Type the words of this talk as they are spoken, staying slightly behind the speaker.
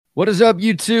What is up,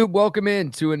 YouTube? Welcome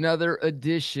in to another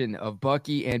edition of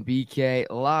Bucky and BK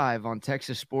live on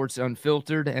Texas Sports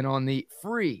Unfiltered and on the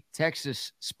free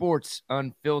Texas Sports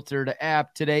Unfiltered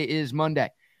app. Today is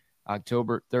Monday,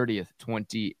 October 30th,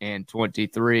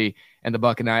 2023, and the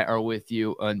Buck and I are with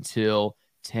you until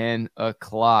 10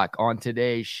 o'clock. On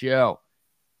today's show,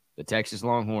 the Texas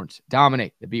Longhorns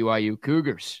dominate the BYU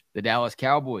Cougars. The Dallas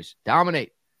Cowboys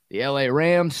dominate the LA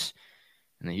Rams,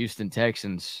 and the Houston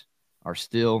Texans are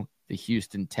still the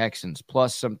Houston Texans,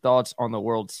 plus some thoughts on the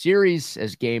World Series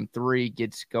as Game 3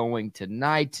 gets going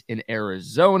tonight in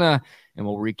Arizona, and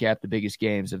we'll recap the biggest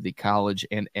games of the college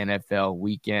and NFL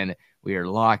weekend. We are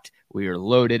locked, we are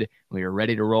loaded, we are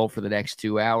ready to roll for the next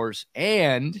 2 hours,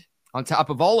 and on top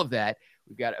of all of that,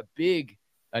 we've got a big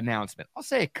announcement. I'll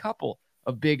say a couple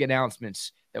of big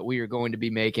announcements that we are going to be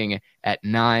making at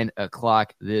 9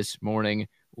 o'clock this morning.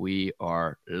 We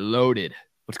are loaded.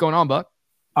 What's going on, Buck?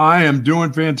 I am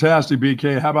doing fantastic,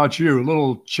 BK. How about you? A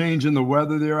little change in the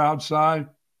weather there outside?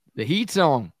 The heat's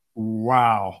on.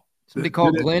 Wow. Somebody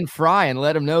call Glenn Fry and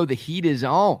let him know the heat is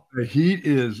on. The heat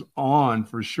is on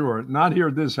for sure. Not here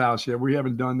at this house yet. We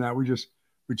haven't done that. We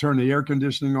turned the air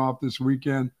conditioning off this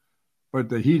weekend, but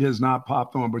the heat has not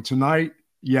popped on. But tonight,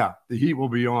 yeah, the heat will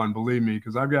be on, believe me,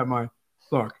 because I've got my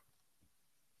 – look.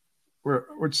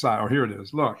 Which side? Oh, here it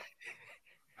is. Look.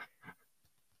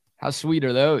 How sweet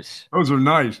are those? Those are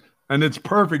nice. And it's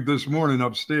perfect this morning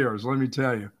upstairs, let me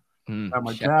tell you. Got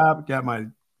my cap, got my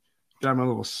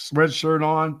little sweatshirt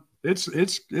on.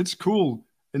 It's cool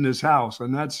in this house.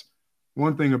 And that's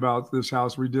one thing about this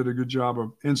house. We did a good job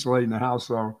of insulating the house.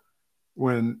 So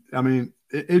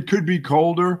it could be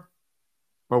colder,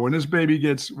 but when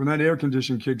that air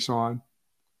conditioning kicks on,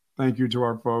 thank you to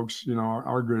our folks,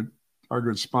 our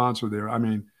good sponsor there. I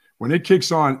mean, when it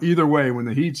kicks on, either way, when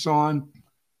the heat's on,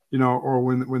 or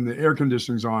when the air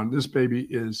conditioning's on, this baby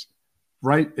is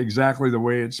right exactly the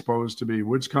way it's supposed to be.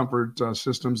 Woods Comfort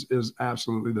Systems is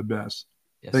absolutely the best.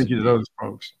 Yes, thank you to those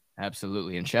folks.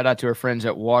 Absolutely. And shout out to our friends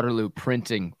at Waterloo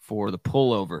Printing for the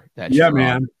pullover that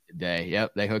man today.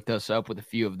 Yep, they hooked us up with a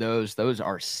few of those. Those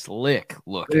are slick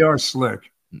looking. They are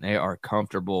slick. They are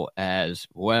comfortable as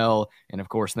well. And, of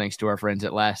course, thanks to our friends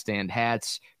at Last Stand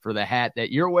Hats for the hat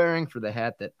that you're wearing, for the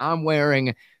hat that I'm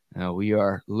wearing. We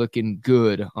are looking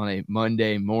good on a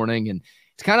Monday morning, and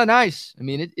it's kind of nice. I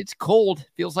mean, it's cold.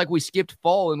 Feels like we skipped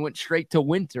fall and went straight to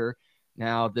winter.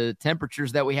 Now, the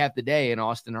temperatures that we have today in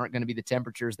Austin aren't going to be the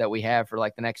temperatures that we have for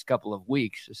like the next couple of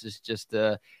weeks. This is just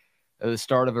the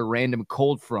start of a random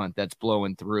cold front that's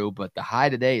blowing through, but the high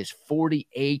today is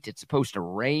 48. It's supposed to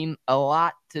rain a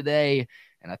lot today,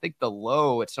 and I think the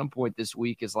low at some point this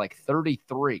week is like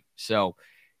 33. So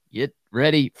get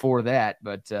ready for that,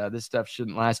 but this stuff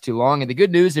shouldn't last too long. And the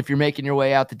good news, if you're making your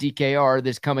way out to DKR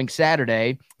this coming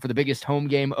Saturday for the biggest home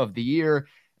game of the year,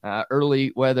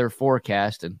 early weather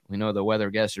forecast, and we know the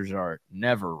weather guessers are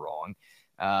never wrong.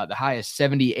 The high is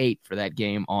 78 for that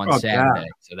game on Saturday.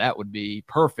 So that would be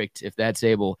perfect if that's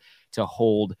able to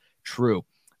hold true.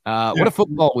 What a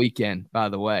football weekend, by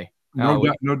the way.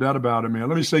 No doubt about it, man.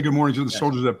 Let me say good morning to the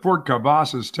soldiers at Fort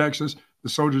Cavazos, Texas, the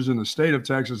soldiers in the state of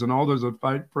Texas, and all those that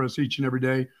fight for us each and every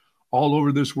day all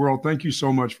over this world. Thank you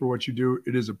so much for what you do.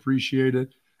 It is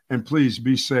appreciated. And please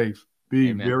be safe.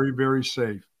 Be very, very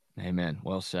safe. Amen.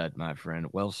 Well said, my friend.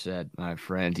 Well said, my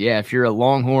friend. Yeah, if you're a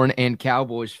Longhorn and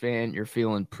Cowboys fan, you're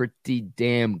feeling pretty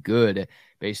damn good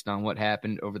based on what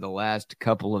happened over the last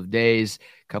couple of days.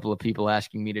 A couple of people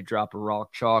asking me to drop a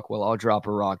rock chalk. Well, I'll drop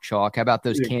a rock chalk. How about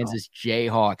those Kansas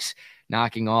Jayhawks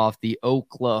knocking off the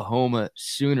Oklahoma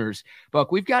Sooners?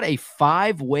 Buck, we've got a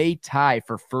 5-way tie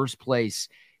for first place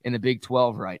in the Big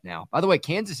 12 right now. By the way,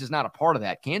 Kansas is not a part of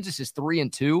that. Kansas is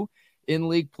 3-2 in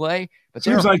league play. But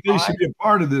seems like they should be a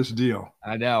part of this deal.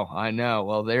 I know.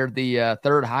 Well, they're the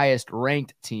third highest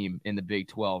ranked team in the Big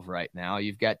 12 right now.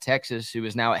 You've got Texas, who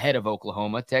is now ahead of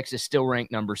Oklahoma. Texas still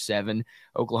ranked number 7.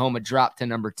 Oklahoma dropped to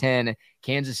number 10.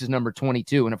 Kansas is number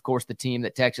 22. And, of course, the team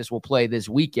that Texas will play this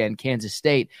weekend, Kansas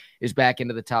State, is back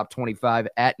into the top 25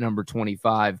 at number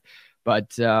 25.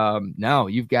 But no,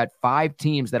 you've got 5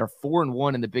 teams that are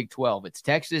 4-1 in the Big 12. It's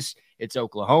Texas, it's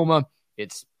Oklahoma,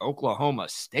 it's Oklahoma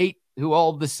State, who all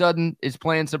of a sudden is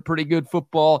playing some pretty good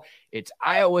football. It's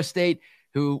Iowa State,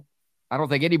 who I don't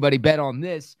think anybody bet on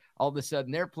this. All of a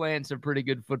sudden they're playing some pretty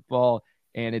good football.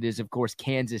 And it is, of course,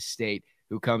 Kansas State,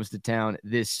 who comes to town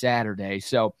this Saturday.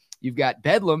 So you've got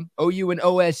Bedlam, OU and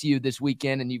OSU this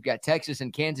weekend, and you've got Texas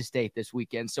and Kansas State this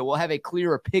weekend. So we'll have a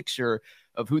clearer picture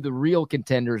of who the real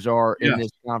contenders are in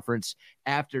this conference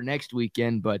after next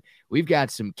weekend. But we've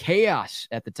got some chaos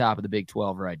at the top of the Big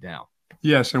 12 right now.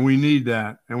 Yes, and we need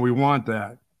that, and we want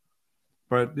that.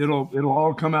 but it'll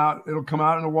all come out. It'll come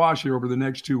out in the wash here over the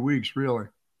next 2 weeks, really.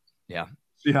 Yeah.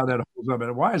 See how that holds up.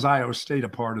 And why is Iowa State a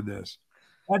part of this?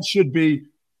 That should be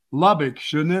Lubbock,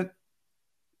 shouldn't it?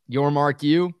 Your Mark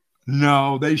U?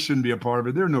 No, they shouldn't be a part of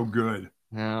it. They're no good.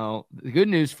 Now, the good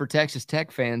news for Texas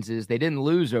Tech fans is they didn't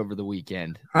lose over the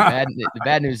weekend. The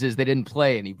bad news is they didn't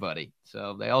play anybody.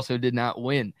 So they also did not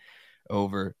win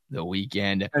over the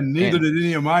weekend. And neither did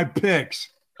any of my picks.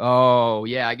 Oh,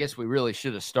 yeah, I guess we really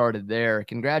should have started there.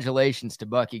 Congratulations to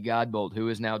Bucky Godbolt, who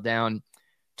is now down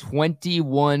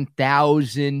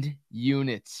 21,000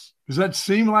 units. Does that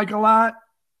seem like a lot?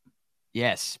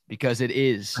 Yes, because it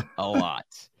is a lot.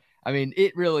 I mean,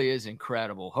 it really is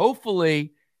incredible.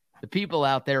 Hopefully, the people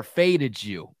out there faded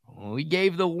you. We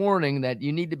gave the warning that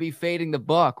you need to be fading the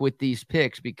buck with these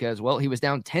picks because, well, he was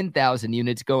down 10,000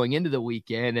 units going into the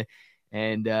weekend.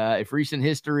 And if recent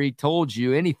history told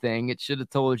you anything, it should have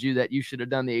told you that you should have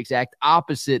done the exact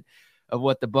opposite of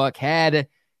what the buck had.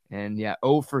 And, yeah,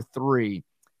 0 for 3,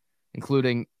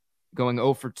 including going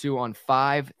 0 for 2 on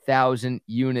 5,000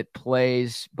 unit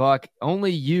plays. Buck,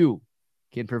 only you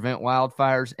can prevent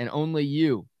wildfires, and only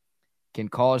you can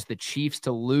cause the Chiefs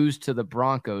to lose to the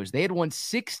Broncos. They had won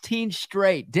 16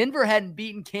 straight. Denver hadn't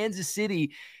beaten Kansas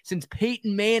City since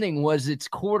Peyton Manning was its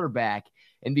quarterback.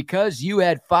 And because you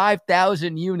had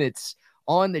 5,000 units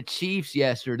on the Chiefs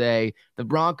yesterday, the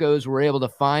Broncos were able to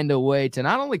find a way to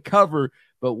not only cover,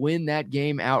 but win that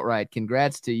game outright.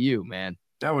 Congrats to you, man.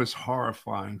 That was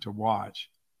horrifying to watch.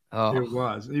 Oh. It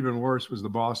was. Even worse was the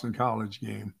Boston College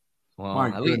game. Well,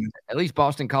 at least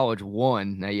Boston College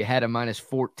won. Now, you had a minus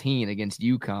 14 against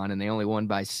UConn, and they only won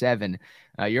by 7.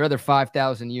 Your other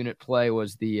 5,000 unit play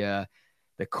was the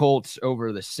Colts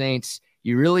over the Saints.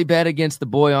 You really bet against the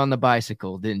boy on the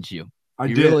bicycle, didn't you? I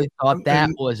did. You really thought that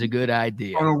was a good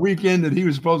idea. On a weekend that he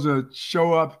was supposed to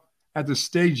show up at the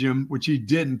stadium, which he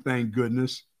didn't, thank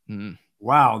goodness. Mm.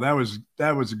 Wow, that was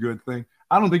a good thing.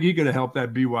 I don't think he could have helped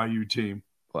that BYU team.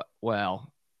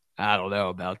 Well, I don't know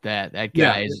about that. That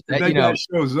guy guy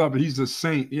shows up, he's a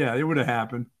saint. Yeah, it would have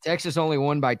happened. Texas only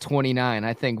won by 29.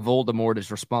 I think Voldemort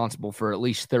is responsible for at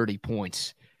least 30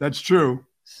 points. That's true.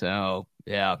 So,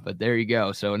 yeah, but there you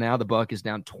go. So now the buck is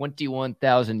down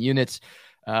 21,000 units.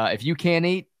 If you can't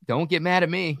eat, don't get mad at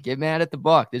me. Get mad at the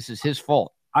buck. This is his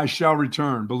fault. I shall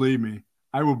return. Believe me.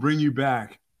 I will bring you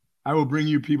back. I will bring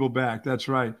you people back. That's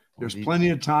right. There's plenty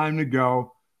of time to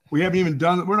go. We're not even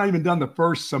done the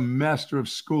first semester of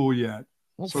school yet.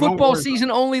 Well, so football season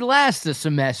only lasts a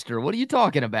semester. What are you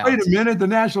talking about? Wait a minute. The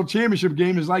national championship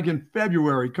game is like in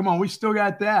February. Come on. We still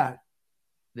got that.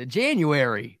 The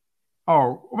January.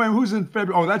 Oh, man, who's in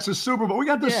February? Oh, that's the Super Bowl. We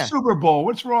got the Super Bowl.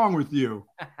 What's wrong with you?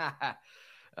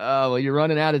 Well, you're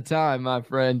running out of time, my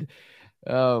friend.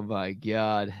 Oh my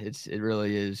God. It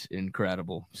really is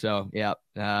incredible. So yeah,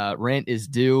 rent is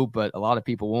due, but a lot of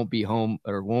people won't be home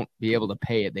or won't be able to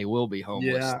pay it. They will be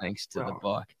homeless thanks to the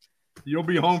buck. You'll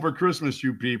be home for Christmas,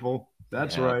 you people.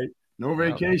 That's right. No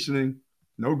vacationing,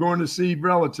 no going to see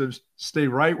relatives. Stay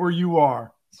right where you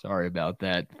are. Sorry about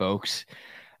that, folks.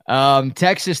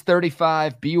 Texas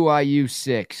 35, BYU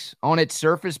 6. On its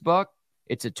surface, Buck,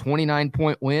 it's a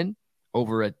 29-point win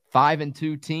over a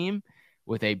 5-2 team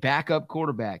with a backup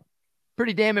quarterback.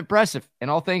 Pretty damn impressive. And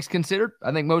all things considered,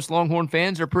 I think most Longhorn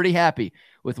fans are pretty happy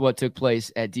with what took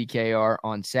place at DKR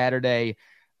on Saturday.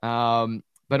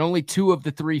 But only 2 of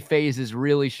the 3 phases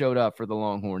really showed up for the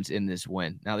Longhorns in this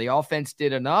win. Now, the offense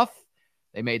did enough.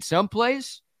 They made some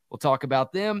plays. We'll talk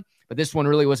about them. But this one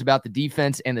really was about the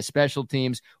defense and the special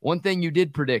teams. One thing you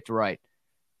did predict right.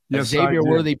 Yes, Xavier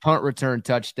Worthy punt return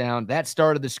touchdown. That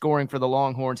started the scoring for the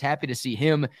Longhorns. Happy to see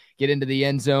him get into the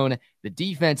end zone. The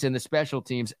defense and the special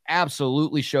teams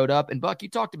absolutely showed up. And, Buck, you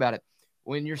talked about it.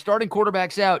 When you're starting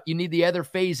quarterbacks out, you need the other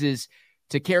phases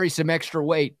to carry some extra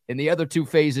weight. And the other 2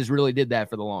 phases really did that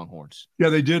for the Longhorns. Yeah,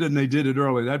 they did it, and they did it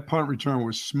early. That punt return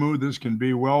was smooth as can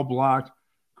be, well blocked.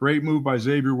 Great move by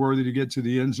Xavier Worthy to get to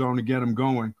the end zone to get him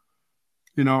going.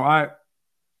 You know, I'm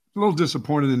a little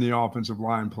disappointed in the offensive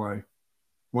line play.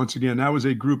 Once again, that was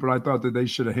a group that I thought that they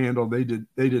should have handled. They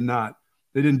did not.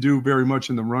 They didn't do very much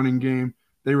in the running game.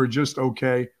 They were just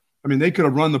okay. I mean, they could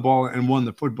have run the ball and won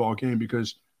the football game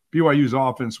because BYU's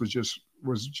offense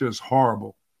was just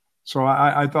horrible. So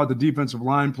I thought the defensive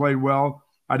line played well.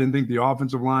 I didn't think the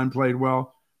offensive line played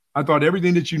well. I thought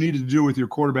everything that you needed to do with your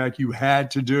quarterback, you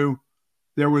had to do.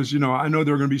 There was, I know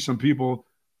there are going to be some people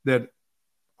that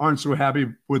aren't so happy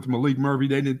with Malik Murphy.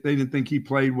 They didn't think he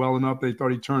played well enough. They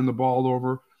thought he turned the ball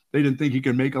over. They didn't think he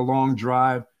could make a long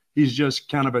drive. He's just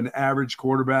kind of an average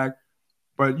quarterback.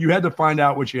 But you had to find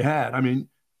out what you had. I mean,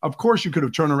 of course you could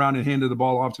have turned around and handed the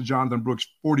ball off to Jonathan Brooks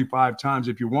 45 times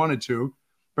if you wanted to,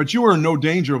 but you were in no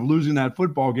danger of losing that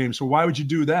football game. So why would you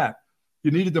do that? You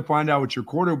needed to find out what your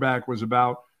quarterback was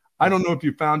about. I don't know if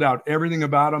you found out everything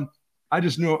about him. I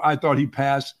just knew I thought he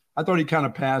passed. I thought he kind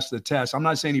of passed the test. I'm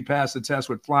not saying he passed the test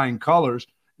with flying colors.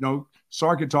 You know,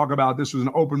 Sark could talk about this was an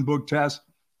open book test.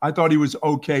 I thought he was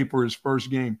okay for his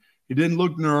first game. He didn't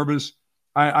look nervous.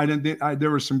 I didn't think there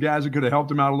were some guys that could have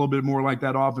helped him out a little bit more, like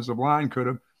that offensive line could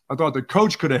have. I thought the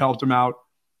coach could have helped him out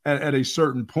at a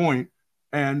certain point.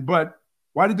 But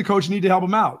why did the coach need to help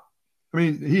him out? I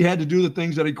mean, he had to do the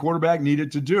things that a quarterback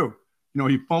needed to do. You know,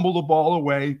 he fumbled the ball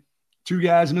away. 2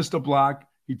 guys missed a block.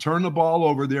 He turned the ball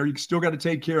over there. You still got to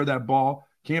take care of that ball.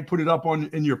 Can't put it up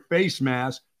in your face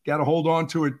mask. Got to hold on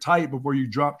to it tight before you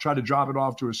try to drop it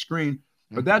off to a screen.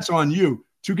 But that's on you.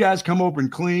 2 guys come open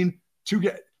clean.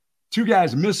 Two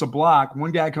guys miss a block.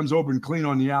 1 guy comes open clean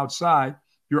on the outside.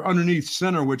 You're underneath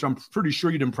center, which I'm pretty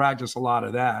sure you didn't practice a lot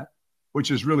of that,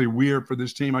 which is really weird for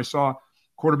this team. I saw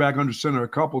quarterback under center a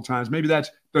couple times. Maybe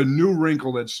that's the new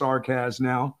wrinkle that Sark has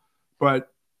now. But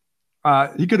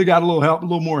he could have got a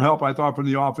little more help, I thought, from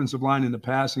the offensive line in the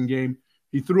passing game.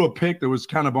 He threw a pick that was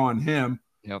kind of on him.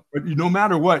 Yep. But no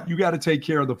matter what, you got to take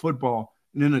care of the football.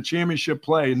 And in a championship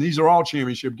play, and these are all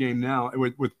championship game now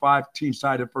with 5 teams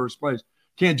tied at first place.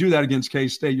 Can't do that against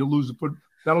K-State. You'll lose the foot.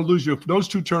 That'll lose you. Those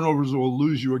 2 turnovers will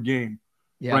lose you a game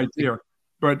right there.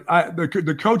 But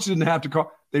the coach didn't have to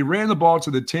call. They ran the ball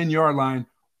to the 10-yard line.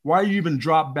 Why you even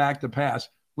drop back to pass?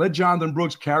 Let Jonathan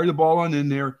Brooks carry the ball on in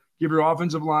there. Give your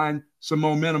offensive line some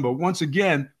momentum. But once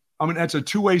again, I mean, that's a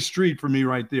 2-way street for me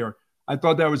right there. I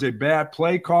thought that was a bad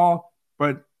play call.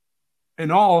 But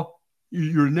in all,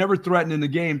 you're never threatened in the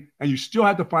game, and you still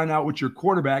have to find out what your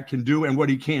quarterback can do and what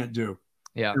he can't do.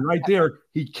 Yeah. And right there,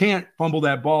 he can't fumble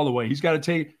that ball away. He's got to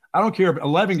take – I don't care if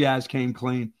 11 guys came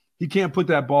clean. He can't put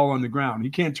that ball on the ground. He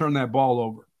can't turn that ball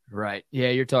over. Right.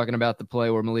 Yeah, you're talking about the play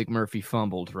where Malik Murphy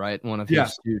fumbled, right? One of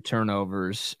his 2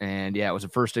 turnovers. And, yeah, it was a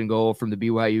 1st and goal from the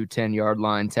BYU 10-yard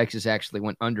line. Texas actually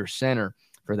went under center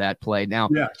for that play. Now,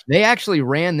 they actually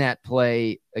ran that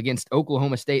play against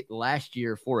Oklahoma State last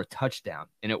year for a touchdown,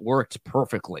 and it worked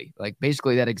perfectly. Like,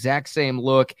 basically that exact same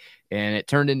look, and it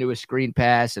turned into a screen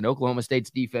pass, and Oklahoma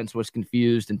State's defense was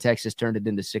confused, and Texas turned it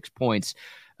into 6 points.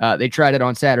 They tried it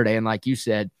on Saturday, and like you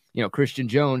said, you know, Christian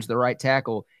Jones, the right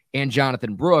tackle, and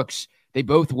Jonathan Brooks, they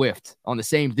both whiffed on the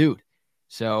same dude.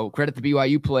 So credit the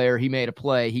BYU player. He made a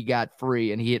play. He got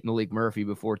free, and he hit Malik Murphy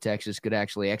before Texas could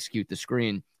actually execute the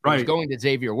screen. Right. It was going to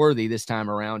Xavier Worthy this time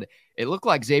around. It looked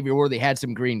like Xavier Worthy had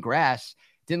some green grass.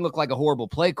 Didn't look like a horrible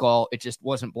play call. It just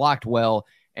wasn't blocked well.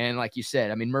 And like you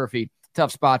said, I mean, Murphy,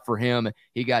 tough spot for him.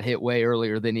 He got hit way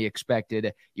earlier than he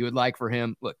expected. You would like for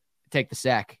him, look, take the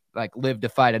sack, like live to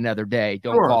fight another day.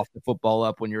 Don't cough the football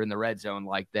up when you're in the red zone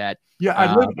like that. Yeah,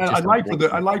 I'd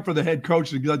like for the head coach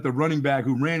to get the running back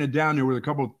who ran it down there with a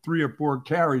couple 3 or 4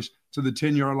 carries to the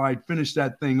 10-yard line, finish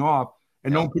that thing off,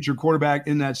 and don't put your quarterback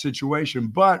in that situation.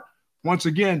 But once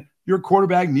again, your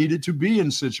quarterback needed to be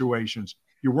in situations.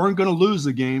 You weren't going to lose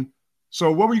the game.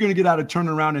 So what were you going to get out of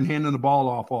turning around and handing the ball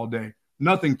off all day?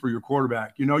 Nothing for your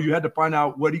quarterback. You know, you had to find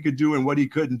out what he could do and what he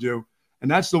couldn't do. And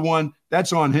that's the one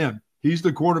that's on him. He's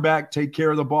the quarterback. Take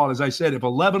care of the ball. As I said, if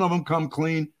 11 of them come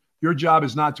clean, your job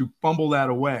is not to fumble that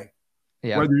away.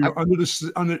 Yeah. Whether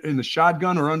you're in the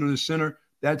shotgun or under the center,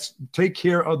 that's take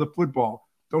care of the football.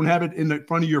 Don't have it in the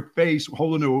front of your face,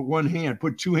 holding it with one hand.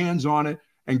 Put 2 hands on it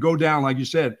and go down, like you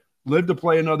said. Live to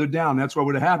play another down. That's what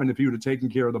would have happened if he would have taken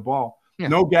care of the ball. Yeah.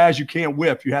 No guys you can't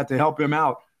whip. You have to help him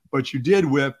out, but you did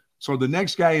whip. So the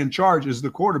next guy in charge is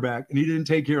the quarterback, and he didn't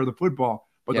take care of the football.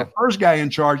 But the first guy in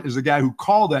charge is the guy who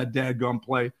called that dadgum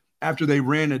play after they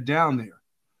ran it down there.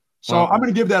 So I'm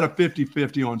going to give that a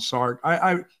 50-50 on Sark.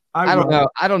 I don't know.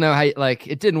 I don't know how, like,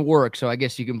 it didn't work. So I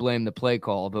guess you can blame the play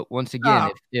call. But once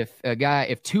again,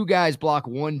 if 2 guys block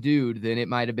 1 dude, then it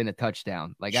might have been a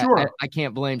touchdown. Like, sure. I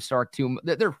can't blame Sark too.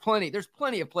 There's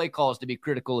plenty of play calls to be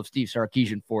critical of Steve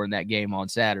Sarkisian for in that game on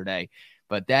Saturday.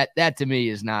 But that to me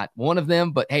is not one of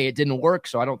them. But hey, it didn't work,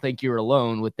 so I don't think you're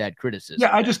alone with that criticism.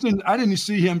 Yeah, I didn't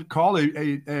see him call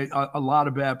a lot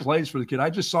of bad plays for the kid. I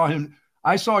just saw him.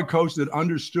 I saw a coach that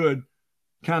understood,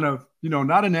 kind of, you know,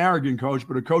 not an arrogant coach,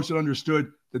 but a coach that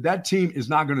understood that team is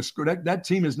not going to score. That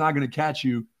team is not going to catch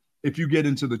you if you get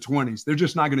into the 20s. They're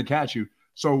just not going to catch you.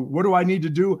 So what do I need to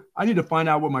do? I need to find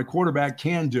out what my quarterback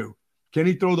can do. Can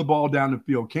he throw the ball down the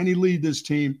field? Can he lead this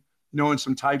team, you know, in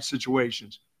some tight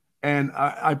situations? And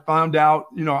I found out,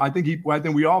 you know, I think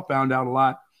we all found out a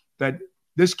lot that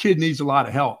this kid needs a lot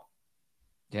of help.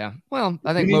 Yeah. Well,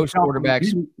 I think most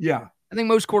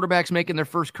quarterbacks making their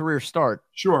first career start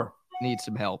need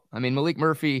some help. I mean, Malik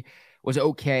Murphy was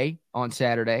okay on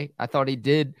Saturday. I thought he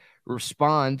did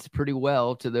respond pretty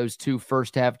well to those 2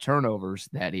 first half turnovers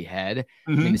that he had.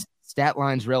 Mm-hmm. I mean, the stat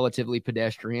line's relatively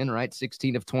pedestrian, right?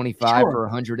 16 of 25 for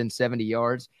 170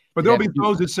 yards. But there'll be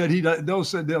those that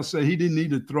said they'll say he didn't need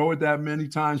to throw it that many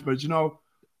times. But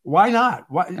why not?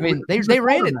 Why? I mean, they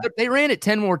ran it. They ran it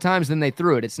 10 more times than they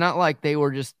threw it. It's not like they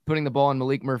were just putting the ball in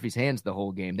Malik Murphy's hands the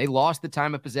whole game. They lost the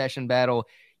time of possession battle.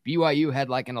 BYU had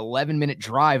like an 11-minute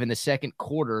drive in the second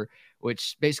quarter,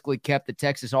 which basically kept the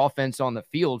Texas offense on the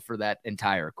field for that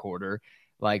entire quarter.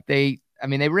 Like they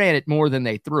ran it more than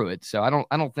they threw it. So I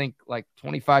don't think like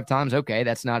 25 times. Okay,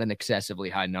 that's not an excessively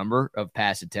high number of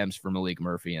pass attempts for Malik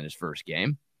Murphy in his first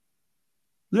game.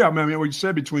 Yeah, I mean, we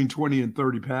said between 20 and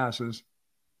 30 passes.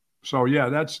 So yeah,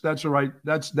 that's all right.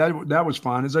 That was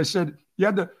fine. As I said,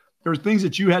 there's things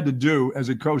that you had to do as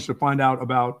a coach to find out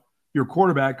about your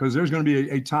quarterback, because there's going to be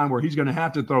a time where he's going to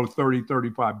have to throw 30,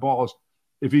 35 balls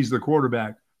if he's the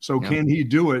quarterback. So Can he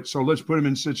do it? So let's put him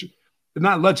in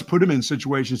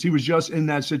situations. He was just in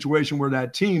that situation where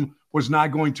that team was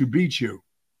not going to beat you.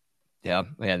 Yeah.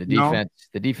 The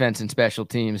defense and special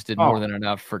teams did more than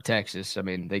enough for Texas. I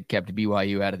mean, they kept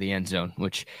BYU out of the end zone,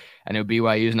 which I know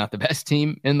BYU is not the best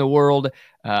team in the world.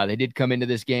 They did come into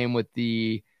this game with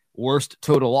the worst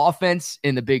total offense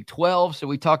in the Big 12. So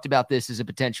we talked about this as a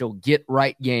potential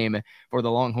get-right game for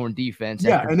the Longhorn defense.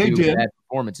 Yeah, and they did. Bad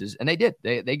performances, and they did.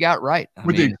 They got right.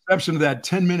 With the exception of that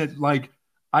 10-minute, like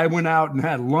I went out and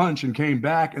had lunch and came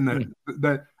back, and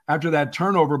that after that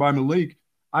turnover by Malik,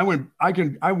 I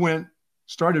went,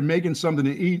 started making something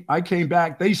to eat. I came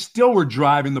back. They still were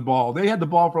driving the ball. They had the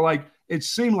ball for it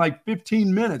seemed like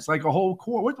 15 minutes, like a whole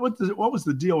quarter. What was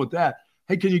the deal with that?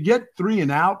 Hey, can you get 3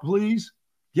 and out, please?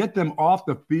 Get them off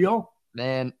the field.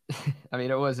 Man, I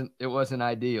mean, it wasn't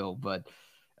ideal, but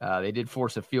they did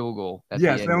force a field goal.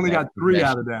 Yes, they only got 3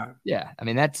 out of that. Yeah, I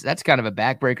mean, that's kind of a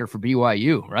backbreaker for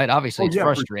BYU, right? Obviously, it's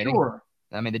frustrating. For sure.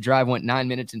 I mean, the drive went 9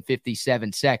 minutes and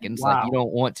 57 seconds. Wow. Like, you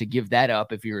don't want to give that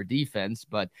up if you're a defense,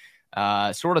 but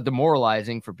sort of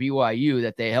demoralizing for BYU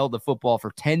that they held the football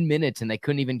for 10 minutes and they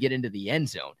couldn't even get into the end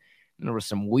zone. And there was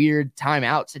some weird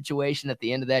timeout situation at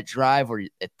the end of that drive where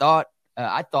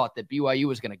I thought that BYU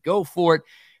was going to go for it,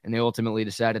 and they ultimately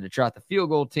decided to trot the field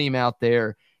goal team out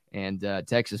there, and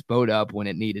Texas bowed up when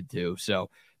it needed to. So,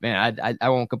 man, I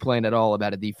won't complain at all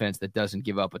about a defense that doesn't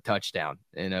give up a touchdown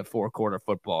in a 4-quarter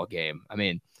football game. I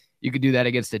mean, you could do that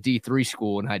against a D3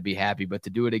 school, and I'd be happy, but to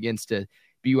do it against a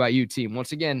BYU team,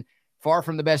 once again, far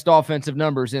from the best offensive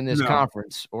numbers in this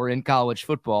conference or in college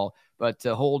football, but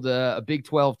to hold a Big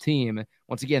 12 team,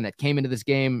 once again, that came into this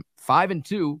game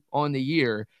 5-2 on the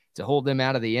year, to hold them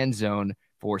out of the end zone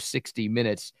for 60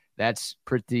 minutes, that's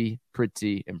pretty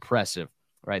impressive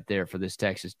right there for this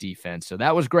Texas defense. So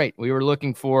that was great. We were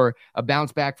looking for a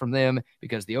bounce back from them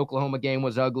because the Oklahoma game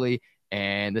was ugly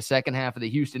and the second half of the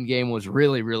Houston game was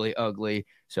really, really ugly.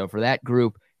 So for that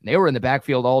group, they were in the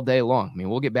backfield all day long. I mean,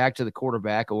 we'll get back to the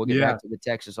quarterback or we'll get back to the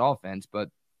Texas offense, but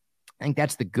I think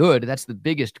that's the good. That's the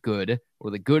biggest good,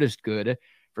 or the goodest good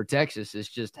for Texas, is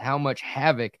just how much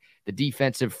havoc the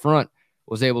defensive front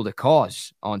was able to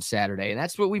cause on Saturday. And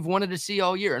that's what we've wanted to see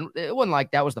all year. And it wasn't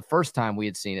like that was the first time we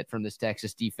had seen it from this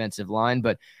Texas defensive line,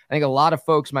 but I think a lot of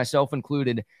folks, myself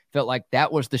included, felt like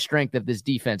that was the strength of this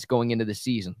defense going into the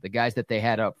season, the guys that they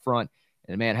had up front.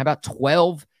 And man, how about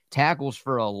 12 tackles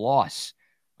for a loss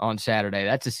on Saturday?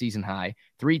 That's a season high.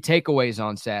 3 takeaways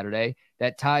on Saturday.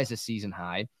 That ties a season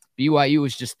high. BYU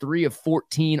was just 3 of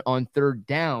 14 on third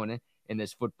down in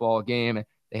this football game.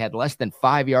 They had less than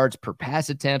 5 yards per pass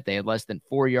attempt. They had less than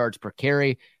 4 yards per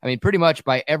carry. I mean, pretty much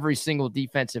by every single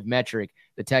defensive metric,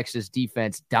 the Texas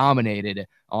defense dominated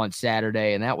on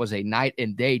Saturday, and that was a night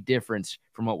and day difference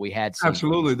from what we had seen.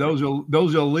 Absolutely.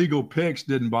 Those illegal picks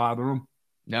didn't bother them.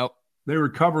 Nope. They were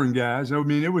covering guys. I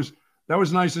mean, that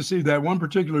was nice to see. That one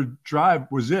particular drive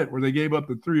was it, where they gave up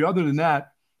the 3. Other than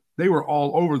that, they were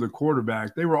all over the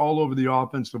quarterback. They were all over the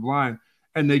offensive line,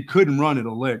 and they couldn't run it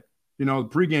a lick. You know, the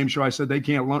pregame show, I said they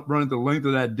can't run at the length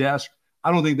of that desk.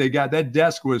 I don't think they got that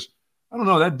desk was, I don't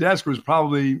know, that desk was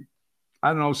probably,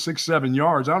 6-7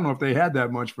 yards. I don't know if they had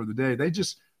that much for the day.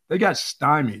 They got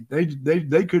stymied. They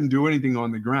couldn't do anything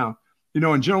on the ground. You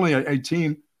know, and generally a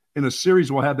team in a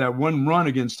series will have that one run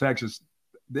against Texas.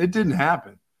 It didn't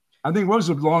happen. I think, what was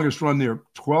the longest run there?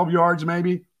 12 yards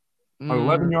maybe? An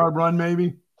 11-yard run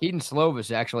maybe? Keaton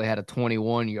Slovis actually had a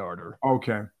 21-yarder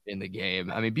in the game.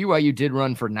 I mean, BYU did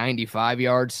run for 95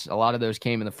 yards. A lot of those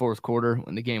came in the fourth quarter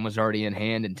when the game was already in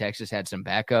hand and Texas had some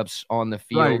backups on the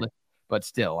field. Right. But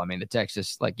still, I mean, the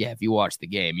Texas, if you watch the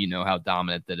game, you know how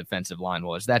dominant the defensive line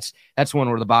was. That's one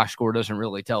where the box score doesn't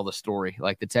really tell the story.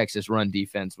 Like, the Texas run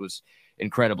defense was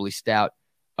incredibly stout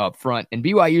up front. And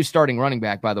BYU's starting running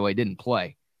back, by the way, didn't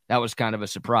play. That was kind of a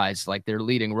surprise. Like their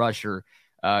leading rusher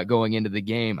going into the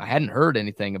game. I hadn't heard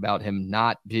anything about him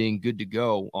not being good to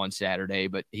go on Saturday,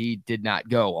 but he did not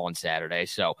go on Saturday.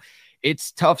 So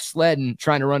it's tough sledding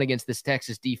trying to run against this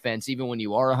Texas defense, even when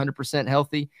you are 100%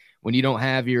 healthy. When you don't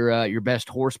have your best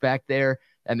horse back there,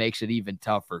 that makes it even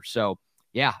tougher. So,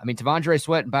 yeah, I mean, T'Vondre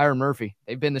Sweat and Byron Murphy,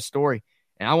 they've been the story.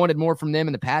 And I wanted more from them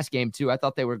in the pass game, too. I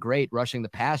thought they were great rushing the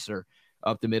passer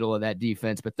up the middle of that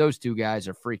defense. But those two guys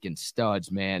are freaking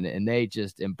studs, man. And they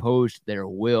just imposed their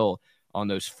will on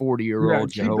those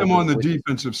 40-year-old Keep them on the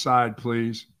defensive side,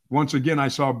 please. Once again, I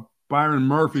saw Byron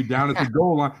Murphy down at the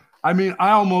goal line. I mean,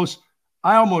 I almost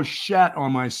shat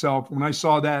on myself when I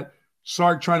saw that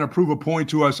Sark trying to prove a point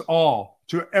to us all,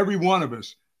 to every one of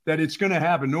us, that it's going to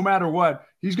happen. No matter what,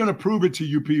 he's going to prove it to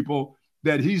you people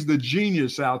that he's the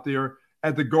genius out there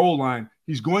at the goal line.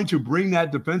 He's going to bring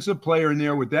that defensive player in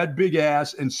there with that big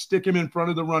ass and stick him in front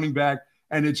of the running back,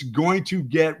 and it's going to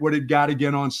get what it got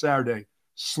again on Saturday.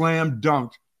 Slam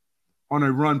dunked on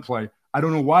a run play. I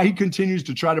don't know why he continues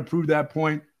to try to prove that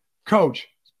point. Coach,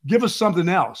 give us something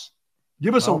else.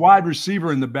 Give us a wide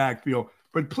receiver in the backfield,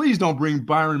 but please don't bring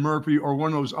Byron Murphy or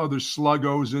one of those other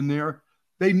sluggos in there.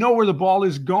 They know where the ball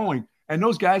is going, and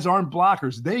those guys aren't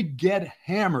blockers. They get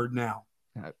hammered now.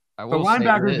 The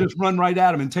linebackers just run right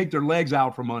at them and take their legs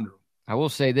out from under them. I will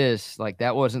say this, like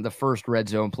that wasn't the first red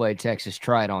zone play Texas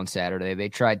tried on Saturday. They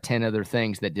tried 10 other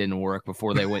things that didn't work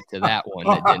before they went to that one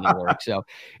that didn't work. So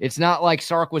it's not like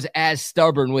Sark was as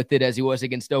stubborn with it as he was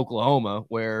against Oklahoma,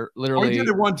 where literally he did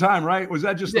it one time, right? Was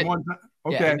that just the one time?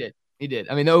 Okay. Yeah, he did.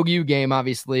 I mean, the OU game,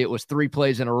 obviously, it was 3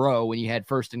 plays in a row when you had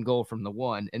first and goal from the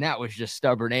 1, and that was just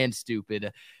stubborn and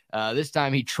stupid. This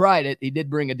time he tried it. He did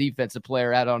bring a defensive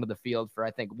player out onto the field for,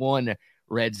 I think, 1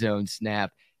 red zone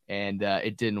snap. And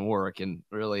it didn't work. And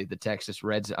really, the Texas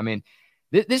Reds, I mean,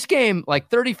 this game, like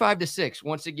 35-6,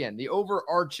 once again, the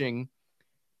overarching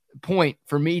point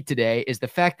for me today is the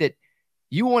fact that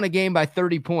you won a game by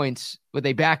 30 points with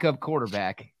a backup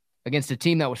quarterback against a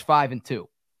team that was 5-2.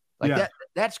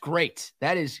 That's great.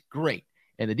 That is great.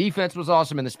 And the defense was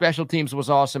awesome, and the special teams was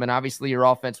awesome. And obviously, your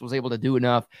offense was able to do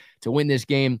enough to win this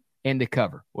game and to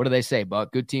cover. What do they say,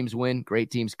 Buck? Good teams win, great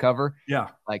teams cover. Yeah.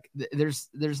 Like there's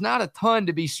not a ton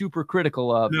to be super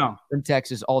critical of from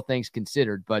Texas, all things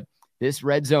considered. But this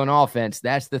red zone offense,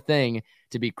 that's the thing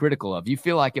to be critical of. You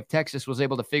feel like if Texas was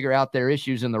able to figure out their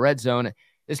issues in the red zone,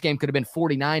 this game could have been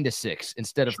 49-6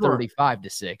 instead of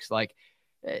 35-6. Like,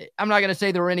 I'm not going to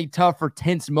say there were any tough or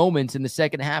tense moments in the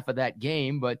second half of that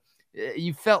game, but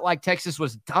you felt like Texas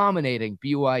was dominating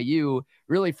BYU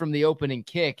really from the opening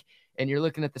kick. And you're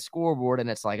looking at the scoreboard and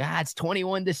it's like, it's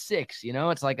 21-6. You know,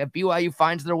 it's like if BYU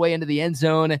finds their way into the end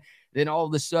zone, then all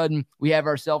of a sudden we have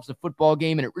ourselves a football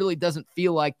game. And it really doesn't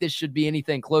feel like this should be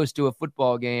anything close to a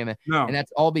football game. No. And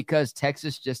that's all because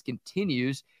Texas just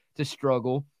continues to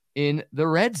struggle in the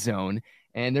red zone.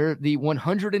 And they're the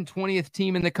 120th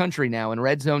team in the country now in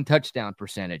red zone touchdown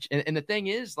percentage. And the thing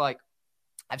is, like,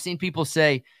 I've seen people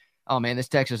say, oh, man, this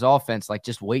Texas offense, like,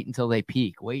 just wait until they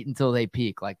peak. Wait until they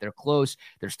peak. Like, they're close.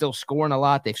 They're still scoring a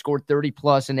lot. They've scored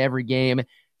 30-plus in every game,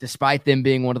 despite them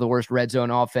being one of the worst red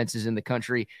zone offenses in the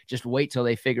country. Just wait till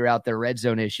they figure out their red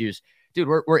zone issues. Dude,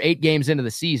 we're 8 games into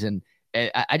the season.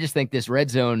 I just think this red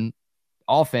zone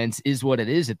offense is what it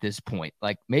is at this point.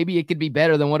 Like, maybe it could be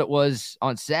better than what it was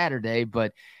on Saturday,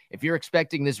 but if you're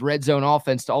expecting this red zone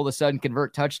offense to all of a sudden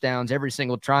convert touchdowns every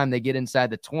single time they get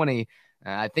inside the 20,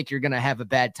 I think you're going to have a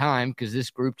bad time because this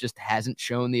group just hasn't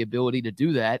shown the ability to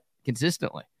do that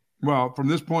consistently. Well, from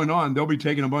this point on, they'll be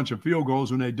taking a bunch of field goals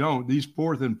when they don't. These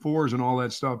 4th and 4s and all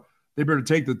that stuff, they better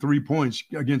take the 3 points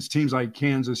against teams like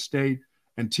Kansas State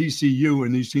and TCU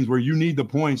and these teams where you need the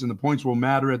points, and the points will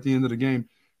matter at the end of the game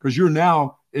because you're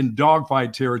now in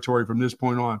dogfight territory from this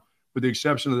point on, with the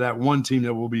exception of that one team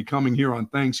that will be coming here on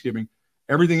Thanksgiving.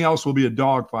 Everything else will be a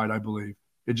dogfight, I believe.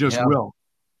 It just will.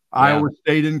 Yeah. Iowa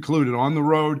State included on the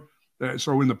road.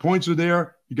 So when the points are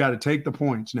there, you got to take the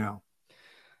points now.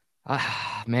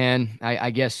 Man,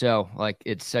 I guess so. Like,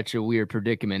 it's such a weird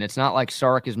predicament. It's not like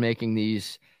Sark is making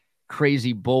these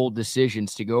crazy bold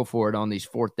decisions to go for it on these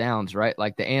 4th downs, right?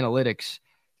 Like, the analytics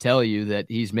tell you that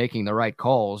he's making the right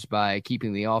calls by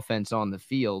keeping the offense on the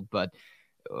field. But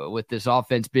with this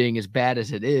offense being as bad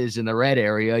as it is in the red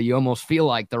area, you almost feel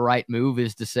like the right move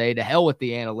is to say, to hell with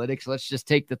the analytics. Let's just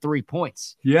take the 3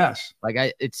 points. Yes.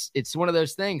 Like, it's one of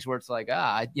those things where it's like,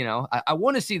 I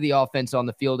want to see the offense on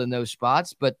the field in those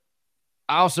spots, but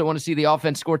I also want to see the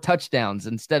offense score touchdowns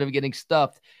instead of getting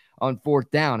stuffed on 4th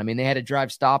down. I mean, they had a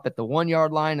drive stop at the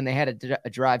 1-yard line and they had a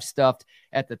drive stuffed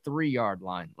at the 3-yard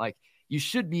line. Like, you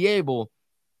should be able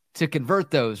to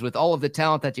convert those with all of the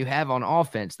talent that you have on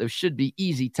offense. Those should be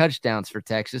easy touchdowns for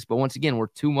Texas. But once again, we're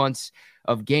 2 months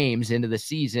of games into the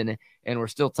season, and we're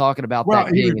still talking about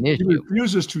that being an issue. He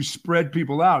refuses to spread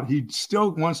people out. He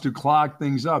still wants to clog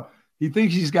things up. He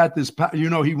thinks he's got this,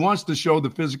 he wants to show the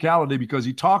physicality because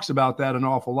he talks about that an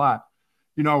awful lot.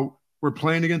 We're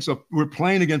playing against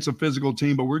a physical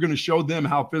team, but we're going to show them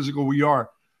how physical we are.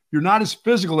 You're not as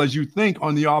physical as you think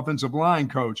on the offensive line,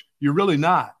 coach. You're really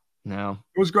not. No.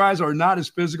 Those guys are not as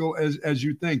physical as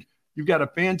you think. You've got a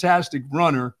fantastic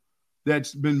runner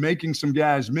that's been making some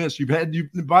guys miss.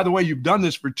 By the way, you've done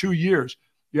this for 2 years.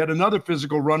 You had another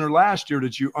physical runner last year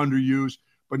that you underused,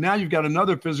 but now you've got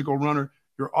another physical runner.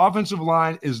 Your offensive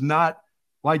line is not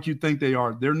like you think they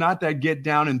are. They're not that get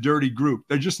down and dirty group.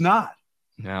 They're just not.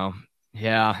 No.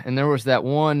 Yeah. And there was that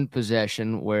one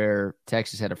possession where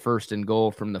Texas had a 1st and goal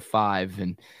from the 5,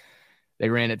 and they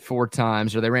ran it 4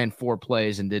 times, or they ran 4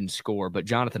 plays and didn't score. But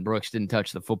Jonathan Brooks didn't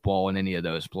touch the football in any of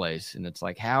those plays. And it's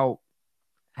like, how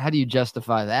do you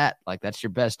justify that? Like, that's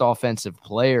your best offensive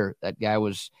player. That guy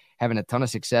was having a ton of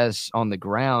success on the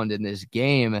ground in this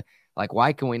game. Like,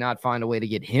 why can we not find a way to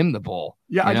get him the ball?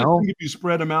 Yeah, I just think if you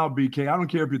spread them out, BK, I don't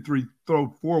care if you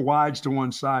throw 4 wides to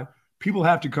one side. People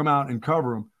have to come out and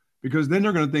cover them, because then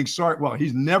they're going to think, sorry, well,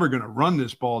 he's never going to run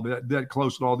this ball that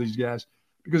close to all these guys.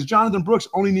 Because Jonathan Brooks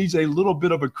only needs a little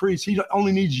bit of a crease. He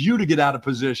only needs you to get out of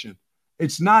position.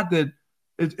 It's not that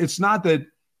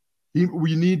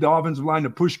we need the offensive line to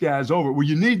push guys over. Well,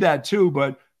 you need that too,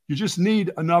 but you just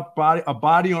need enough a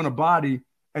body on a body,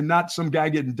 and not some guy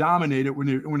getting dominated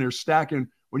when they're stacking.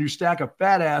 When you stack a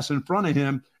fat ass in front of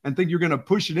him and think you're going to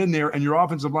push it in there and your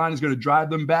offensive line is going to drive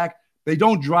them back, they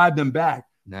don't drive them back.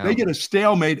 No. They get a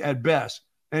stalemate at best,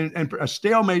 and a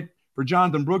stalemate for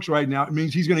Jonathan Brooks right now, it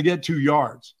means he's going to get 2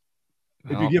 yards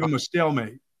if you give him a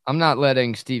stalemate. I'm not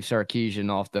letting Steve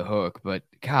Sarkisian off the hook, but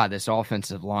God, this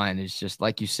offensive line is just,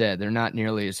 like you said, they're not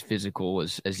nearly as physical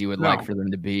as you would like for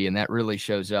them to be, and that really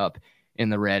shows up in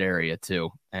the red area too.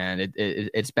 And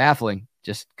it's baffling,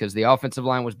 just because the offensive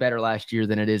line was better last year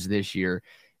than it is this year,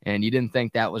 and you didn't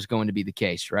think that was going to be the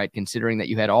case, right? Considering that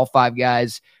you had all 5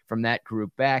 guys from that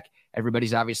group back.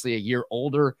 Everybody's obviously a year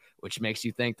older, which makes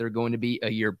you think they're going to be a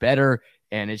year better,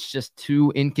 and it's just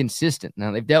too inconsistent.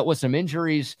 Now, they've dealt with some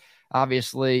injuries.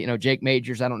 Obviously, Jake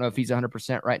Majors, I don't know if he's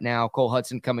 100% right now. Cole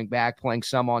Hudson coming back, playing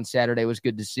some on Saturday was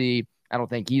good to see. I don't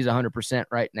think he's 100%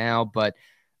 right now, but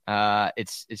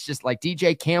it's just like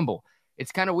DJ Campbell.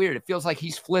 It's kind of weird. It feels like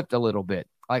he's flipped a little bit.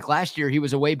 Like last year, he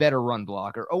was a way better run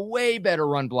blocker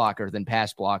than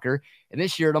pass blocker. And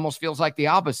this year, it almost feels like the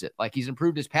opposite. Like he's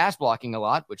improved his pass blocking a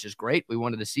lot, which is great. We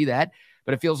wanted to see that.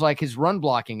 But it feels like his run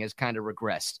blocking has kind of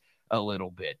regressed a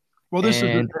little bit. Well,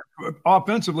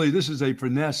 offensively, this is a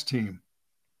finesse team.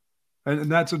 And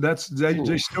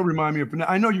they still remind me of finesse.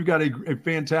 I know you've got a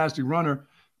fantastic runner,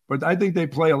 but I think they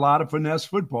play a lot of finesse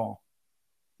football.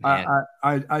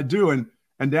 I do.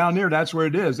 And down there, that's where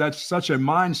it is. That's such a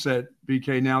mindset,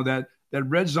 BK, now that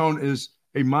red zone is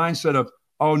a mindset of,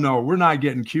 oh, no, we're not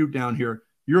getting cute down here.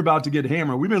 You're about to get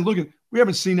hammered. We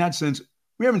haven't seen that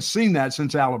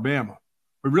since Alabama.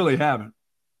 We really haven't.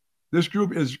 This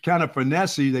group is kind of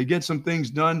finessey. They get some things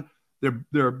done.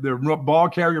 Their ball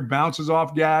carrier bounces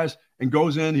off guys and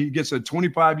goes in. He gets a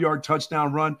 25-yard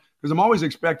touchdown run, because I'm always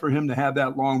expect for him to have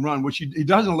that long run, which he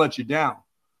doesn't let you down.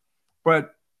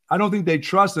 But I don't think they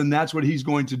trust, and that's what he's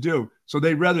going to do. So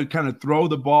they'd rather kind of throw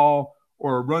the ball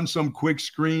or run some quick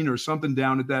screen or something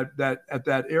down at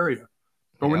that area.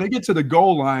 But when they get to the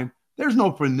goal line, there's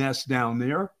no finesse down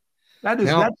there. You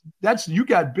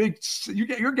got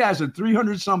your guys at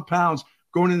 300-some pounds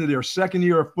going into their second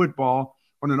year of football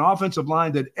on an offensive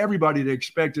line that everybody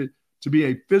expected to be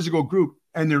a physical group,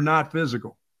 and they're not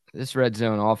physical. This red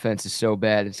zone offense is so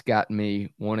bad, it's gotten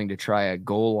me wanting to try a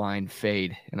goal line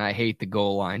fade, and I hate the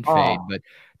goal line fade, but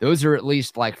those are at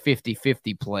least like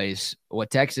 50-50 plays. What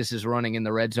Texas is running in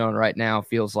the red zone right now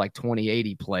feels like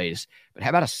 20-80 plays. But how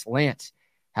about a slant?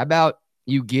 How about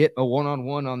you get a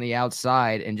one-on-one on the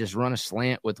outside and just run a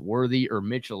slant with Worthy or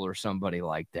Mitchell or somebody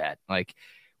like that? Like,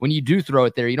 when you do throw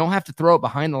it there, you don't have to throw it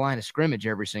behind the line of scrimmage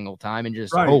every single time and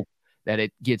just hope that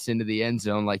it gets into the end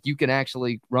zone. Like, you can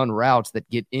actually run routes that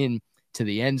get into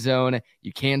the end zone.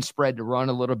 You can spread the run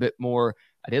a little bit more.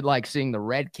 I did like seeing the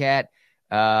Red Cat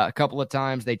a couple of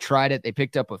times. They tried it. They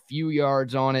picked up a few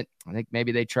yards on it. I think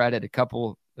maybe they tried it a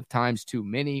couple of times too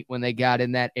many when they got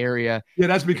in that area. Yeah,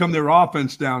 that's become their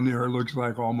offense down there, it looks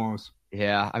like, almost.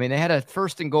 Yeah, I mean, they had a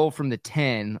 1st and goal from the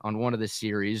 10 on one of the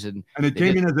series. And it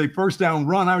came in as a first down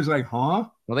run. I was like, huh?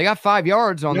 Well, they got 5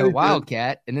 yards on Yeah, the they did.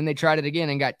 Wildcat, and then they tried it again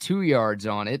and got 2 yards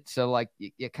on it. So, like,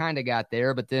 you kind of got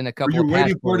there, but then a Were couple you of pass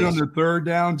waiting for it on plays. the third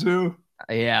down too?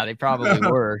 Yeah, they probably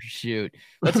were. Shoot.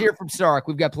 Let's hear from Sark.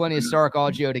 We've got plenty of Sark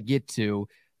audio to get to.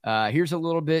 Here's a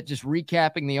little bit just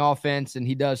recapping the offense, and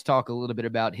he does talk a little bit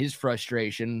about his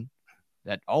frustration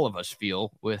that all of us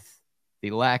feel with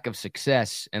the lack of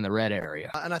success in the red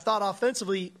area. And I thought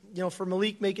offensively, for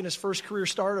Malik making his first career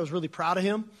start, I was really proud of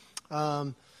him.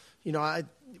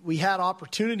 We had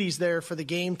opportunities there for the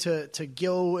game to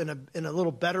go in a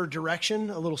little better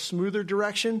direction, a little smoother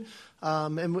direction.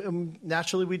 And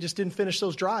naturally, we just didn't finish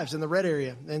those drives in the red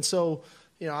area. And so,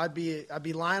 I'd be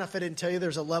lying if I didn't tell you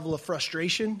there's a level of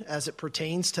frustration as it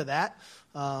pertains to that.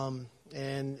 And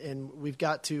we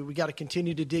got to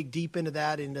continue to dig deep into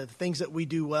that, into the things that we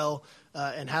do well,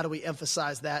 and how do we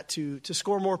emphasize that to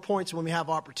score more points when we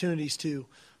have opportunities to.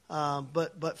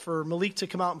 But for Malik to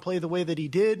come out and play the way that he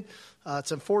did,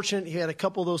 it's unfortunate. He had a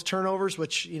couple of those turnovers,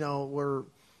 which, were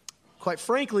quite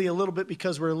frankly a little bit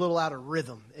because we're a little out of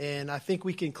rhythm. And I think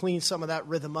we can clean some of that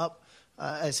rhythm up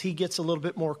as he gets a little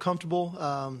bit more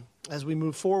comfortable as we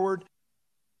move forward.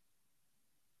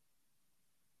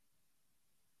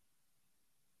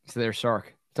 So there's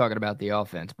Sark talking about the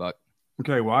offense, Buck.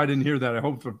 Okay, well, I didn't hear that. I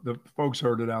hope the folks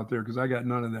heard it out there because I got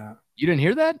none of that. You didn't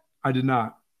hear that? I did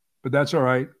not, but that's all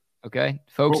right. Okay.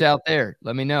 Folks out there,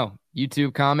 let me know.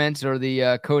 YouTube comments or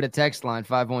the Coda text line,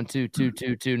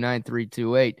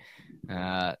 512-222-9328.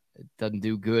 It doesn't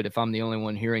do good if I'm the only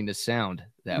one hearing the sound.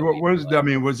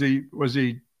 Was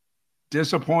he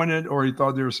disappointed, or he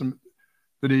thought there was some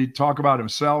 – did he talk about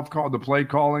himself, call the play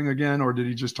calling again, or did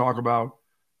he just talk about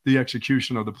the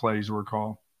execution of the plays were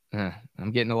called?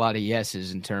 I'm getting a lot of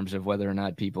yeses in terms of whether or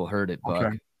not people heard it, Buck.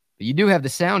 Okay. But you do have the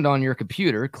sound on your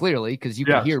computer, clearly, because you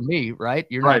can hear me, right?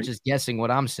 You're not just guessing what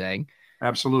I'm saying.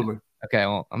 Absolutely. Okay,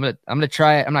 well, I'm gonna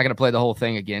try it. I'm not gonna play the whole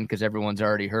thing again because everyone's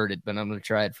already heard it, but I'm gonna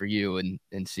try it for you and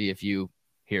see if you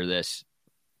hear this.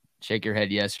 Shake your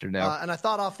head yes or no. And I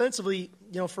thought offensively,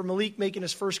 for Malik making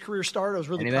his first career start, I was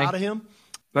really proud of him.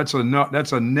 That's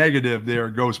a negative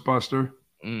there, Ghostbuster.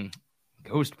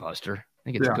 Ghostbuster. I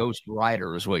think it's Ghost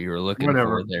Rider is what you were looking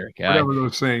for there, guy. Whatever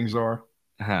those things are.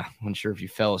 I'm not sure if you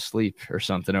fell asleep or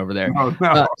something over there.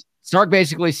 No. Stark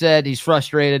basically said he's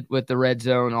frustrated with the red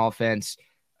zone offense.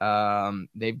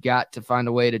 They've got to find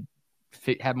a way to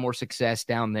have more success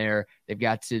down there. They've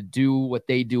got to do what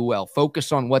they do well,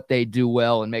 focus on what they do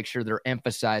well, and make sure they're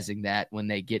emphasizing that when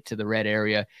they get to the red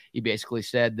area. He basically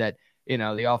said that,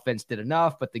 the offense did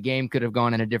enough, but the game could have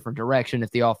gone in a different direction if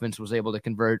the offense was able to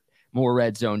convert more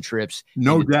red zone trips.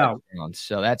 No doubt. Touchdowns.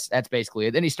 So that's basically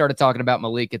it. Then he started talking about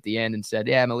Malik at the end and said,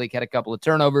 Malik had a couple of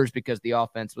turnovers because the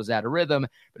offense was out of rhythm,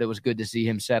 but it was good to see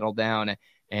him settle down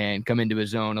and come into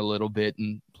his own a little bit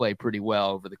and play pretty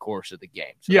well over the course of the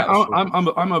game. So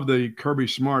I'm of the Kirby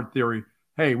Smart theory.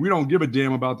 Hey, we don't give a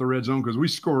damn about the red zone because we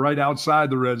score right outside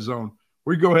the red zone.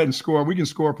 We go ahead and score. We can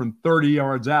score from 30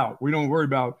 yards out. We don't worry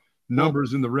about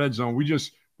numbers in the red zone.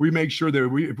 We make sure that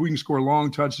if we can score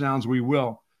long touchdowns, we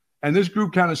will. And this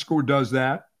group kind of does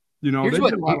that. They get a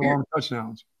lot of long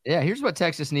touchdowns. Yeah, here's what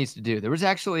Texas needs to do. There was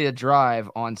actually a drive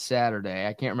on Saturday.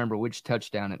 I can't remember which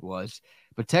touchdown it was,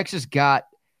 but Texas got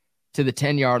to the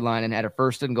 10-yard line and had a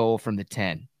 1st and goal from the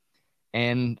 10.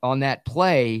 And on that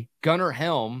play, Gunnar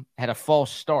Helm had a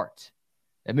false start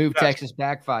that moved Texas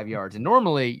back 5 yards. And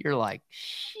normally you're like,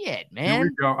 shit, man. Here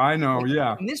we go. I know,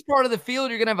 yeah. In this part of the field,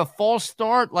 you're going to have a false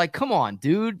start? Like, come on,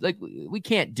 dude. Like, we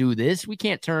can't do this. We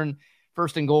can't turn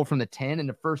 1st and goal from the 10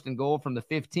 into 1st and goal from the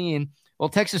 15. Well,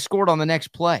 Texas scored on the next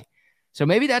play. So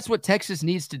maybe that's what Texas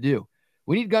needs to do.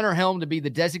 We need Gunnar Helm to be the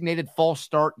designated false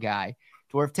start guy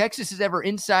to where if Texas is ever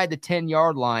inside the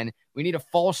 10-yard line, we need a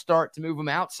false start to move them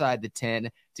outside the 10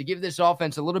 to give this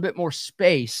offense a little bit more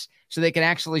space so they can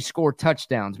actually score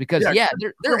touchdowns. Because,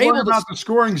 they're able to the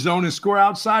scoring zone and score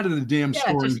outside of the damn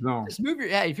scoring zone. Just move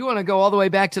if you want to go all the way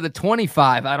back to the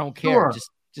 25, I don't care. Sure.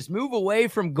 Just move away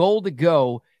from goal to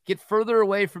go, get further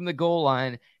away from the goal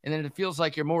line, and then it feels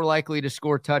like you're more likely to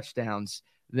score touchdowns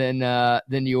than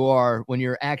you are when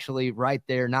you're actually right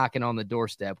there knocking on the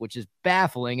doorstep, which is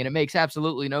baffling, and it makes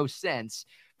absolutely no sense.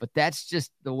 But that's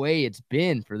just the way it's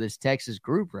been for this Texas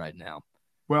group right now.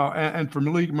 Well, and for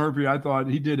Malik Murphy, I thought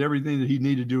he did everything that he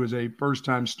needed to do as a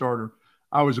first-time starter.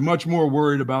 I was much more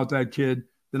worried about that kid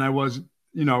than I was,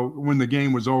 when the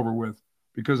game was over with,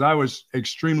 because I was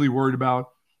extremely worried about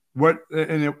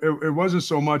it wasn't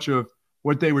so much of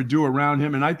what they would do around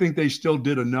him. And I think they still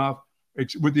did enough,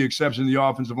 with the exception of the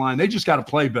offensive line. They just got to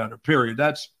play better, period.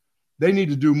 They need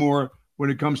to do more when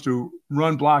it comes to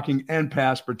run blocking and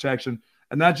pass protection.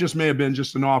 And that just may have been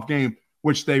just an off game.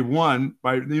 which they won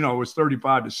by, it was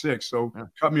 35-6. So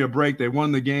cut me a break. They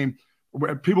won the game.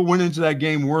 People went into that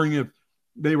game worrying if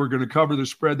they were going to cover the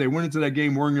spread. They went into that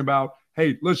game worrying about,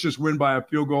 hey, let's just win by a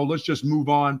field goal. Let's just move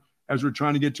on as we're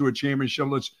trying to get to a championship.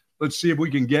 Let's see if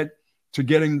we can get to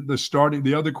getting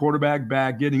the other quarterback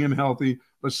back, getting him healthy.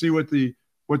 Let's see what the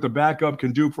backup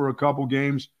can do for a couple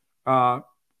games.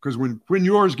 Because when Quinn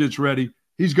Ewers gets ready,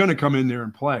 he's going to come in there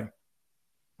and play.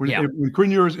 When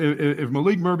Quinn Ewers, if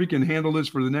Malik Murphy can handle this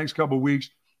for the next couple of weeks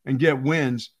and get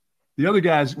wins, the other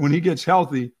guys, when he gets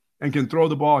healthy and can throw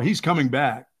the ball, he's coming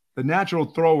back. The natural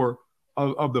thrower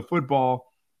of the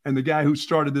football and the guy who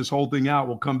started this whole thing out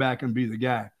will come back and be the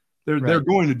guy. They're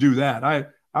going to do that. I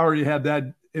already have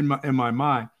that in my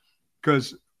mind,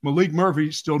 because Malik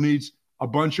Murphy still needs a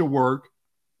bunch of work.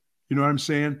 You know what I'm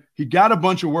saying? He got a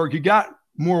bunch of work. He got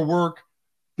more work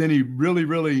than he really,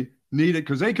 really needed,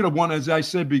 because they could have won, as I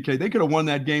said, BK, they could have won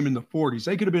that game in the 40s.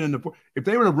 They could have been in the – if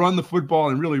they would have run the football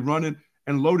and really run it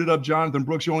and loaded up Jonathan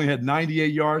Brooks, he only had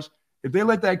 98 yards. If they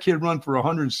let that kid run for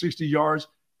 160 yards,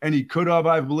 and he could have,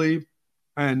 I believe,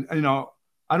 and,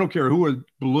 I don't care who was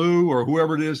Blue or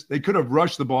whoever it is, they could have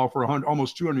rushed the ball for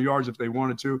almost 200 yards if they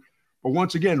wanted to. But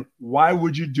once again, why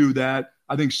would you do that?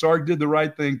 I think Sark did the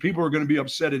right thing. People are going to be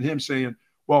upset at him saying,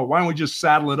 well, why don't we just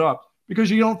saddle it up?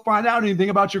 Because you don't find out anything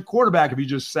about your quarterback if you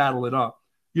just saddle it up.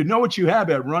 You know what you have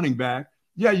at running back.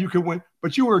 Yeah, you could win,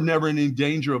 but you were never in any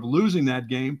danger of losing that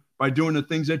game by doing the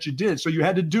things that you did. So you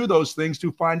had to do those things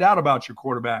to find out about your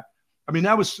quarterback. I mean,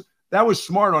 that was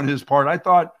smart on his part. I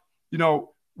thought,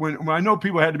 when I know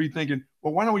people had to be thinking,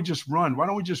 well, why don't we just run? Why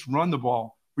don't we just run the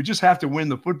ball? We just have to win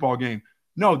the football game.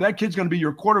 No, that kid's going to be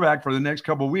your quarterback for the next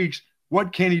couple of weeks.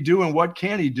 What can he do and what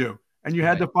can't he do? And you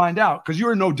had to find out, because you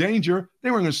were in no danger.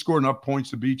 They weren't going to score enough points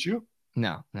to beat you.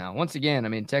 No. Once again, I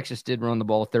mean, Texas did run the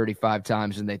ball 35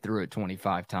 times and they threw it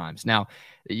 25 times. Now,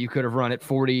 you could have run it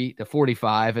 40 to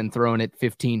 45 and thrown it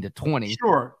 15 to 20.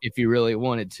 Sure. If you really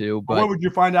wanted to. But what would you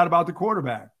find out about the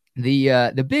quarterback?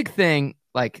 The big thing,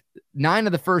 like 9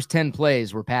 of the first 10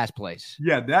 plays were pass plays.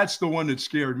 Yeah, that's the one that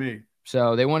scared me.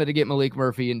 So they wanted to get Malik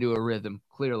Murphy into a rhythm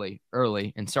clearly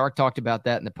early. And Sark talked about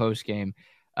that in the post game.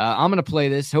 I'm going to play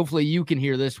this. Hopefully you can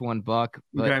hear this one, Buck.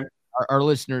 But okay. Our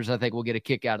listeners, I think, will get a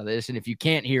kick out of this. And if you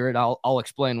can't hear it, I'll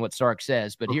explain what Sark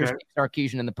says. But here's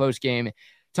Sarkisian in the postgame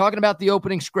talking about the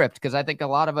opening script, because I think a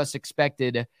lot of us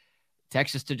expected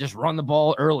Texas to just run the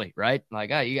ball early, right? Like,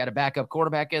 you got a backup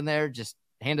quarterback in there. Just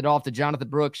hand it off to Jonathan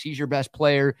Brooks. He's your best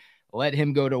player. Let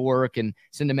him go to work and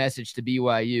send a message to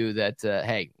BYU that,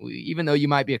 hey, even though you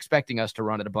might be expecting us to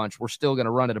run it a bunch, we're still going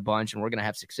to run it a bunch, and we're going to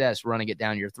have success running it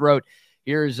down your throat.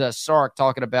 Here's Sark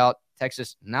talking about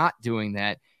Texas not doing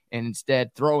that and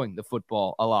instead throwing the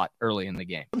football a lot early in the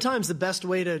game. Sometimes the best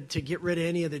way to get rid of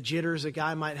any of the jitters a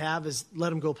guy might have is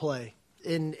let him go play.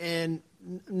 And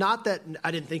not that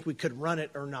I didn't think we could run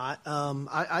it or not.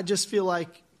 I just feel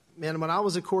like, man, when I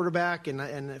was a quarterback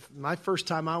and if my first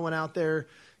time I went out there,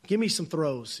 give me some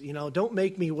throws. Don't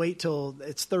make me wait till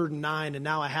it's 3rd and 9 and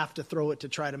now I have to throw it to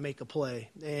try to make a play.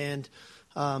 And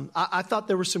I thought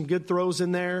there were some good throws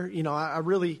in there. I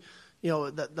really –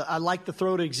 I like the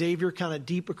throw to Xavier kind of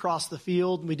deep across the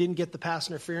field. We didn't get the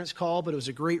pass interference call, but it was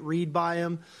a great read by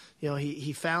him.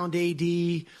 He found AD.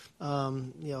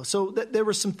 So there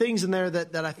were some things in there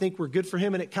that I think were good for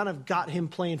him, and it kind of got him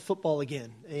playing football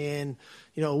again. And,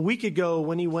 a week ago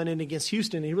when he went in against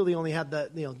Houston, he really only had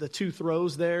the 2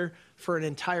 throws there for an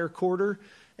entire quarter.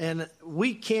 And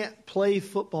we can't play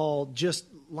football just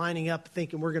lining up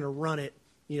thinking we're going to run it.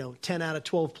 10 out of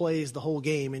 12 plays the whole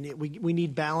game, and we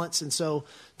need balance. And so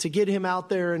to get him out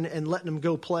there and letting him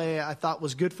go play, I thought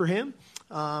was good for him,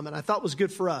 and I thought was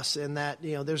good for us, and that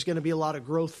there's going to be a lot of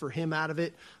growth for him out of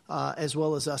it, as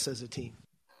well as us as a team.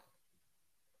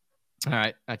 All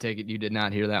right, I take it you did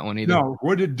not hear that one either. No,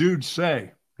 what did Dude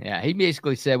say? Yeah, he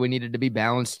basically said we needed to be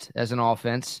balanced as an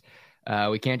offense.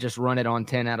 We can't just run it on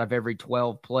 10 out of every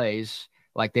 12 plays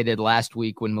like they did last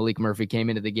week when Malik Murphy came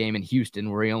into the game in Houston,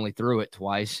 where he only threw it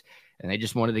twice, and they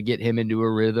just wanted to get him into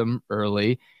a rhythm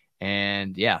early.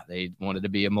 And yeah, they wanted to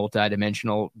be a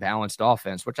multidimensional balanced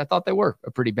offense, which I thought they were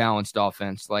a pretty balanced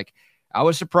offense. Like, I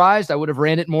was surprised. I would have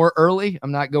ran it more early.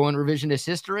 I'm not going revisionist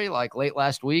history like late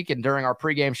last week. And during our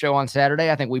pregame show on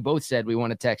Saturday, I think we both said we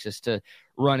wanted Texas to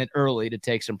run it early to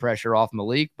take some pressure off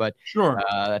Malik, but sure,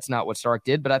 that's not what Sark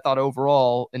did. But I thought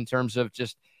overall, in terms of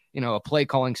just, a play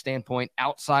calling standpoint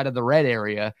outside of the red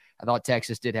area, I thought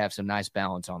Texas did have some nice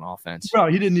balance on offense. Well,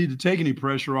 he didn't need to take any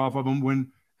pressure off of him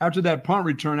when after that punt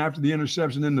return, after the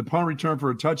interception, then the punt return for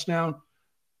a touchdown,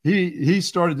 he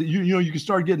started – you can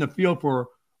start getting a feel for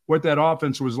what that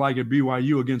offense was like at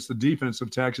BYU against the defense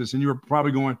of Texas, and you were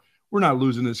probably going, we're not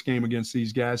losing this game against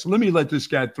these guys. So let this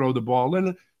guy throw the ball.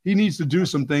 He needs to do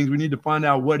some things. We need to find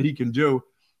out what he can do.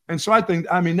 And so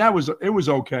it was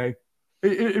okay.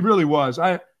 It really was.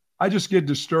 I just get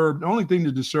disturbed. The only thing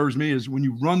that disturbs me is when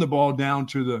you run the ball down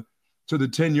to the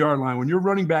 10-yard line, when your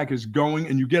running back is going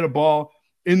and you get a ball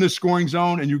in the scoring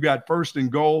zone and you got 1st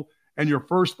and goal, and your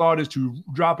first thought is to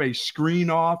drop a screen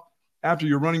off after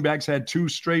your running backs had 2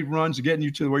 straight runs getting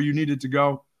you to where you needed to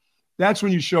go. That's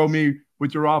when you show me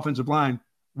with your offensive line,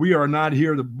 we are not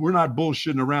here. We're not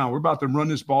bullshitting around. We're about to run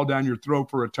this ball down your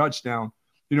throat for a touchdown.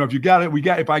 You know, if you got it,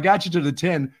 if I got you to the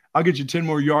 10, I'll get you 10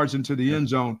 more yards into the end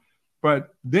zone.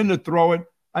 But then to throw it,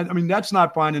 I mean, that's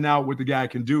not finding out what the guy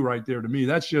can do right there to me.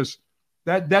 That's just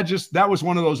that was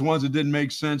one of those ones that didn't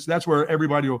make sense. That's where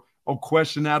everybody will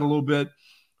question that a little bit.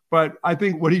 But I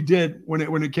think what he did when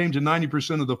it came to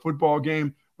 90% of the football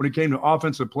game, when it came to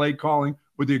offensive play calling,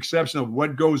 with the exception of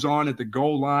what goes on at the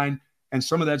goal line and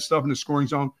some of that stuff in the scoring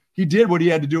zone, he did what he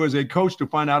had to do as a coach to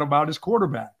find out about his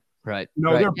quarterback. Right. You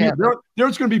know,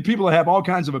 there's going to be people that have all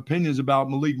kinds of opinions about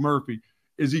Malik Murphy.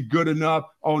 Is he good enough?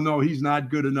 Oh, no, he's not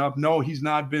good enough. No, he's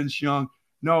not Vince Young.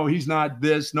 No, he's not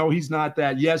this. No, he's not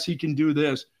that. Yes, he can do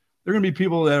this. There are going to be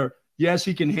people that are, yes,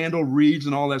 he can handle reads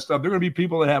and all that stuff. There are going to be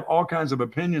people that have all kinds of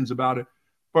opinions about it.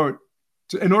 But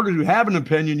in order to have an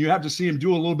opinion, you have to see him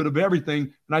do a little bit of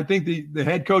everything. And I think the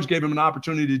head coach gave him an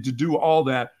opportunity to do all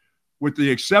that, with the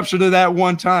exception of that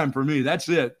one time for me. That's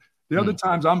it. The other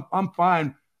times I'm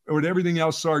fine with everything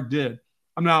else Sark did.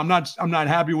 I'm not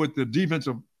happy with the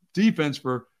defense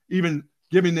for even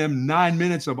giving them 9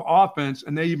 minutes of offense,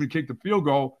 and they even kicked the field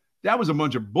goal. That was a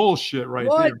bunch of bullshit right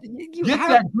there.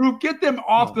 That group, get them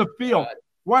off the field. God.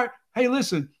 Why? Hey,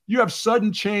 listen, you have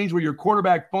sudden change where your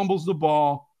quarterback fumbles the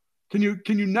ball. Can you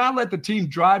not let the team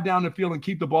drive down the field and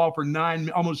keep the ball for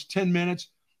almost 10 minutes?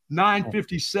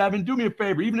 9:57. Do me a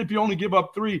favor, even if you only give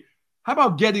up 3, how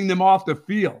about getting them off the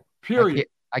field? Period.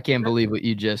 I can't believe what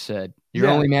you just said. You're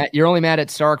only mad at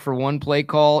Sark for one play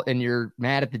call, and you're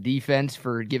mad at the defense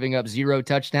for giving up 0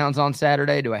 touchdowns on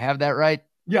Saturday. Do I have that right?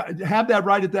 Yeah, have that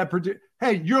right at that particular.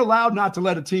 Hey, you're allowed not to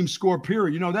let a team score,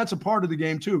 period. You know, that's a part of the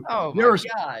game too. Oh, my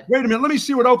God. Wait a minute. Let me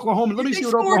see what Oklahoma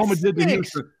did to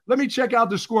Houston. Let me check out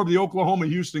the score of the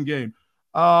Oklahoma-Houston game.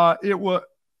 It was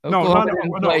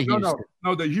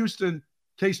the Houston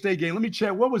K-State game. Let me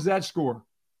check. What was that score?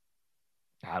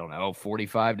 I don't know,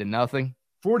 45-0.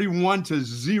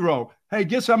 41-0. Hey,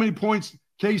 guess how many points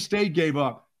K-State gave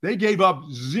up? They gave up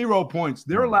 0 points.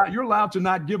 You're allowed to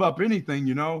not give up anything,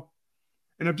 you know.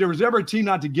 And if there was ever a team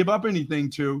not to give up anything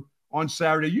to on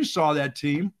Saturday, you saw that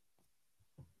team.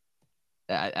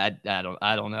 I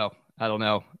don't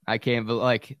know. I can't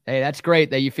hey, that's great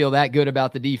that you feel that good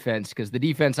about the defense, because the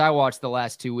defense I watched the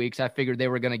last 2 weeks, I figured they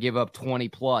were going to give up 20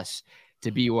 plus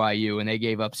to BYU, and they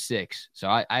gave up 6. So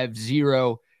I have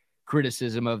 0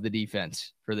 criticism of the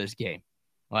defense for this game.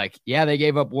 Like, yeah, they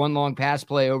gave up 1 long pass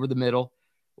play over the middle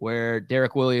where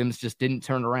Derek Williams just didn't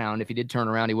turn around. If he did turn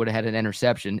around, he would have had an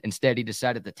interception. Instead, he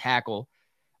decided to tackle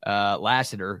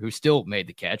Lassiter, who still made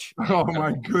the catch. Oh,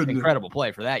 my goodness. Incredible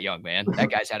play for that young man.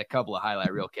 That guy's had a couple of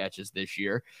highlight reel catches this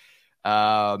year.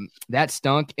 That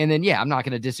stunk. And then, I'm not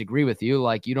going to disagree with you.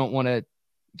 Like, you don't want to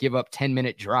give up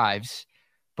 10-minute drives,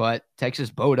 but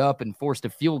Texas bowed up and forced a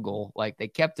field goal. Like, they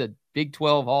kept a Big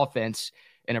 12 offense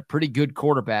and a pretty good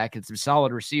quarterback and some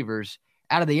solid receivers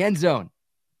out of the end zone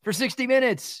for 60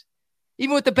 minutes.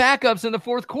 Even with the backups in the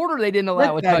fourth quarter, they didn't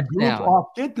allow a touchdown.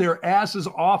 Get their asses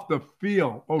off the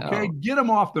field, okay? No. Get them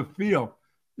off the field.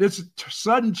 It's a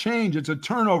sudden change. It's a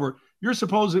turnover. You're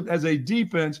supposed to, as a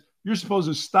defense, you're supposed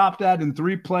to stop that in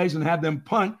 3 plays and have them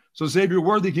punt so Xavier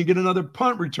Worthy can get another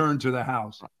punt return to the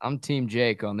house. I'm Team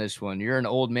Jake on this one. You're an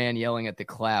old man yelling at the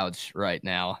clouds right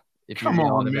now. Come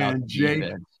on, man,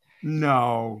 Jake.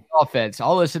 No. Offense.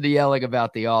 I'll listen to yelling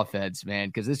about the offense, man,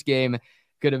 because this game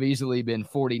could have easily been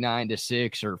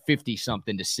 49-6 or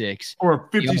 50-something-6. Or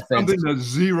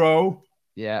 50-something-0.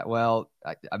 Yeah, well,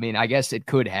 I mean, I guess it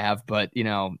could have, but, you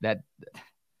know,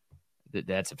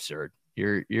 that's absurd.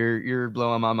 You're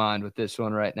blowing my mind with this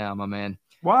one right now, my man.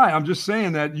 Why? I'm just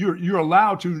saying that you're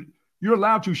allowed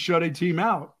to shut a team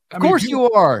out. Of course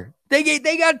you are. They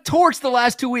got torched the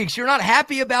last 2 weeks. You're not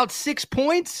happy about 6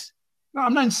 points? No,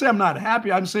 I'm not saying I'm not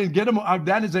happy. I'm saying get them.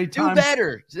 That is a time. Do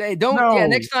better. Say, don't. No. Yeah,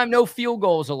 next time, no field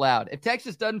goals allowed. If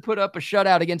Texas doesn't put up a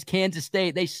shutout against Kansas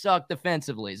State, they suck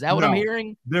defensively. Is that what I'm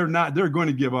hearing? They're not. They're going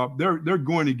to give up. They're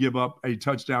going to give up a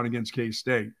touchdown against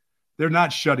K-State. They're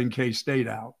not shutting K-State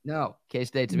out. No,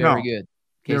 K-State's very good.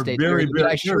 K-State's very good.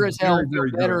 I sure as hell feel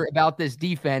better about this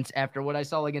defense after what I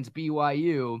saw against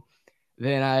BYU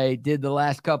than I did the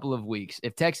last couple of weeks.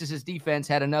 If Texas's defense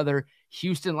had another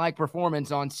Houston-like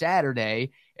performance on Saturday,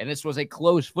 and this was a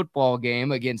close football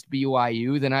game against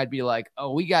BYU, then I'd be like,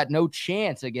 oh, we got no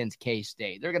chance against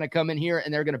K-State. They're going to come in here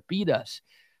and they're going to beat us.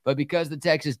 But because the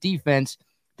Texas defense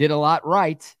did a lot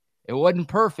right, it wasn't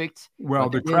perfect. Well,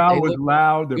 the crowd was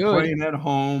loud. They're playing at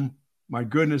home. My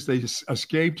goodness, they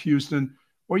escaped Houston.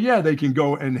 Well, yeah, they can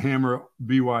go and hammer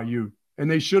BYU.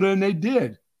 And they should have, and they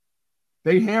did.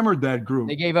 They hammered that group.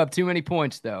 They gave up too many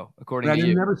points, though, according to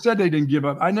you. I never said they didn't give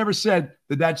up. I never said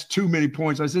that that's too many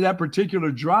points. I said that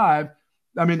particular drive,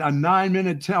 I mean, a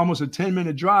 9-minute, almost a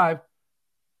 10-minute drive.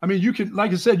 I mean, you can,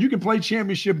 like I said, you can play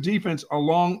championship defense a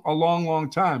long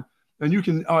time. And you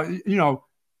can,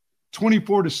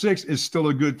 24-6 is still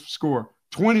a good score.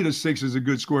 20-6 is a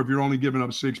good score if you're only giving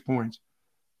up 6 points.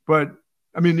 But,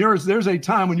 I mean, there's a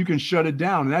time when you can shut it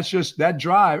down. And that's just that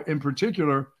drive in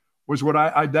particular was what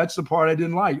that's the part I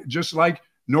didn't like. Just like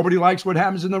nobody likes what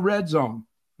happens in the red zone.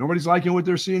 Nobody's liking what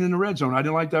they're seeing in the red zone. I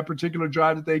didn't like that particular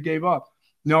drive that they gave up.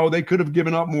 No, they could have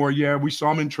given up more. Yeah, we saw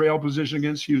them in trail position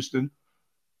against Houston.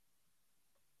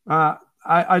 I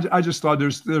just thought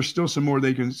there's still some more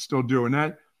they can still do.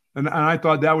 And I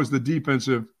thought that was the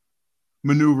defensive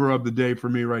maneuver of the day for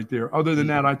me right there. Other than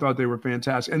that, I thought they were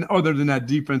fantastic. And other than that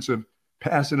defensive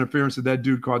pass interference that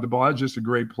dude caught the ball, that was just a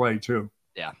great play too.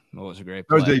 Yeah, it was a great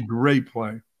play. That was a great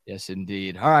play. Yes,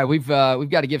 indeed. All right, we've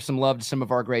got to give some love to some of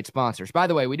our great sponsors. By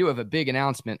the way, we do have a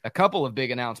couple of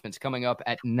big announcements coming up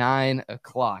at 9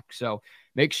 o'clock. So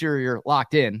make sure you're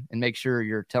locked in and make sure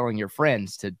you're telling your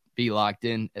friends to be locked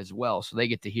in as well so they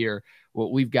get to hear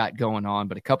what we've got going on.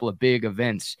 But a couple of big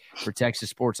events for Texas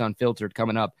Sports Unfiltered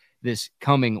coming up this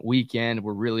coming weekend.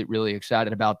 We're really, really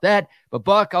excited about that. But,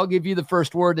 Buck, I'll give you the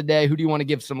first word today. Who do you want to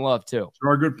give some love to? To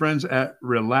our good friends at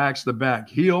Relax the Back.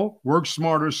 Heal, work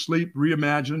smarter, sleep,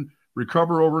 reimagine,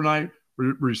 recover overnight,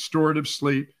 restorative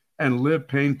sleep, and live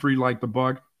pain-free like the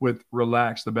Buck with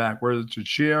Relax the Back. Whether it's a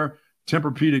chair,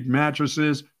 Tempur-Pedic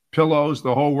mattresses, pillows,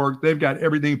 the whole work, they've got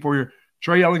everything for you.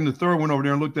 Trey Elling III went over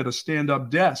there and looked at a stand-up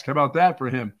desk. How about that for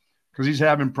him? Because he's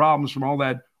having problems from all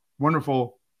that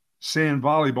wonderful sand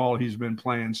volleyball he's been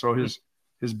playing. So his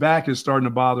back is starting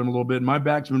to bother him a little bit. My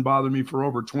back's been bothering me for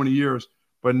over 20 years,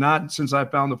 but not since I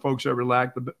found the folks at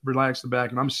Relax the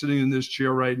Back. And I'm sitting in this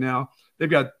chair right now. They've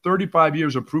got 35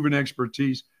 years of proven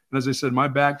expertise. And as I said, my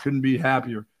back couldn't be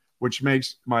happier, which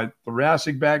makes my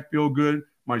thoracic back feel good,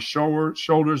 my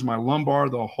shoulders, my lumbar,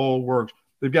 the whole works.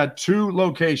 They've got 2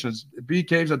 locations,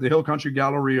 BK's at the Hill Country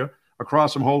Galleria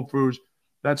across from Whole Foods.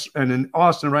 And in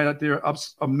Austin, right out there up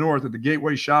north at the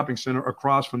Gateway Shopping Center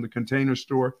across from the Container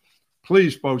Store.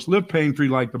 Please, folks, live pain-free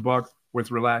like the Buck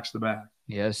with Relax the Back.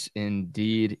 Yes,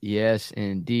 indeed. Yes,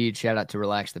 indeed. Shout out to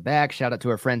Relax the Back. Shout out to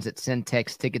our friends at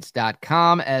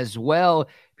centextickets.com as well.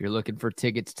 If you're looking for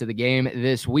tickets to the game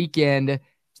this weekend,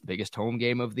 it's the biggest home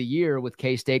game of the year with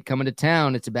K-State coming to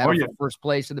town. It's a battle for first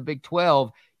place in the Big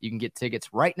 12. You can get tickets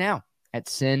right now at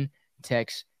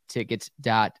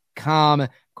centextickets.com. Of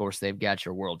course, they've got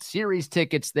your World Series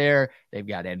tickets there. They've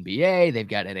got NBA. They've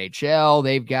got NHL.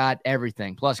 They've got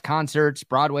everything, plus concerts,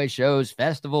 Broadway shows,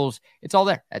 festivals. It's all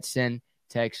there at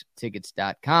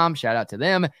centextickets.com. Shout out to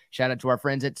them. Shout out to our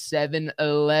friends at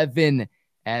 7-Eleven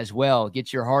as well.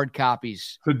 Get your hard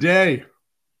copies. Today.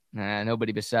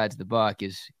 Nobody besides the Buck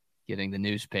is getting the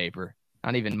newspaper.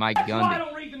 Not even Mike Gundy. That's why I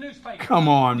don't read the newspaper. Come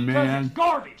on, man. It's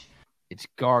garbage. It's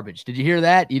garbage. Did you hear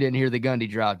that? You didn't hear the Gundy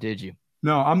drop, did you?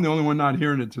 No, I'm the only one not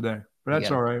hearing it today. But that's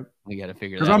all right. We got to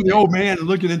figure that out. Because I'm the old man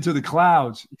looking into the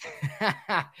clouds.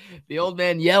 The old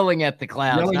man yelling at the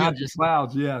clouds.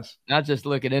 Clouds, yes. Not just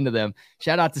looking into them.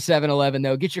 Shout out to 7-Eleven,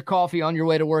 though. Get your coffee on your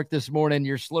way to work this morning,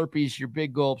 your Slurpees, your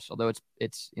big gulps, although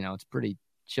it's pretty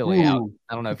chilly out.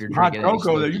 I don't know if you're drinking hot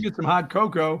cocoa there. You get some hot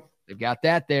cocoa. They've got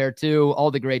that there, too. All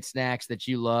the great snacks that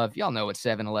you love. Y'all know what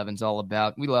 7-Eleven's all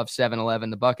about. We love 7-Eleven.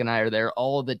 The Buck and I are there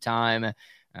all the time.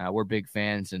 We're big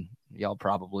fans, and y'all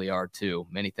probably are, too.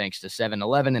 Many thanks to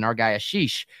 7-Eleven and our guy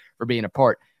Ashish for being a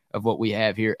part of what we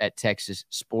have here at Texas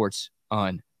Sports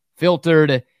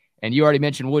Unfiltered. And you already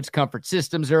mentioned Woods Comfort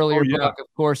Systems earlier, Buck.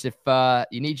 Of course, if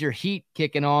you need your heat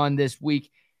kicking on this week,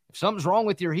 if something's wrong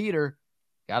with your heater,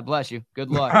 God bless you. Good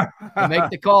luck. Make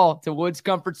the call to Woods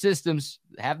Comfort Systems.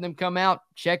 Have them come out,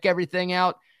 check everything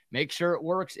out, make sure it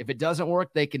works. If it doesn't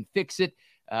work, they can fix it.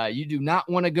 You do not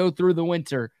want to go through the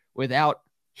winter without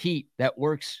heat that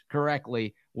works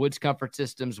correctly. Woods Comfort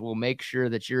Systems will make sure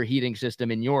that your heating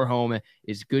system in your home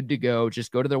is good to go.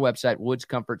 Just go to their website,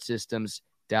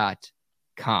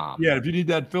 woodscomfortsystems.com. Yeah, if you need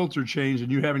that filter changed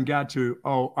and you haven't got to,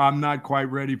 I'm not quite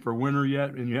ready for winter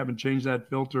yet, and you haven't changed that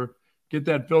filter, get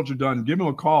that filter done. Give them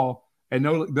a call, and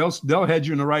they'll head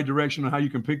you in the right direction on how you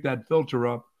can pick that filter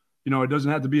up. You know, it doesn't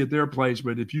have to be at their place,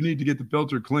 but if you need to get the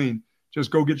filter clean,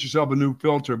 just go get yourself a new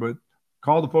filter. But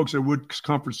call the folks at Wood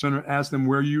Comfort Center, ask them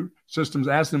where you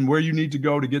need to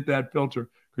go to get that filter,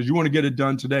 because you want to get it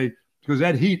done today, because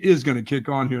that heat is going to kick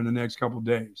on here in the next couple of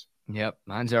days. Yep,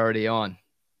 mine's already on.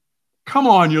 Come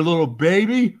on, you little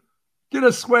baby. Get a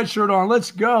sweatshirt on.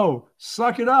 Let's go.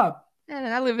 Suck it up. And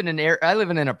I live in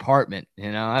an apartment.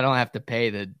 You know, I don't have to pay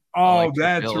the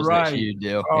that's bills right. that you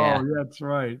do. That's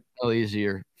right. A little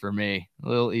easier for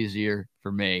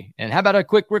me. And how about a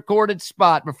quick recorded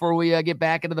spot before we get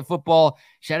back into the football?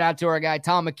 Shout out to our guy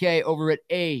Tom McKay over at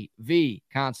AV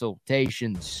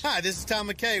Consultations. Hi, this is Tom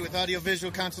McKay with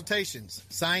Audiovisual Consultations.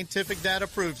 Scientific data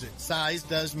proves it. Size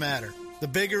does matter. The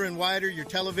bigger and wider your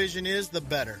television is, the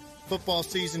better. Football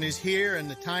season is here, and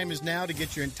the time is now to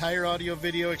get your entire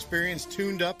audio-video experience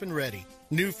tuned up and ready.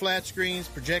 New flat screens,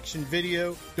 projection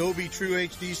video, Dolby True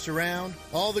HD surround,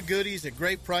 all the goodies at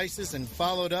great prices and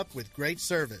followed up with great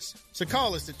service. So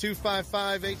call us at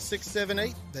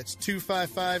 255-8678. That's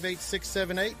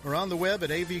 255-8678, or on the web at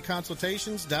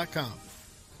avconsultations.com.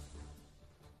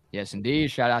 Yes, indeed.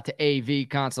 Shout out to AV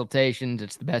Consultations.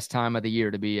 It's the best time of the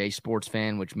year to be a sports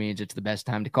fan, which means it's the best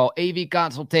time to call AV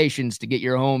Consultations to get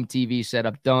your home TV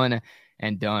setup done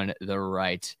and done the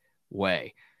right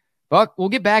way. Buck, we'll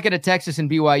get back into Texas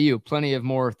and BYU. Plenty of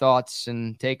more thoughts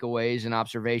and takeaways and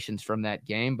observations from that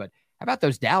game. But how about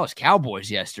those Dallas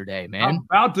Cowboys yesterday, man?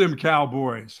 How about them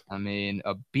Cowboys? I mean,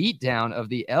 a beatdown of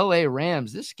the LA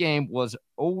Rams. This game was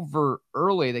over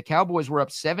early. The Cowboys were up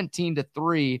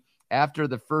 17-3 after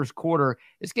the first quarter.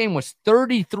 This game was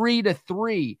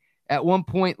 33-3 at one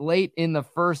point late in the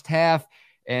first half,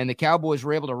 and the Cowboys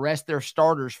were able to rest their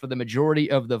starters for the majority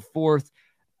of the fourth.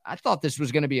 I thought this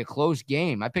was going to be a close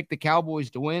game. I picked the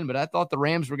Cowboys to win, but I thought the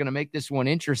Rams were going to make this one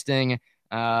interesting.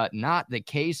 Not the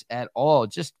case at all.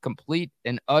 Just complete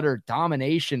and utter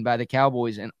domination by the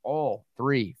Cowboys in all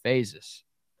three phases.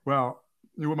 Well,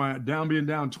 with my being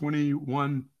down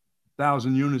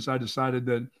 21,000 units, I decided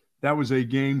that was a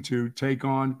game to take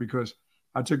on, because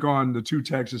I took on the two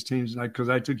Texas teams because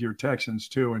I took your Texans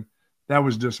too, and that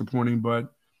was disappointing.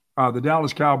 But the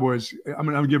Dallas Cowboys, I'm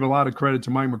going to give a lot of credit to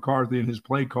Mike McCarthy and his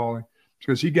play calling,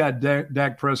 because he got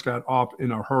Dak Prescott off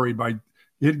in a hurry by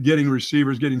getting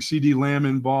receivers, getting CeeDee Lamb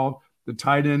involved, the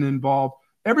tight end involved.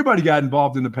 Everybody got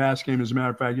involved in the pass game, as a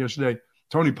matter of fact, yesterday.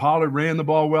 Tony Pollard ran the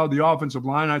ball well. The offensive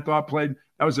line, I thought, that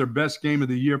was their best game of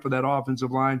the year for that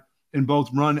offensive line in both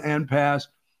run and pass.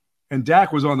 And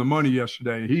Dak was on the money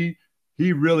yesterday.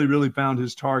 He really, really found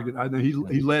his target. I think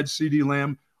he led CeeDee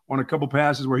Lamb on a couple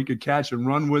passes where he could catch and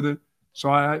run with it. So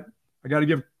I got to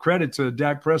give credit to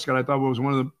Dak Prescott. I thought it was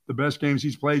one of the best games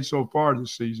he's played so far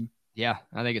this season. Yeah,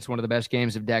 I think it's one of the best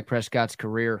games of Dak Prescott's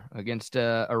career against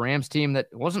a Rams team that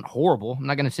wasn't horrible. I'm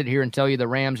not going to sit here and tell you the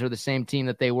Rams are the same team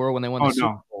that they were when they won the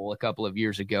Super Bowl a couple of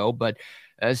years ago, but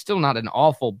it's still not an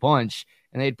awful bunch.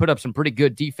 And they'd put up some pretty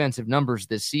good defensive numbers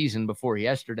this season before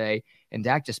yesterday, and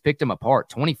Dak just picked them apart.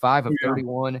 25 of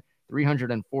 31,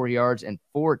 304 yards, and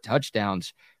 4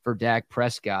 touchdowns for Dak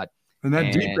Prescott. And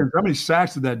that defense, how many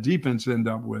sacks did that defense end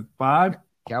up with? 5?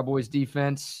 Cowboys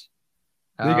defense.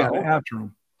 They got after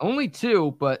him. Only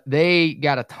 2, but they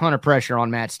got a ton of pressure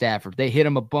on Matt Stafford. They hit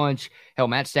him a bunch. Hell,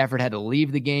 Matt Stafford had to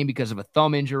leave the game because of a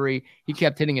thumb injury. He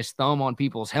kept hitting his thumb on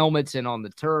people's helmets and on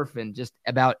the turf and just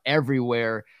about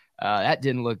everywhere. That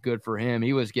didn't look good for him.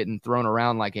 He was getting thrown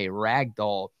around like a rag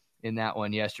doll in that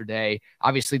one yesterday.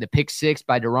 Obviously, the pick 6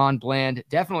 by Deron Bland.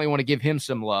 Definitely want to give him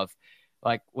some love.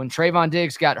 Like when Trayvon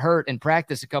Diggs got hurt in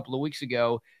practice a couple of weeks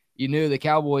ago, you knew the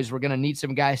Cowboys were going to need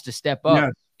some guys to step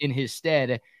up in his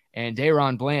stead. And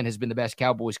Deron Bland has been the best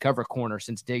Cowboys cover corner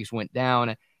since Diggs went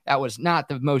down. That was not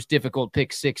the most difficult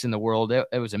pick 6 in the world. It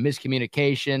was a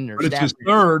miscommunication. But it's his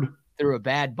third. Threw a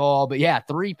bad ball. But, yeah,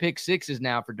 3 pick 6s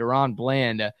now for Deron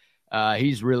Bland.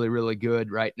 He's really, really good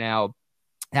right now.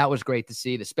 That was great to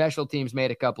see. The special teams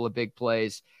made a couple of big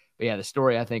plays. But, yeah, the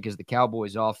story, I think, is the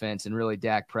Cowboys offense and really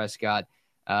Dak Prescott.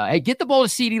 Hey, get the ball to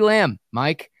CeeDee Lamb,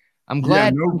 Mike. I'm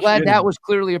glad that was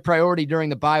clearly a priority during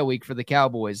the bye week for the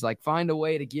Cowboys. Like, find a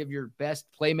way to give your best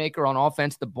playmaker on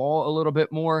offense the ball a little bit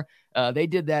more. They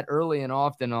did that early and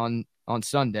often on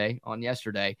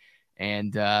yesterday.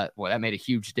 And, that made a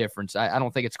huge difference. I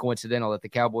don't think it's coincidental that the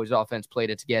Cowboys offense played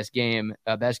its best game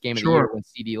of the year when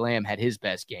CeeDee Lamb had his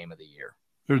best game of the year.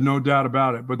 There's no doubt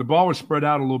about it. But the ball was spread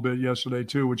out a little bit yesterday,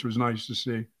 too, which was nice to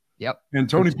see. Yep. And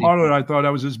Tony Pollard, I thought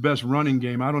that was his best running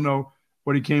game. I don't know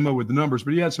what he came up with the numbers,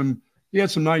 but he had some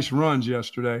nice runs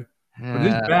yesterday. But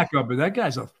his backup, that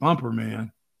guy's a thumper,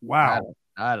 man. Wow.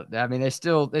 I mean, they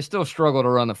still struggle to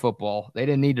run the football. They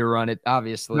didn't need to run it,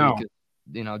 obviously. No.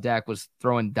 Dak was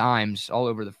throwing dimes all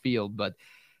over the field, but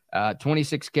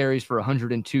 26 carries for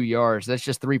 102 yards. That's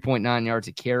just 3.9 yards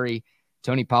a carry.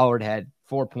 Tony Pollard had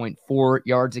 4.4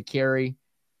 yards a carry.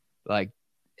 Like,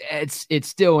 it's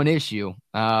still an issue.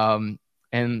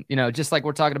 And, just like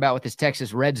we're talking about with this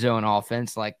Texas red zone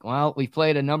offense, like, well, we've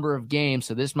played a number of games,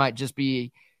 so this might just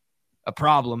be a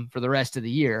problem for the rest of the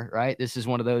year, right? This is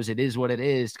one of those it is what it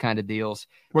is kind of deals.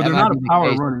 Well, they're not a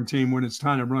power running team when it's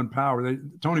time to run power.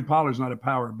 Tony Pollard's not a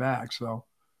power back, so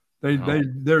they're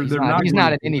not. He's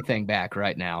not at anything back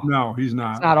right now. No, he's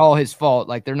not. It's not all his fault.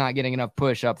 Like, they're not getting enough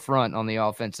push up front on the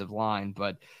offensive line,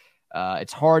 but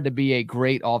it's hard to be a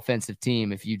great offensive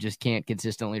team if you just can't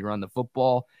consistently run the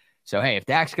football. So, hey, if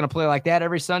Dak's going to play like that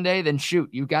every Sunday, then shoot,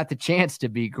 you got the chance to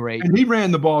be great. And he ran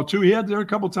the ball, too. There were a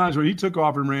couple of times where he took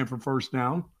off and ran for first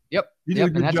down. Yep. He did a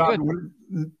good job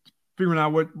figuring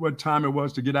out what time it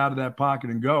was to get out of that pocket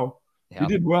and go. Yep. He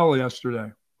did well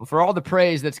yesterday. Well, for all the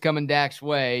praise that's coming Dak's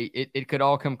way, it could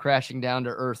all come crashing down to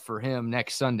earth for him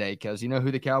next Sunday, because you know who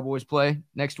the Cowboys play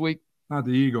next week? Not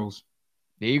the Eagles.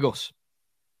 The Eagles.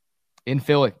 In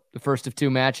Philly, the first of two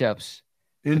matchups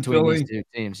between Philly. These two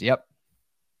teams. Yep.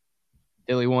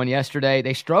 Philly won yesterday.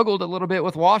 They struggled a little bit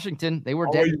with Washington. They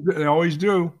always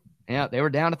do. Yeah, they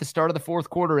were down at the start of the fourth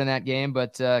quarter in that game,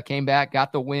 but came back,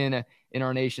 got the win in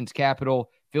our nation's capital.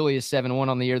 Philly is 7-1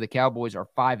 on the year. The Cowboys are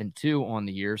 5-2 on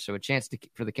the year. So a chance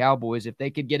for the Cowboys, if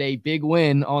they could get a big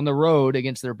win on the road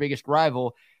against their biggest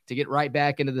rival, to get right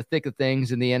back into the thick of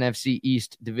things in the NFC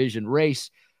East division race.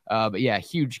 But yeah,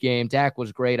 huge game. Dak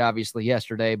was great, obviously,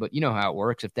 yesterday, but you know how it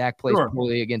works. If Dak plays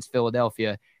poorly against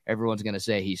Philadelphia, everyone's going to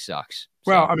say he sucks.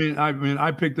 So, well,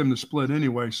 I picked them to split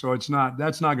anyway, so that's not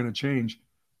going to change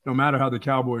no matter how the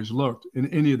Cowboys looked in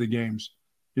any of the games.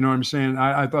 You know what I'm saying?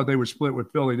 I thought they would split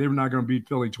with Philly. They were not going to beat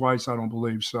Philly twice, I don't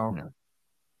believe. So no.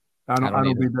 I don't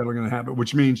think that's going to happen,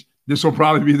 which means this will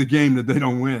probably be the game that they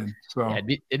don't win. So yeah,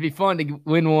 it'd be fun to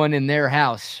win one in their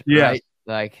house, right?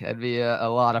 Like, that'd be a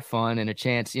lot of fun and a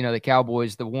chance. The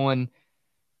Cowboys, the one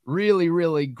really,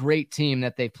 really great team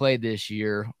that they played this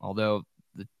year, although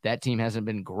that team hasn't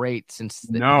been great since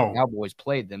the Cowboys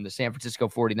played them, the San Francisco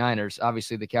 49ers.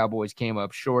 Obviously, the Cowboys came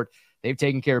up short. They've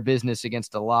taken care of business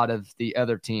against a lot of the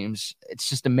other teams. It's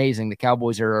just amazing. The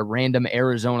Cowboys are a random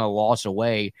Arizona loss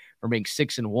away from being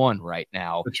 6-1 right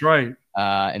now. That's right.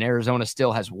 And Arizona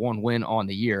still has one win on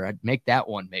the year. I'd make that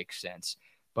one make sense.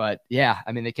 But, yeah,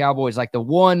 the Cowboys, like the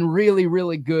one really,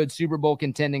 really good Super Bowl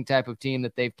contending type of team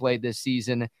that they've played this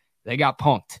season, they got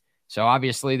punked. So,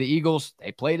 obviously, the Eagles,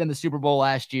 they played in the Super Bowl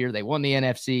last year. They won the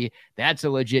NFC. That's a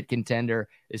legit contender.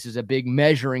 This is a big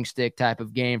measuring stick type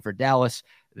of game for Dallas.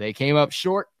 They came up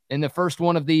short in the first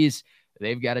one of these.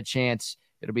 They've got a chance.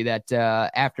 It'll be that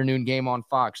afternoon game on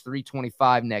Fox,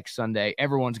 3:25 next Sunday.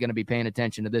 Everyone's going to be paying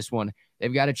attention to this one.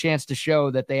 They've got a chance to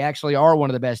show that they actually are one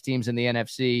of the best teams in the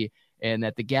NFC, and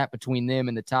that the gap between them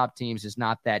and the top teams is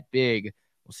not that big.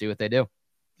 We'll see what they do.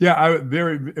 Yeah,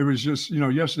 it was just,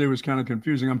 yesterday was kind of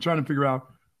confusing. I'm trying to figure out,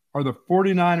 are the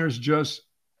 49ers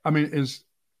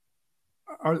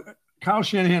are Kyle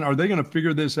Shanahan, are they going to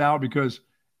figure this out? Because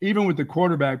even with the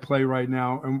quarterback play right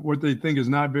now and what they think is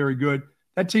not very good,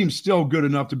 that team's still good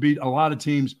enough to beat a lot of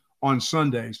teams on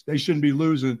Sundays. They shouldn't be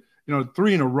losing,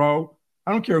 3 in a row.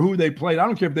 I don't care who they played. I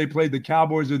don't care if they played the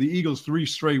Cowboys or the Eagles 3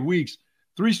 straight weeks.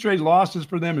 3 straight losses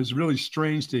for them is really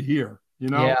strange to hear,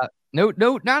 Yeah. No,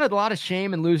 not a lot of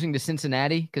shame in losing to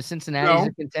Cincinnati, because Cincinnati's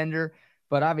a contender.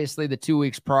 But obviously the 2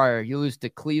 weeks prior, you lose to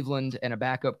Cleveland and a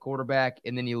backup quarterback,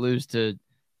 and then you lose to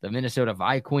the Minnesota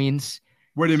Vikings.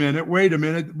 Wait a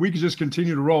minute. We could just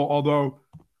continue to roll, although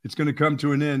it's going to come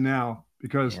to an end now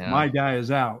because my guy is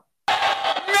out.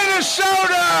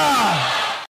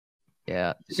 Minnesota!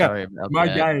 Yeah, sorry about that. My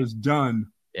guy is done.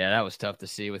 Yeah, that was tough to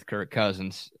see with Kirk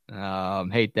Cousins.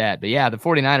 Hate that. But, yeah, the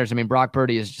 49ers, Brock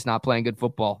Purdy is just not playing good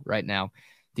football right now.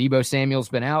 Deebo Samuel's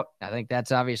been out. I think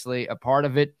that's obviously a part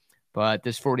of it. But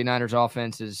this 49ers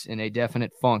offense is in a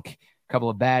definite funk. A couple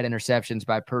of bad interceptions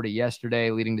by Purdy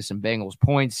yesterday, leading to some Bengals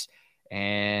points.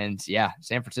 And, yeah,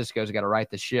 San Francisco's got to right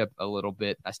the ship a little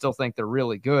bit. I still think they're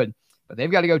really good. But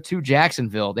they've got to go to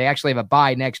Jacksonville. They actually have a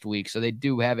bye next week, so they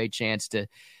do have a chance to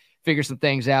figure some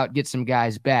things out, get some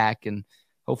guys back, and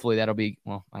hopefully that'll be –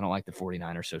 well, I don't like the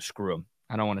 49ers, so screw them.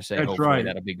 I don't want to say hopefully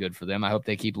that'll be good for them. I hope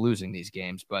they keep losing these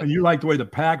games. But and you like the way the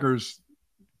Packers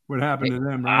 – what happened to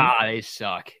them, right? They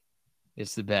suck.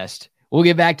 It's the best. We'll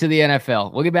get back to the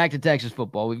NFL. We'll get back to Texas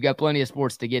football. We've got plenty of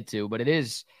sports to get to, but it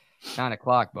is 9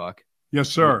 o'clock, Buck. Yes,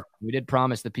 sir. We did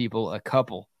promise the people a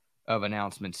couple of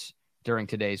announcements during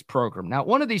today's program. Now,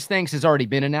 one of these things has already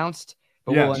been announced,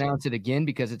 but we'll announce it again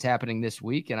because it's happening this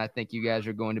week, and I think you guys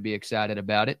are going to be excited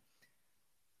about it.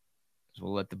 So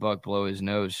we'll let the Buck blow his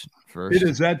nose first. It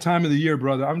is that time of the year,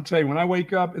 brother. I'm telling you, when I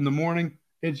wake up in the morning,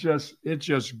 it just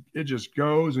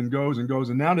goes and goes and goes.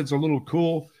 And now that it's a little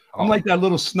cool, I'm like that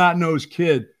little snot-nosed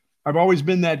kid. I've always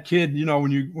been that kid,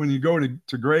 when you go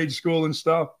to grade school and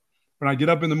stuff. When I get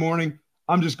up in the morning,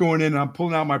 I'm just going in and I'm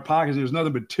pulling out my pockets. There's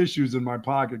nothing but tissues in my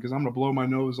pocket because I'm going to blow my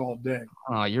nose all day.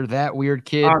 Oh, you're that weird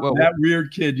kid. That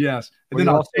weird kid, yes. And then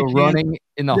I'll also running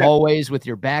in the hallways with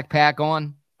your backpack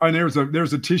on. And there's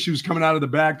the tissues coming out of the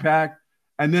backpack.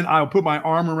 And then I'll put my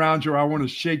arm around you. I want to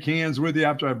shake hands with you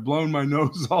after I've blown my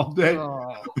nose all day.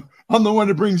 Oh. I'm the one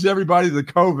that brings everybody the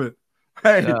COVID.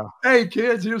 Hey,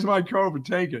 kids, here's my COVID.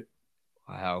 Take it.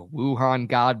 Wow. Wuhan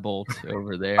Godbolt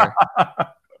over there.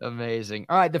 Amazing.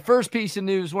 All right. The first piece of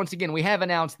news, once again, we have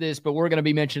announced this, but we're going to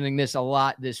be mentioning this a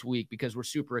lot this week because we're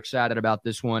super excited about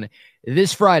this one.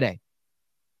 This Friday,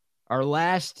 our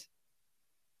last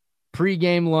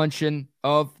pregame luncheon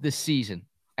of the season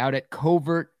out at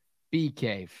Covert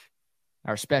BK.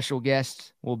 Our special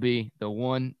guest will be the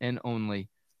one and only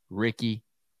Ricky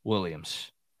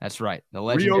Williams. That's right. The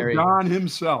legendary Rio Don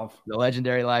himself. The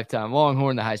legendary lifetime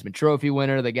Longhorn, the Heisman Trophy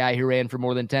winner, the guy who ran for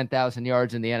more than 10,000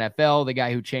 yards in the NFL, the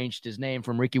guy who changed his name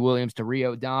from Ricky Williams to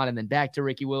Rio Don and then back to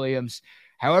Ricky Williams.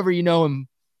 However you know him,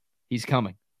 he's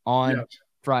coming on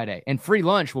Friday. And free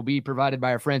lunch will be provided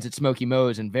by our friends at Smoky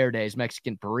Mo's and Verde's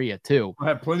Mexican Pizzeria, too. I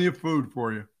have plenty of food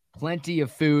for you. Plenty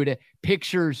of food,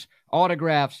 pictures,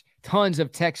 autographs, tons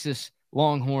of Texas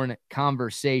Longhorn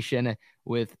conversation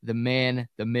with the man,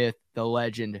 the myth, the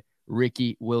legend,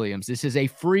 Ricky Williams. This is a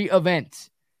free event.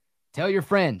 Tell your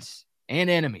friends and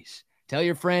enemies. Tell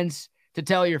your friends to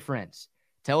tell your friends.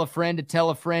 Tell a friend to tell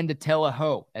a friend to tell a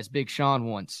hoe, as Big Sean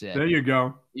once said. There you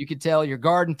go. You could tell your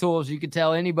garden tools. You could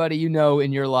tell anybody you know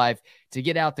in your life to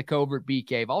get out the Covert Bee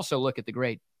Cave. Also look at the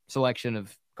great selection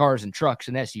of cars and trucks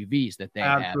and SUVs that they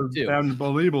have, too.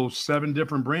 Unbelievable. 7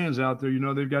 different brands out there.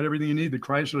 They've got everything you need. The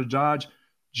Chrysler, Dodge,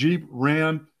 Jeep,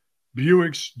 Ram,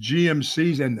 Buicks,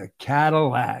 GMCs, and the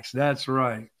Cadillacs. That's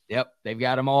right. Yep. They've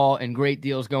got them all and great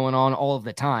deals going on all of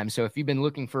the time. So if you've been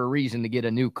looking for a reason to get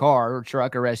a new car or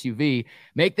truck or SUV,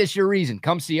 make this your reason.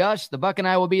 Come see us. The Buck and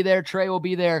I will be there. Trey will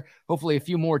be there. Hopefully a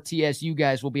few more TSU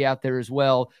guys will be out there as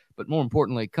well. But more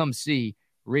importantly, come see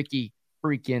Ricky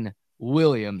freaking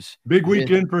Williams. Big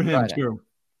weekend for him, too.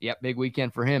 Yep, big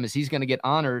weekend for him as he's going to get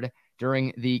honored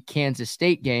during the Kansas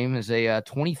State game as a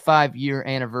 25-year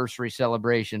anniversary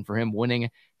celebration for him winning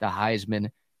the Heisman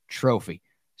Trophy.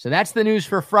 So that's the news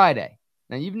for Friday.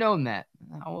 Now, you've known that.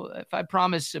 If I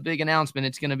promise a big announcement,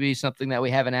 it's going to be something that we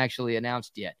haven't actually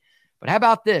announced yet. But how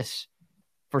about this?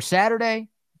 For Saturday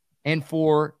and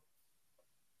for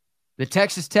the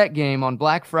Texas Tech game on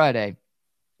Black Friday,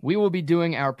 we will be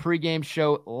doing our pregame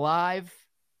show live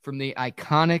from the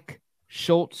iconic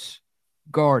Schultz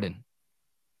Garden.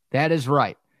 That is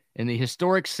right. In the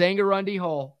historic Sangarundi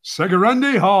Hall.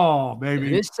 Sangarundi Hall, baby.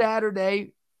 This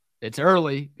Saturday, it's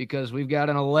early because we've got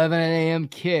an 11 a.m.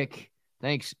 kick.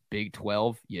 Thanks, Big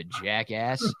 12, you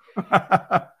jackass.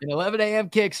 An 11 a.m.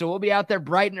 kick, so we'll be out there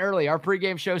bright and early. Our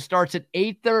pregame show starts at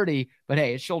 8:30, but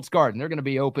hey, it's Schultz Garden. They're going to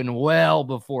be open well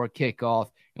before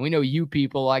kickoff, and we know you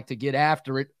people like to get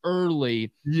after it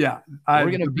early. Yeah.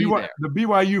 We're going to be there. The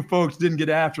BYU folks didn't get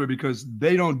after it because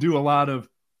they don't do a lot of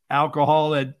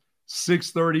alcohol at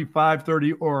 6:30,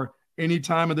 5:30, or any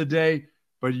time of the day.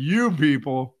 But you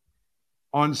people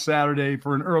on Saturday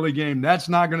for an early game, that's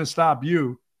not going to stop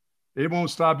you. It won't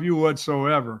stop you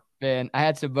whatsoever. Man, I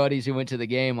had some buddies who went to the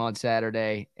game on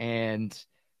Saturday, and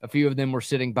a few of them were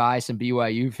sitting by some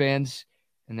BYU fans,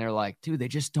 and they're like, dude, they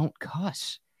just don't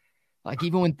cuss. Like,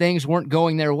 even when things weren't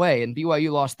going their way, and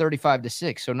BYU lost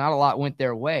 35-6, so not a lot went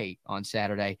their way on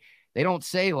Saturday. They don't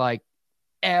say, like,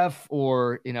 F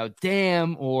or,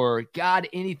 damn or God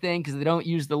anything because they don't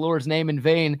use the Lord's name in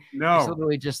vain. No. It's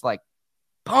literally just like,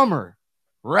 bummer,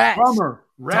 rats. Bummer,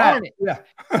 rat. Darn it. Yeah.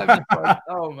 I'm just like,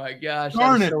 oh, my gosh.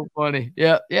 Darn it. So funny.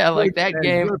 Yeah, like that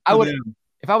game.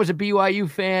 If I was a BYU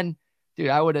fan, dude,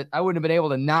 I wouldn't have been able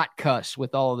to not cuss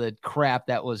with all the crap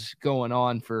that was going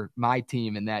on for my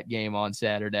team in that game on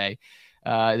Saturday.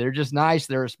 They're just nice.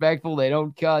 They're respectful. They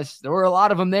don't cuss. There were a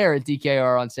lot of them there at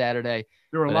DKR on Saturday.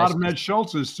 There were a lot of them at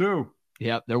Schultz's, too.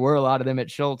 Yep, there were a lot of them at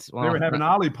Schultz. Well, they were having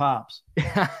Ollie-Pops.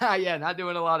 Yeah, not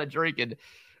doing a lot of drinking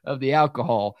of the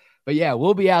alcohol. But, yeah,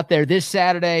 we'll be out there this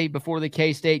Saturday before the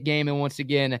K-State game. And once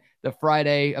again, the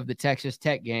Friday of the Texas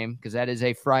Tech game, because that is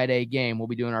a Friday game. We'll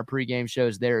be doing our pregame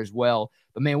shows there as well.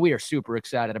 But, man, we are super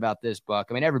excited about this, Buck.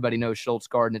 I mean, everybody knows Schultz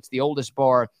Garden. It's the oldest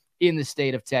bar in the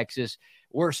state of Texas.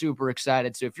 We're super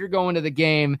excited. So if you're going to the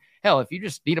game, hell, if you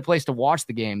just need a place to watch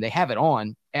the game, they have it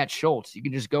on at Schultz. You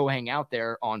can just go hang out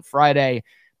there on Friday.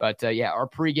 But yeah, our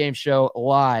pregame show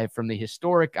live from the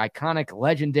historic, iconic,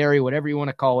 legendary, whatever you want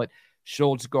to call it,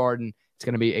 Schultz Garden. It's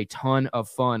going to be a ton of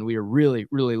fun. We are really,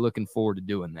 really looking forward to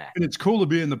doing that. And it's cool to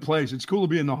be in the place. It's cool to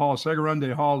be in the hall.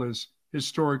 Seguirande Hall is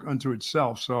historic unto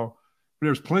itself. So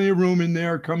there's plenty of room in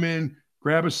there. Come in,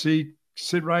 grab a seat,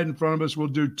 sit right in front of us. We'll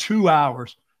do 2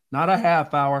 hours, not a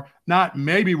half hour. Not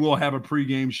maybe we'll have a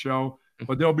pregame show,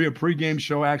 but there'll be a pregame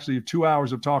show, actually 2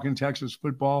 hours of talking Texas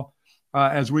football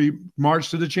as we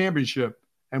march to the championship.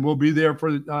 And we'll be there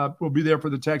for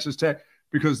the Texas Tech,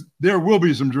 because there will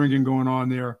be some drinking going on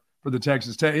there for the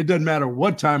Texas Tech. It doesn't matter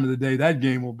what time of the day that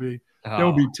game will be. There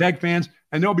will be Tech fans,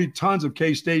 and there'll be tons of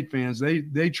K-State fans.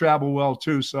 They travel well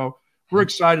too. So we're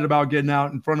excited about getting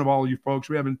out in front of all of you folks.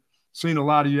 We haven't seen a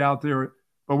lot of you out there,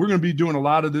 but we're going to be doing a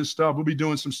lot of this stuff. We'll be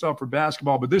doing some stuff for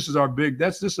basketball, but this is a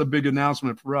big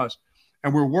announcement for us.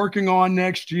 And we're working on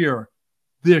this year.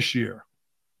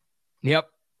 Yep.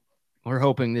 We're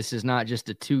hoping this is not just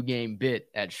a 2-game bit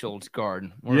at Schultz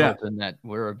Garden. We're hoping that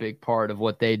we're a big part of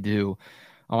what they do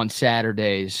on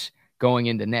Saturdays going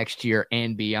into next year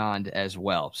and beyond as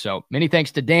well. So many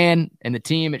thanks to Dan and the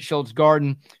team at Schultz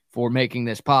Garden for making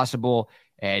this possible.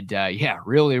 And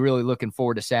really, really looking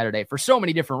forward to Saturday for so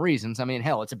many different reasons. I mean,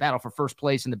 hell, it's a battle for first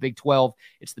place in the Big 12.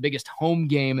 It's the biggest home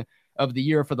game of the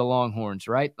year for the Longhorns,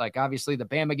 right? Like, obviously the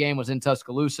Bama game was in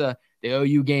Tuscaloosa. The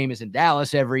OU game is in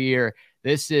Dallas every year.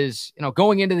 This is,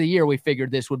 going into the year, we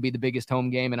figured this would be the biggest home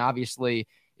game. And obviously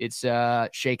it's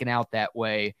shaken out that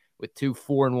way with 2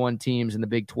 4-1 teams in the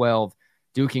Big 12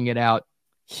 duking it out.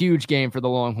 Huge game for the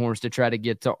Longhorns to try to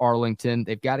get to Arlington.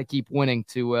 They've got to keep winning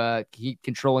to keep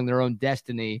controlling their own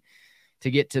destiny to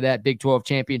get to that Big 12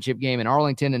 championship game in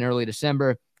Arlington in early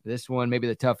December. This one, maybe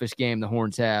the toughest game the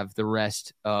Horns have the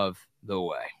rest of the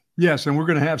way. Yes, and we're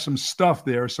going to have some stuff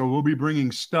there. So we'll be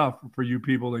bringing stuff for you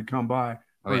people that come by.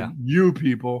 You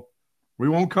people. We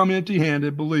won't come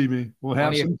empty-handed, believe me. We'll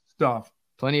have some stuff.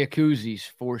 Plenty of koozies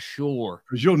for sure.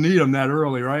 Because you'll need them that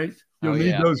early, right? You'll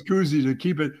need those koozies to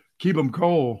keep them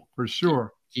cold for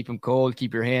sure. Keep them cold.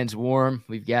 Keep your hands warm.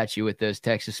 We've got you with those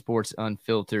Texas Sports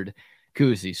Unfiltered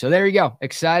koozies. So there you go.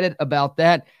 Excited about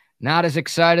that. Not as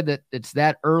excited that it's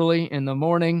that early in the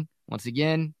morning. Once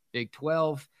again, Big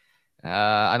 12.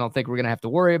 I don't think we're going to have to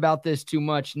worry about this too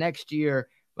much next year,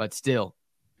 but still,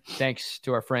 thanks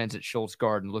to our friends at Schultz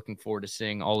Garden. Looking forward to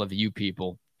seeing all of you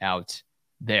people out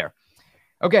there.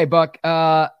 Okay, Buck,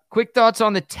 quick thoughts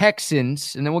on the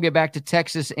Texans, and then we'll get back to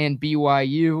Texas and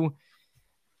BYU.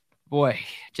 Boy,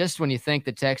 just when you think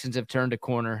the Texans have turned a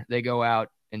corner, they go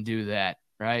out and do that,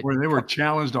 right? Where they were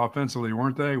challenged offensively,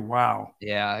 weren't they? Wow.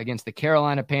 Yeah, against the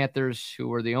Carolina Panthers, who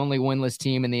were the only winless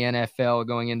team in the NFL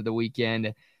going into the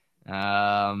weekend.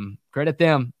 Credit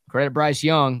them. Credit Bryce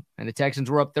Young. And the Texans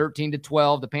were up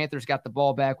 13-12. The Panthers got the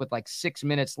ball back with like 6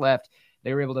 minutes left.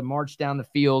 They were able to march down the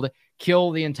field,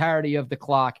 kill the entirety of the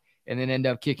clock, and then end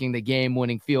up kicking the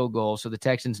game-winning field goal. So the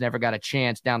Texans never got a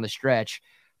chance down the stretch.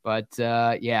 But,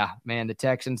 the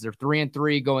Texans, they're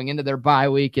 3-3 going into their bye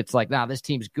week. It's like, this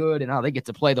team's good, and they get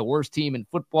to play the worst team in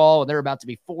football, and they're about to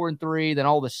be 4-3. Then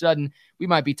all of a sudden, we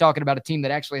might be talking about a team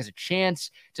that actually has a chance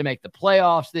to make the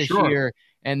playoffs this year.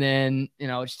 And then,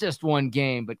 it's just one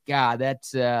game. But, God,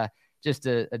 that's just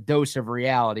a dose of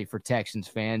reality for Texans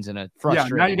fans and a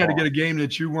frustrating. Yeah, now you got to get a game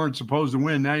that you weren't supposed to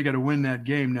win. Now you got to win that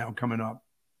game now coming up.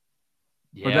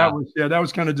 Yeah. But that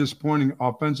was kind of disappointing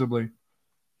offensively.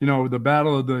 The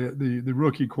battle of the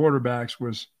rookie quarterbacks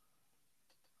was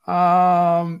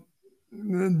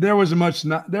there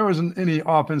wasn't any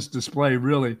offense display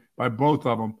really by both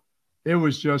of them. It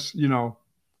was just,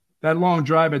 that long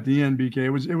drive at the end, BK,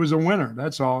 it was a winner.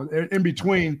 That's all. In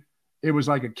between, it was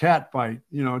like a cat fight,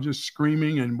 just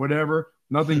screaming and whatever,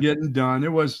 nothing getting done.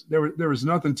 There was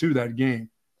nothing to that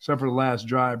game except for the last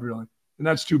drive, really. And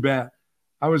that's too bad.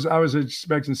 I was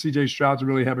expecting C.J. Stroud to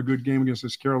really have a good game against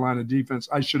this Carolina defense.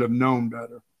 I should have known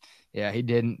better. Yeah, he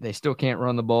didn't. They still can't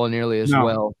run the ball nearly as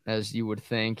well as you would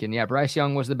think. And, Bryce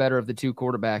Young was the better of the two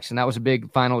quarterbacks, and that was a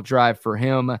big final drive for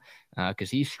him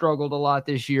because he struggled a lot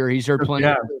this year. He's heard plenty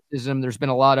of criticism. There's been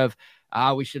a lot of,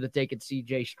 we should have taken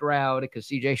C.J. Stroud because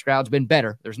C.J. Stroud's been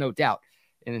better. There's no doubt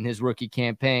in his rookie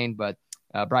campaign, but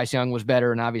Bryce Young was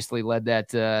better and obviously led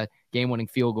that game-winning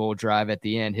field goal drive at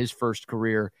the end, his first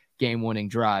career game-winning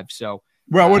drive. So,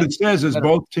 what it says is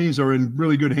both teams are in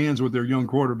really good hands with their young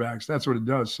quarterbacks. That's what it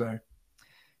does say.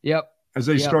 Yep. As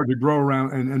they start to grow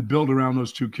around and build around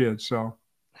those two kids. So,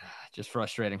 just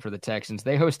frustrating for the Texans.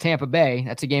 They host Tampa Bay.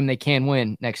 That's a game they can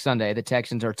win next Sunday. The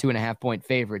Texans are 2.5-point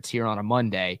favorites here on a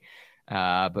Monday.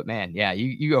 But man,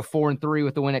 you go 4-3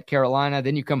 with the win at Carolina.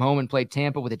 Then you come home and play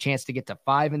Tampa with a chance to get to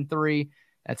 5-3.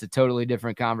 that's a totally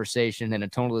different conversation and a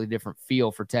totally different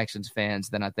feel for Texans fans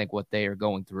than I think what they are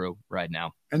going through right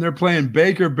now. And they're playing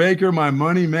Baker, my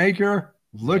money maker.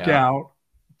 Look out.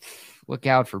 Look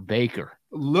out for Baker.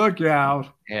 Look out.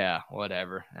 Yeah,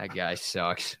 whatever. That guy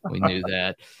sucks. We knew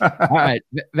that. All right,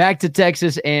 back to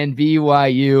Texas and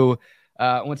BYU.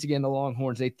 Once again, the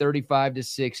Longhorns, a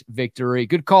 35-6 victory.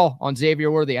 Good call on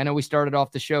Xavier Worthy. I know we started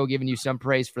off the show giving you some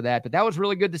praise for that, but that was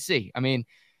really good to see. I mean,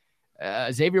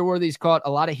 Xavier Worthy's caught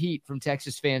a lot of heat from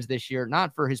Texas fans this year,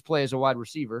 not for his play as a wide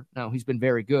receiver. No, he's been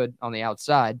very good on the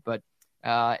outside, but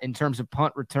in terms of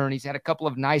punt return, he's had a couple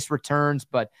of nice returns,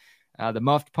 but the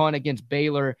muffed punt against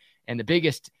Baylor, and the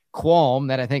biggest qualm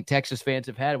that I think Texas fans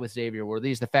have had with Xavier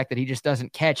Worthy is the fact that he just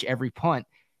doesn't catch every punt.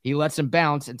 He lets them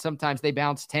bounce, and sometimes they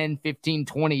bounce 10, 15,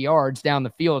 20 yards down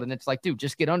the field, and it's like, dude,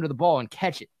 just get under the ball and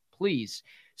catch it, please.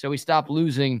 So he stopped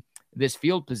losing this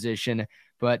field position.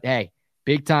 But, hey,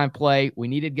 big-time play. We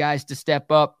needed guys to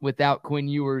step up without Quinn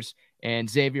Ewers, and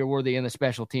Xavier Worthy in the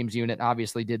special teams unit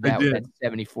obviously did that with that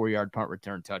 74-yard punt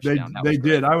return touchdown. They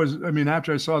did.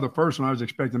 After I saw the first one, I was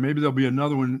expecting maybe there'll be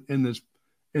another one in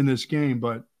this game,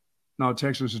 but no,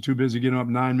 Texas was too busy getting up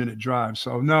 9-minute drives.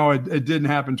 So, no, it didn't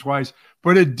happen twice,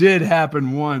 but it did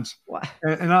happen once.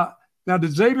 Now,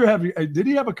 did Xavier did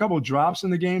he have a couple of drops in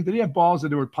the game? Did he have balls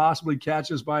that were possibly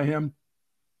catches by him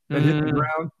that hit the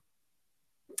ground?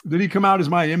 Did he come out as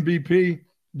my MVP?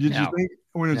 Did you think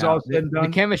when it's all said and done? The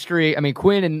chemistry, I mean,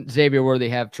 Quinn and Xavier Worthy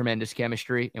have tremendous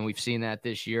chemistry, and we've seen that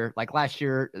this year. Like last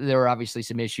year, there were obviously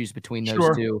some issues between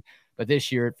those two. But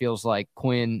this year, it feels like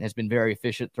Quinn has been very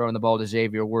efficient throwing the ball to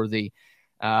Xavier Worthy.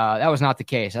 That was not the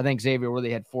case. I think Xavier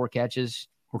Worthy had 4 catches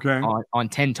on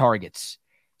 10 targets.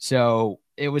 So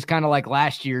it was kind of like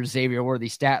last year's Xavier Worthy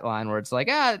stat line where it's like,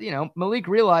 Malik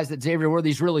realized that Xavier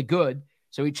Worthy's really good.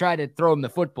 So he tried to throw him the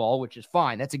football, which is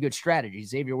fine. That's a good strategy.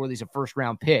 Xavier Worthy's a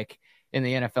first-round pick in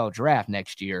the NFL draft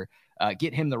next year.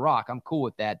 Get him the rock. I'm cool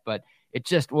with that. But it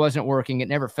just wasn't working. It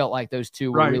never felt like those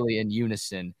two were really in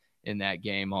unison in that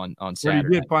game on Saturday.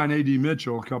 Well, he did find A.D.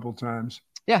 Mitchell a couple times.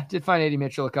 Yeah, did find A.D.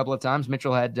 Mitchell a couple of times.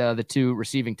 Mitchell had the 2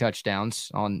 receiving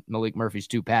touchdowns on Malik Murphy's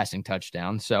 2 passing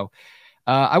touchdowns. So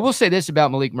I will say this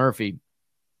about Malik Murphy.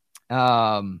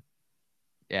 Someone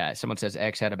says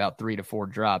X had about 3 to 4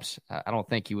 drops. I don't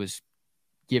think he was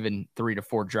given 3 to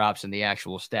 4 drops in the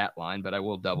actual stat line, but I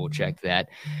will double check that.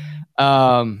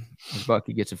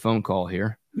 Bucky gets a phone call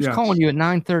here. Who's calling you at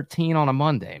 9:13 on a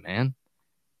Monday, man?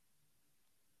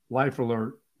 Life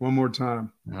alert. One more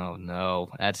time. Oh, no.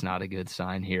 That's not a good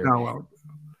sign here. No, well,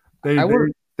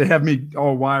 they have me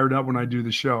all wired up when I do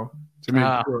the show to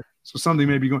make sure. So something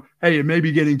may be going, hey, it may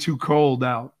be getting too cold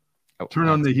out. Turn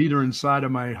on the heater inside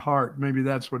of my heart. Maybe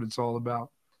that's what it's all about.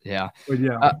 Yeah. But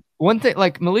yeah. One thing,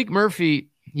 like Malik Murphy,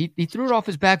 he threw it off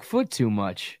his back foot too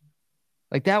much.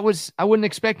 Like I wasn't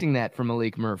expecting that from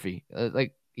Malik Murphy. I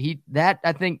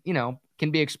think, can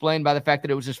be explained by the fact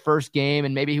that it was his first game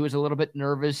and maybe he was a little bit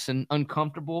nervous and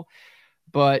uncomfortable,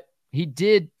 but he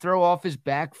did throw off his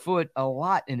back foot a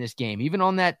lot in this game, even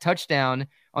on that touchdown,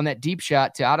 on that deep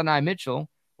shot to Adonai Mitchell,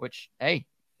 which, hey,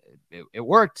 it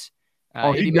worked.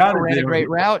 He got it. Ran a great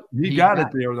route. He got it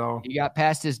there, though. He got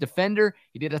past his defender.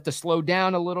 He did have to slow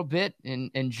down a little bit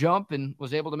and jump and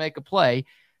was able to make a play.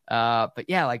 But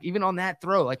yeah, like even on that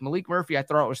throw, like Malik Murphy, I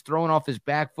thought was throwing off his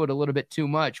back foot a little bit too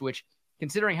much, which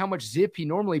considering how much zip he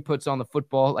normally puts on the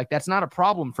football, like that's not a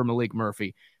problem for Malik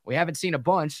Murphy. We haven't seen a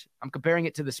bunch. I'm comparing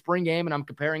it to the spring game and I'm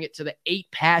comparing it to the 8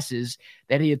 passes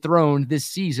that he had thrown this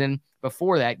season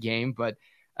before that game. But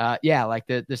like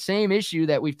the same issue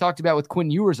that we've talked about with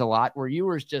Quinn Ewers a lot, where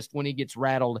Ewers just, when he gets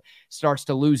rattled, starts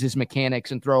to lose his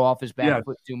mechanics and throw off his back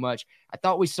foot too much. I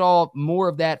thought we saw more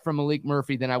of that from Malik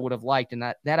Murphy than I would have liked. And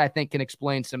that I think can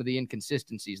explain some of the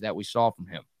inconsistencies that we saw from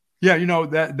him. Yeah,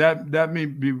 that may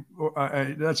be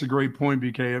that's a great point,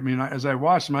 BK. I mean, as I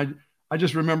watched him, I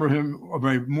just remember him of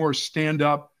a more stand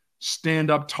up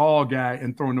tall guy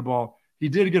and throwing the ball. He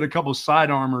did get a couple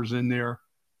side armors in there,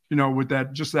 with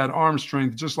that arm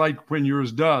strength, just like Quinn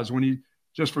Ewers does when he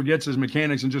just forgets his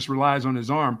mechanics and just relies on his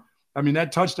arm. I mean,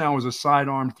 that touchdown was a side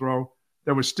arm throw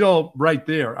that was still right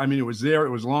there. I mean, it was there.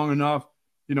 It was long enough.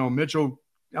 Mitchell,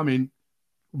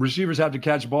 receivers have to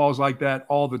catch balls like that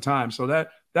all the time. So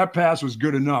that pass was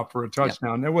good enough for a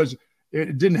touchdown. Yeah.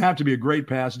 It didn't have to be a great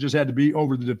pass. It just had to be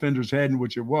over the defender's head, in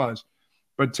which it was.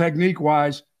 But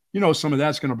technique-wise, some of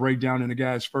that's going to break down in a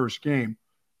guy's first game.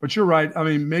 But you're right. I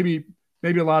mean, maybe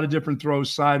a lot of different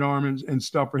throws, sidearm and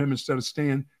stuff for him instead of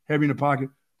staying heavy in the pocket.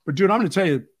 But, dude, I'm going to tell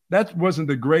you, that wasn't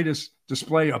the greatest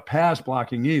display of pass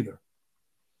blocking either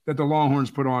that the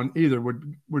Longhorns put on either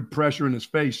with pressure in his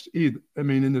face either. I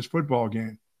mean, in this football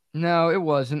game. No, it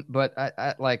wasn't. But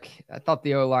I thought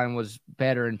the O-line was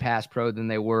better in pass pro than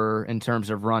they were in terms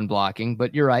of run blocking.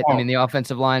 But you're right. I mean, the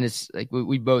offensive line is like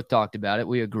we both talked about it.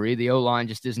 We agree. The O-line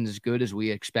just isn't as good as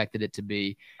we expected it to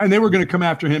be. And they were going to come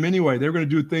after him anyway. They were going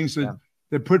to do things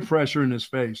that put pressure in his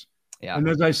face. Yeah. And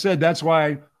as I said, that's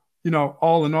why,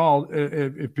 all in all,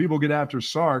 if people get after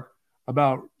Sark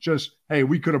about just, hey,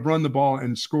 we could have run the ball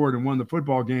and scored and won the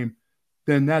football game,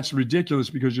 then that's ridiculous,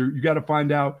 because you got to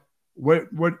find out what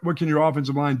can your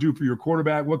offensive line do for your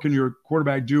quarterback? What can your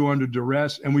quarterback do under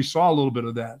duress? And we saw a little bit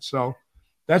of that. So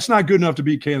that's not good enough to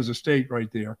beat Kansas State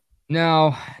right there.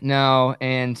 No.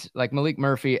 And like Malik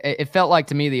Murphy, it felt like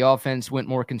to me the offense went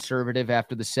more conservative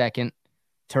after the second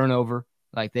turnover.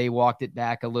 Like they walked it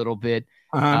back a little bit.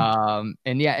 And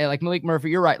yeah, like Malik Murphy,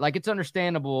 you're right. Like it's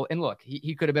understandable. And look,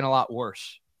 he could have been a lot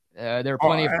worse. There are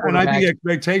plenty of quarterbacks. And I think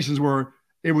expectations were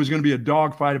it was going to be a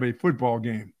dogfight of a football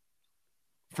game.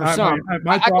 For some,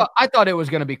 I thought it was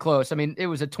going to be close. I mean, it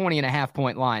was a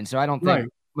 20.5-point line. So I don't think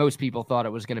most people thought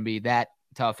it was going to be that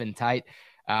tough and tight.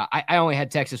 I only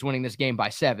had Texas winning this game by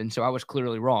 7, so I was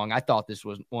clearly wrong. I thought this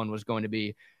was going to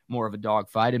be more of a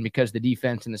dogfight, and because the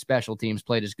defense and the special teams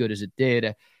played as good as it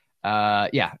did,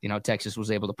 Texas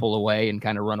was able to pull away and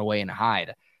kind of run away and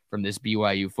hide from this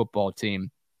BYU football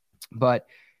team. But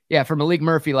yeah, for Malik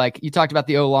Murphy, like you talked about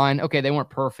the O-line, okay, they weren't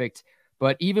perfect,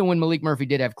 but even when Malik Murphy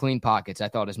did have clean pockets, I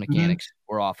thought his mechanics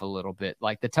were off a little bit.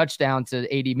 Like the touchdown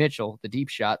to A.D. Mitchell, the deep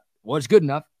shot, was good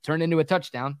enough, turned into a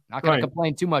touchdown. Not going to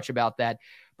complain too much about that.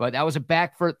 But that was a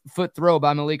back foot throw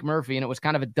by Malik Murphy, and it was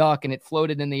kind of a duck, and it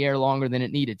floated in the air longer than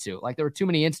it needed to. Like there were too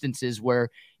many instances where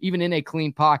even in a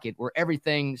clean pocket where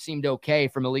everything seemed okay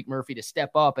for Malik Murphy to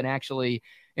step up and actually,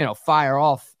 fire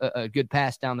off a good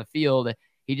pass down the field.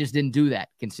 He just didn't do that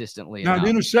consistently. Now, the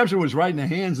interception was right in the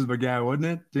hands of the guy, wasn't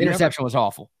it? The interception was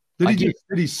awful. Did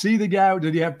he see the guy?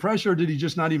 Did he have pressure, or did he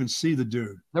just not even see the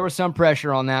dude? There was some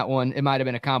pressure on that one. It might have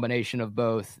been a combination of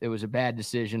both. It was a bad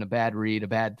decision, a bad read, a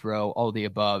bad throw, all the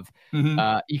above.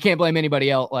 You can't blame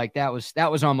anybody else. Like that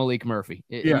was on Malik Murphy.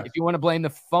 If you want to blame the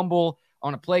fumble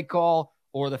on a play call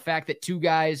or the fact that two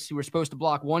guys who were supposed to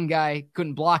block one guy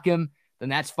couldn't block him, then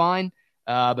that's fine.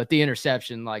 But the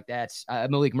interception, like that's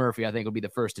Malik Murphy, I think will be the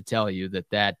first to tell you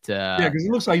that. Because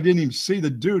it looks like he didn't even see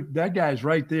the dude. That guy's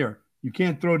right there. You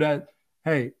can't throw that.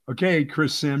 Hey, okay,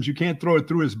 Chris Sims, you can't throw it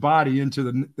through his body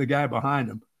into the guy behind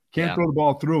him. Can't throw the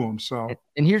ball through him. So,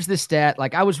 and here's the stat.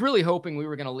 Like I was really hoping we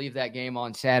were going to leave that game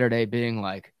on Saturday being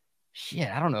like, shit,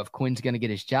 I don't know if Quinn's going to get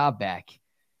his job back.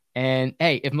 And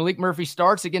hey, if Malik Murphy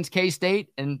starts against K-State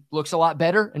and looks a lot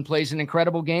better and plays an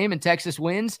incredible game and Texas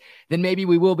wins, then maybe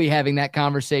we will be having that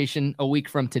conversation a week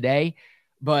from today.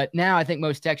 But now I think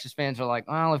most Texas fans are like,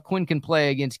 well, if Quinn can play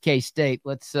against K-State,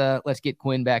 let's get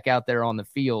Quinn back out there on the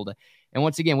field. And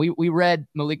once again, we read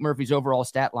Malik Murphy's overall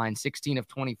stat line, 16 of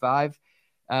 25.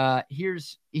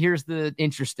 Here's the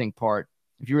interesting part.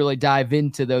 If you really dive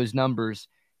into those numbers,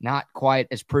 not quite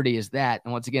as pretty as that.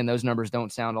 And once again, those numbers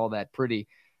don't sound all that pretty.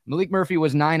 Malik Murphy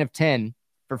was 9 of 10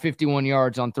 for 51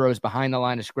 yards on throws behind the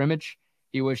line of scrimmage.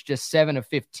 He was just 7 of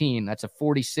 15. That's a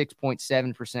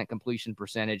 46.7% completion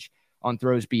percentage on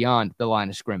throws beyond the line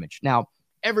of scrimmage. Now,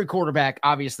 every quarterback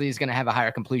obviously is going to have a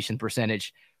higher completion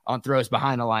percentage on throws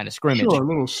behind the line of scrimmage. Sure,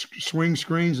 little swing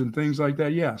screens and things like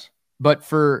that, yes. But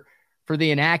for the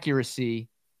inaccuracy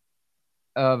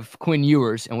of Quinn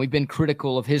Ewers, and we've been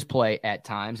critical of his play at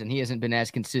times, and he hasn't been as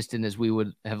consistent as we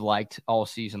would have liked all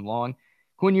season long.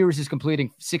 Quinn Ewers is completing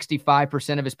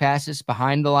 65% of his passes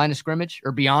behind the line of scrimmage,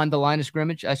 or beyond the line of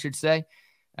scrimmage, I should say.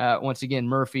 Once again,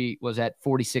 Murphy was at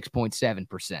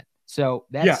 46.7%. So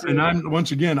that's and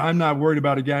I'm not worried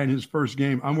about a guy in his first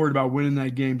game. I'm worried about winning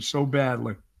that game so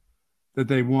badly that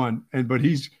they won. But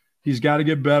he's got to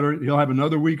get better. He'll have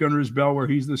another week under his belt where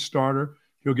he's the starter.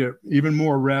 He'll get even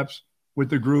more reps with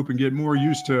the group and get more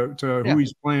used to who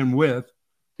he's playing with.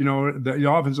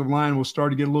 The offensive line will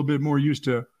start to get a little bit more used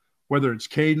to whether it's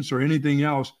cadence or anything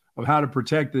else of how to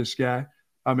protect this guy.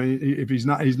 I mean, if he's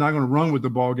not going to run with the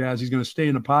ball, guys. He's going to stay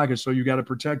in the pocket. So you got to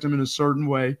protect him in a certain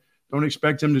way. Don't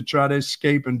expect him to try to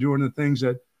escape and doing the things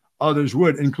that others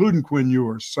would, including Quinn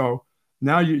Ewers. So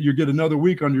now you get another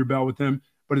week under your belt with him,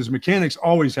 but his mechanics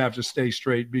always have to stay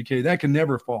straight, BK. That can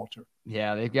never falter.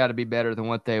 Yeah, they've got to be better than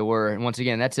what they were. And once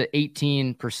again, that's an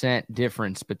 18%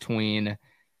 difference between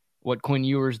what Quinn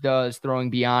Ewers does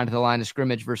throwing beyond the line of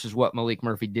scrimmage versus what Malik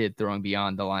Murphy did throwing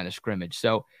beyond the line of scrimmage.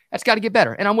 So that's got to get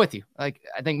better. And I'm with you. Like,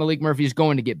 I think Malik Murphy is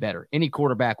going to get better. Any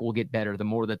quarterback will get better the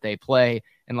more that they play.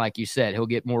 And like you said, he'll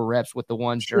get more reps with the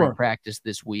ones during practice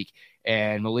this week.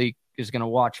 And Malik is going to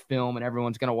watch film and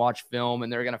everyone's going to watch film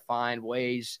and they're going to find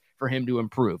ways for him to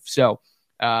improve. So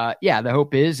the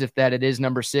hope is if that it is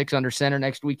number 6 under center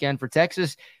next weekend for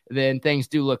Texas, then things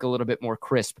do look a little bit more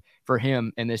crisp for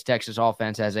him and this Texas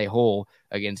offense as a whole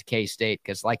against K-State.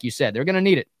 Because like you said, they're going to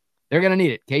need it. They're going to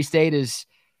need it. K-State is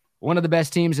one of the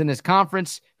best teams in this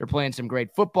conference. They're playing some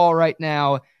great football right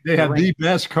now. They have the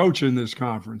best coach in this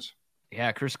conference.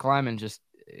 Yeah, Chris Kleiman just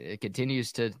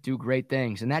continues to do great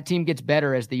things. And that team gets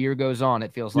better as the year goes on.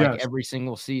 It feels like every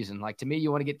single season. Like, to me,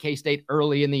 you want to get K-State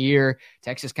early in the year.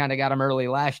 Texas kind of got them early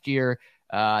last year.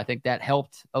 I think that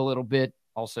helped a little bit.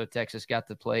 Also, Texas got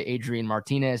to play Adrian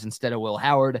Martinez instead of Will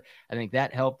Howard. I think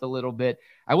that helped a little bit.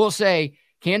 I will say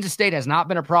Kansas State has not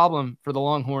been a problem for the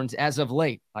Longhorns as of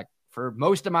late. Like, for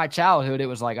most of my childhood, it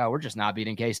was like, oh, we're just not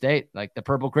beating K-State. Like the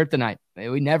Purple Kryptonite.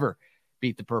 We never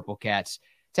beat the Purple Cats.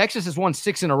 Texas has won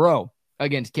 6 in a row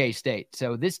against K-State.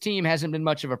 So this team hasn't been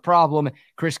much of a problem.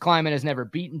 Chris Kleiman has never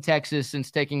beaten Texas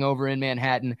since taking over in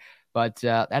Manhattan, but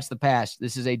that's the past.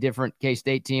 This is a different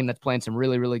K-State team that's playing some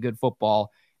really, really good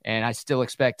football, and I still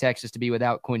expect Texas to be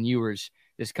without Quinn Ewers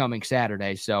this coming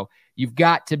Saturday. So you've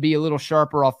got to be a little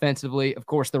sharper offensively. Of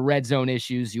course, the red zone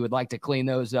issues, you would like to clean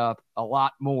those up a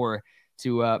lot more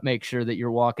to make sure that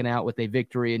you're walking out with a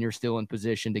victory and you're still in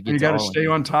position to get. You got to stay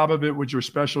on top of it with your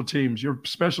special teams. Your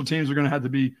special teams are going to have to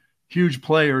be huge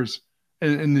players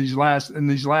in these last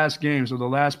games or the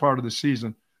last part of the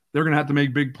season. They're going to have to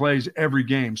make big plays every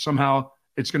game. Somehow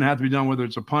it's going to have to be done, whether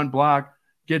it's a punt block,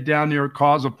 get down there,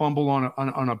 cause a fumble on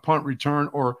a punt return,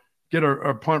 or get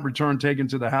a punt return taken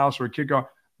to the house or a kickoff.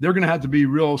 They're going to have to be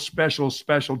real special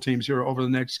teams here over the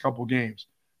next couple games.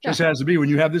 Just has to be. When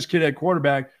you have this kid at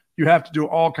quarterback, you have to do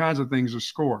all kinds of things to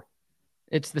score.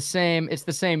 It's the same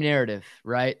narrative,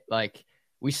 right? Like,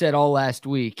 we said all last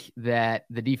week that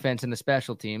the defense and the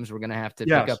special teams were going to have to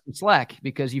pick up the slack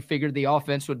because you figured the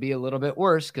offense would be a little bit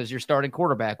worse because your starting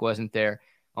quarterback wasn't there.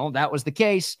 Oh, that was the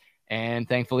case. And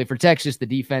thankfully for Texas, the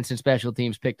defense and special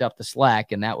teams picked up the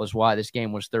slack, and that was why this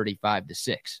game was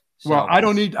 35-6. So, well, I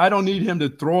don't need him to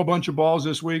throw a bunch of balls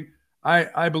this week.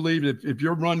 I believe that if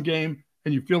your run game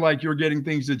and you feel like you're getting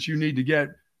things that you need to get,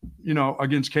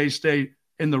 against K-State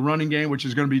in the running game, which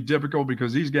is going to be difficult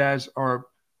because these guys are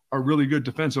really good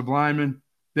defensive linemen,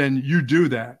 then you do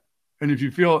that. And if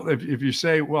you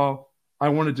say, well, I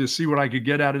wanted to see what I could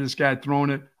get out of this guy throwing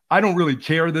it, I don't really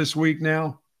care this week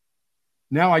now.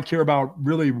 Now I care about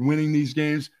really winning these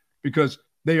games because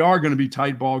they are going to be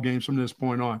tight ball games from this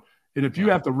point on. And if you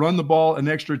have to run the ball an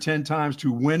extra 10 times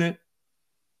to win it,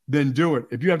 then do it.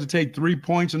 If you have to take 3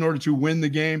 points in order to win the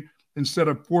game instead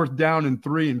of 4th down and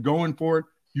 3 and going for it,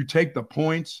 you take the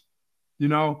points. You're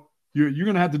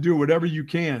going to have to do whatever you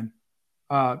can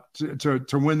to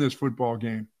win this football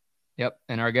game. Yep.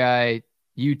 And our guy,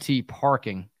 UT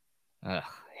Parking,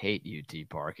 hate UT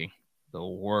Parking, the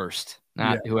worst.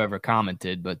 Not whoever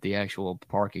commented, but the actual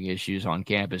parking issues on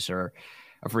campus are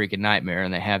a freaking nightmare,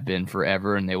 and they have been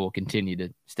forever, and they will continue to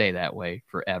stay that way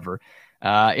forever.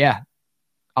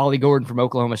 Ollie Gordon from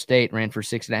Oklahoma State ran for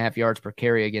 6.5 yards per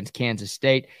carry against Kansas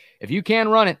State. If you can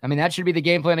run it, I mean, that should be the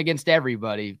game plan against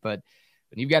everybody, but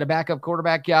when you've got a backup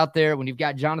quarterback out there, when you've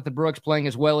got Jonathan Brooks playing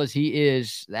as well as he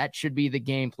is, that should be the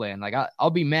game plan. Like, I'll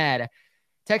be mad.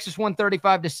 Texas won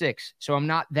 35-6, so I'm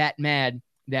not that mad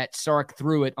that Sark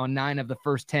threw it on 9 of the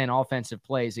first 10 offensive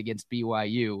plays against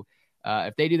BYU.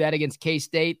 If they do that against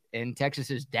K-State and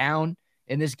Texas is down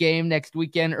in this game next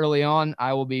weekend early on,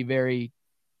 I will be very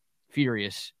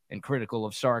furious and critical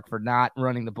of Sark for not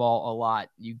running the ball a lot.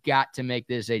 You got to make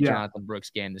this a Jonathan Brooks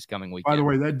game this coming weekend. By the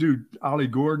way, that dude, Ollie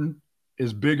Gordon,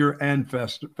 is bigger and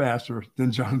faster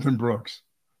than Jonathan Brooks.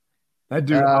 That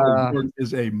dude, Ollie Gordon,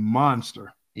 is a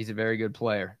monster. He's a very good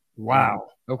player. Wow.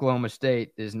 And Oklahoma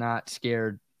State is not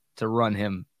scared to run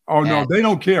him. Oh, no, they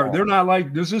don't care. They're not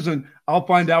like, this isn't, I'll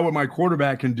find out what my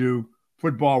quarterback can do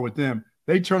football with them.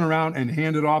 They turn around and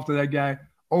hand it off to that guy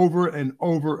over and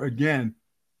over again.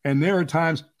 And there are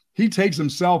times he takes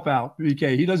himself out,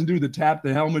 BK. He doesn't do the tap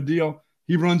the helmet deal.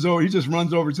 He just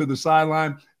runs over to the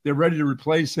sideline. They're ready to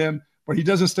replace him, but he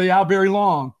doesn't stay out very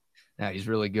long. No, he's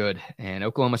really good. And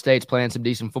Oklahoma State's playing some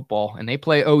decent football, and they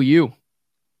play OU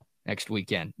next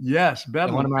weekend. Yes,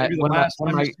 Bedlam. Maybe the last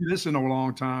time I see this in a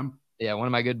long time. Yeah, one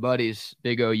of my good buddies,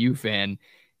 big OU fan,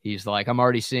 he's like, I'm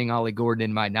already seeing Ollie Gordon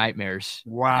in my nightmares.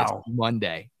 Wow. It's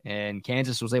Monday. And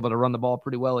Kansas was able to run the ball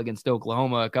pretty well against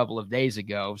Oklahoma a couple of days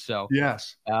ago. So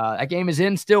yes, that game is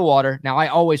in Stillwater. Now, I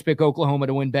always pick Oklahoma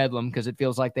to win Bedlam because it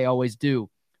feels like they always do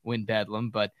win Bedlam.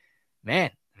 But,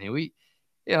 man, I mean,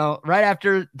 right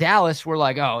after Dallas, we're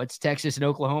like, oh, it's Texas and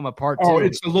Oklahoma part 2. Oh,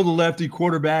 it's a little lefty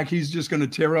quarterback. He's just going to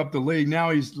tear up the league.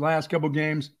 Now last couple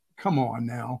games, Come on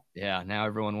now. Yeah, now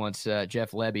everyone wants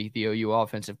Jeff Lebby, the OU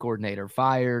offensive coordinator,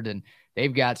 fired, and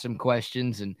they've got some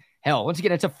questions. And hell, once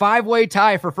again, it's a 5-way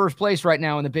tie for first place right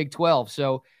now in the Big 12.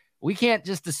 So we can't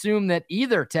just assume that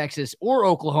either Texas or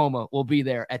Oklahoma will be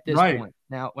there at this point.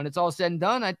 Now, when it's all said and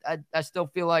done, I still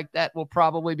feel like that will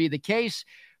probably be the case,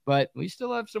 but we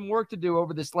still have some work to do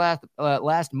over this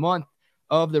last month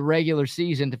of the regular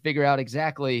season to figure out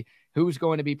exactly who's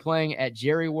going to be playing at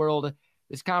Jerry World.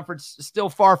 This conference is still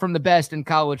far from the best in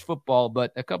college football,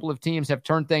 but a couple of teams have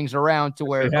turned things around to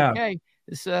where, okay,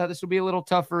 this will be a little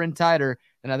tougher and tighter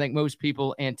than I think most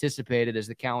people anticipated as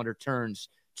the calendar turns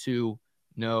to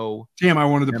November. Damn, I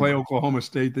wanted to play Oklahoma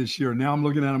State this year. Now I'm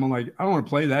looking at them, I'm like, I don't want to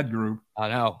play that group. I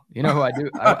know. You know who I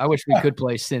do? I wish we could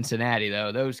play Cincinnati,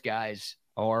 though. Those guys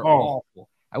are awful.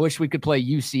 I wish we could play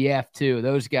UCF, too.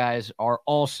 Those guys are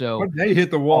also – they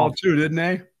hit the wall, awful. Too, didn't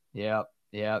they? Yeah.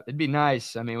 Yeah, it'd be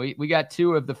nice. I mean, we got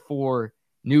 2 of the 4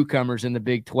 newcomers in the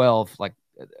Big 12. Like,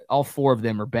 all 4 of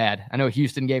them are bad. I know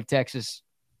Houston gave Texas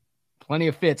plenty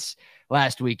of fits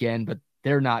last weekend, but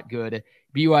they're not good.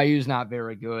 BYU's not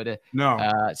very good.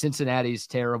 No. Cincinnati's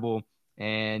terrible,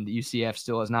 and UCF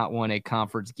still has not won a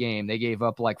conference game. They gave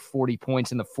up like 40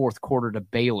 points in the fourth quarter to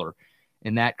Baylor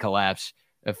in that collapse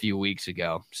a few weeks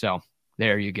ago. So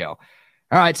there you go.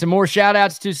 All right, some more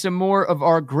shout-outs to some more of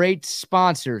our great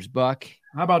sponsors, Buck.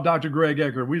 How about Dr. Greg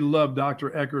Eckert? We love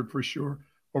Dr. Eckert for sure.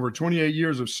 Over 28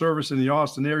 years of service in the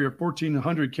Austin area,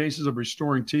 1,400 cases of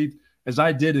restoring teeth, as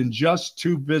I did in just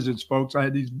 2 visits, folks. I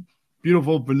had these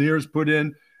beautiful veneers put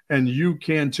in, and you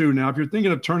can too. Now, if you're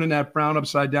thinking of turning that frown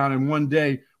upside down in one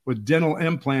day with dental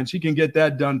implants, he can get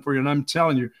that done for you. And I'm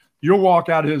telling you, you'll walk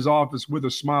out of his office with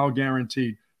a smile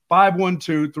guaranteed.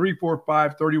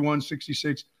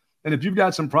 512-345-3166. And if you've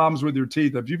got some problems with your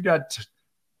teeth, if you've got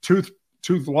tooth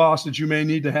loss that you may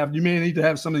need to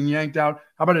have something yanked out,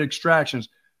 how about extractions?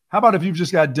 How about if you've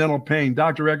just got dental pain?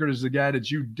 Dr. Eckert is the guy that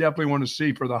you definitely want to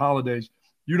see for the holidays.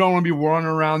 You don't want to be running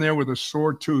around there with a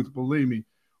sore tooth, believe me,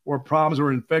 or problems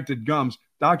or infected gums.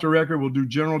 Dr. Eckert will do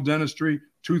general dentistry,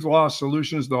 tooth loss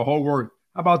solutions, the whole work.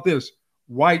 How about this?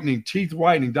 Whitening, teeth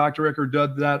whitening. Dr. Eckert does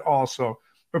that also.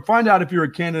 But find out if you're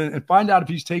a candidate and find out if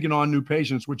he's taking on new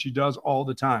patients, which he does all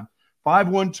the time.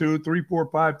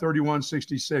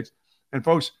 512-345-3166. And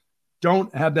folks,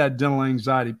 don't have that dental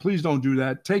anxiety. Please don't do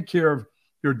that. Take care of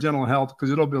your dental health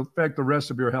because it'll affect the rest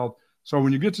of your health. So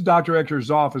when you get to Dr. Eckert's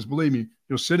office, believe me,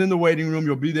 you'll sit in the waiting room.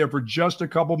 You'll be there for just a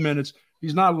couple minutes.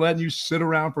 He's not letting you sit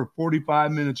around for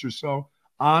 45 minutes or so.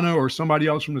 Anna or somebody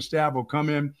else from the staff will come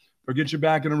in. They'll get you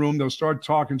back in the room. They'll start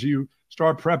talking to you,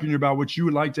 start prepping you about what you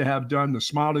would like to have done, the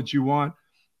smile that you want,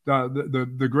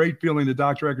 the great feeling that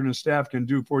Dr. Eckert and his staff can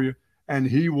do for you, and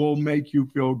he will make you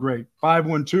feel great.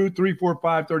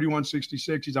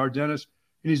 512-345-3166. He's our dentist.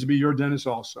 He needs to be your dentist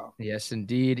also. Yes,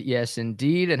 indeed. Yes,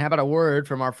 indeed. And how about a word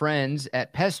from our friends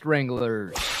at Pest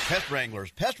Wranglers? Pest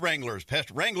Wranglers, Pest Wranglers,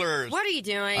 Pest Wranglers. What are you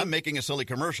doing? I'm making a silly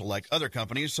commercial like other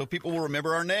companies so people will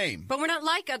remember our name. But we're not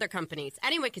like other companies.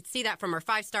 Anyone could see that from our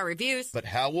 5-star reviews. But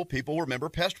how will people remember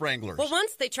Pest Wranglers? Well,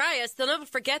 once they try us, they'll never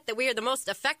forget that we are the most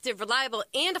effective, reliable,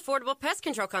 and affordable pest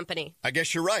control company. I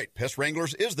guess you're right. Pest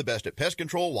Wranglers is the best at pest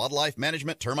control, wildlife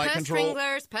management, termite control.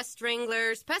 Pest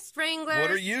Wranglers, Pest Wranglers. What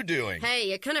are you doing?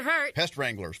 Hey, it couldn't hurt. Pest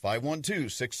Wranglers,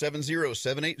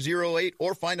 512-670-7808,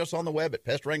 or find us on the web at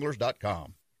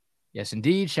pestwranglers.com. Yes,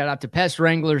 indeed. Shout out to Pest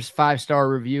Wranglers, 5-star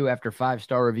review after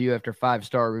 5-star review after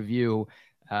 5-star review.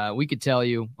 We could tell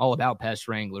you all about Pest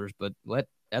Wranglers, but let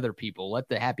other people, let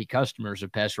the happy customers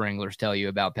of Pest Wranglers tell you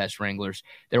about Pest Wranglers.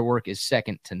 Their work is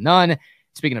second to none.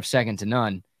 Speaking of second to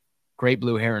none,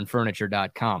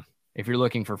 greatblueheronfurniture.com. If you're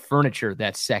looking for furniture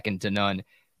that's second to none,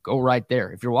 go right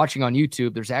there. If you're watching on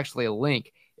YouTube, there's actually a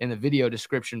link in the video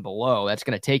description below. That's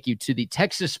going to take you to the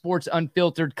Texas Sports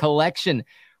Unfiltered collection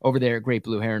over there at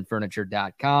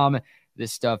greatblueheronfurniture.com.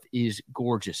 This stuff is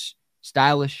gorgeous,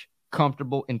 stylish,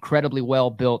 comfortable, incredibly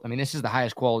well built. I mean, this is the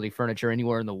highest quality furniture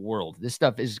anywhere in the world. This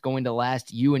stuff is going to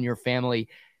last you and your family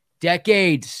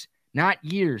decades, not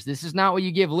years. This is not what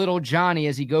you give little Johnny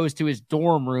as he goes to his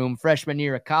dorm room freshman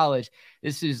year of college.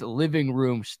 This is living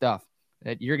room stuff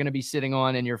that you're going to be sitting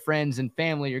on, and your friends and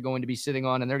family are going to be sitting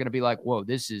on, and they're going to be like, whoa,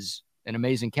 this is an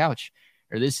amazing couch,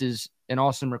 or this is an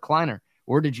awesome recliner.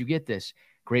 Where did you get this?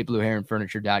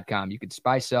 greatblueheronfurniture.com. You could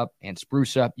spice up and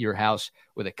spruce up your house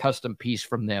with a custom piece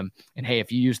from them. And hey,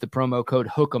 if you use the promo code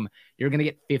HOOK'em, you're going to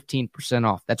get 15%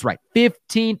 off. That's right,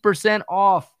 15%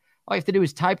 off. All you have to do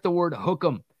is type the word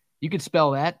HOOK'em. You can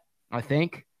spell that, I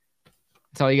think.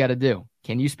 That's all you got to do.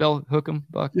 Can you spell HOOK'em,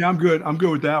 Buck? Yeah, I'm good. I'm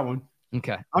good with that one.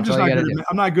 Okay. I'm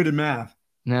not good at math.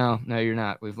 No, you're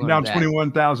not. We've learned down that.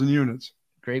 21,000 units.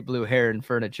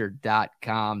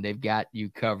 GreatBlueHeronFurniture.com. They've got you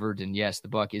covered. And yes, the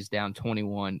Buck is down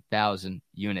 21,000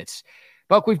 units.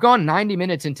 Buck, we've gone 90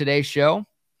 minutes in today's show,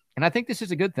 and I think this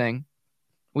is a good thing.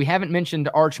 We haven't mentioned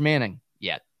Arch Manning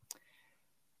yet.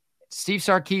 Steve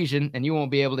Sarkisian, and you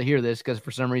won't be able to hear this because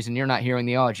for some reason you're not hearing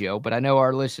the audio, but I know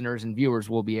our listeners and viewers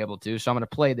will be able to, so I'm going to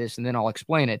play this and then I'll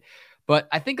explain it. But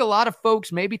I think a lot of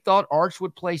folks maybe thought Arch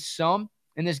would play some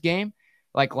in this game.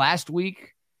 Like last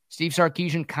week, Steve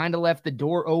Sarkisian kind of left the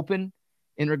door open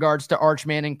in regards to Arch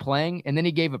Manning playing, and then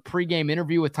he gave a pregame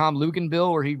interview with Tom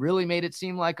Luginbill where he really made it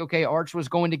seem like, okay, Arch was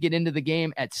going to get into the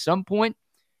game at some point.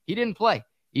 He didn't play,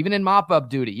 even in mop-up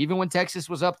duty. Even when Texas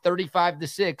was up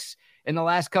 35-6 in the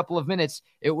last couple of minutes,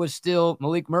 it was still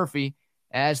Malik Murphy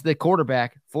as the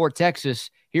quarterback for Texas.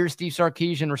 Here's Steve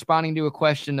Sarkisian responding to a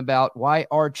question about why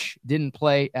Arch didn't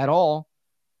play at all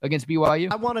against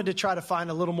BYU. I wanted to try to find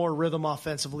a little more rhythm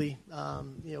offensively.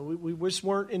 We just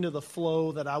weren't into the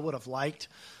flow that I would have liked.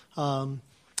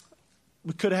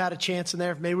 We could have had a chance in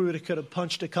there. Maybe we could have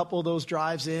punched a couple of those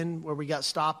drives in where we got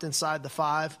stopped inside the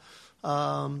 5.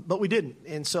 But we didn't.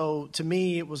 And so to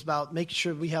me, it was about making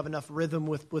sure we have enough rhythm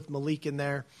with Malik in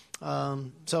there.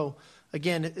 So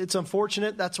again, it's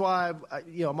unfortunate. That's why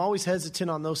I'm always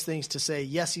hesitant on those things to say,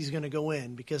 yes, he's going to go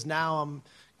in, because now I'm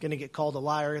going to get called a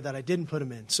liar that I didn't put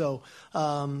him in. So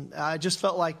I just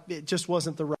felt like it just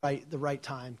wasn't the right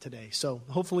time today. So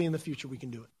hopefully in the future we can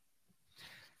do it.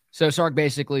 So Sark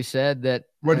basically said that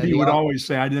what he would always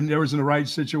say, there was in the right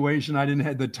situation. I didn't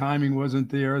have the timing wasn't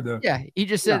there. He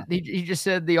just said he just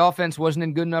said the offense wasn't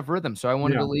in good enough rhythm. So I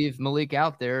wanted to leave Malik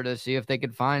out there to see if they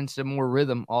could find some more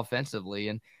rhythm offensively.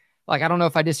 And I don't know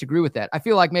if I disagree with that. I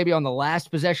feel like maybe on the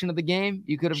last possession of the game,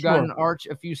 you could have gotten Arch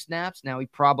a few snaps. Now he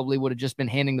probably would have just been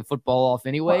handing the football off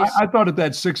anyways. Well, I thought at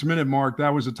that 6-minute mark,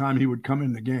 that was the time he would come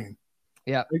in the game.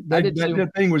 Yeah,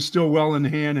 that thing was still well in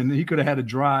hand, and he could have had a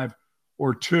drive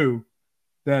or two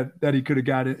that he could have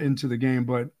got into the game.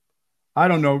 But I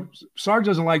don't know. Sark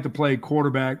doesn't like to play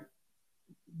quarterback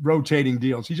rotating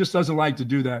deals. He just doesn't like to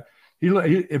do that.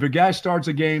 If a guy starts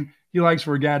a game, he likes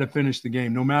for a guy to finish the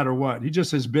game no matter what. He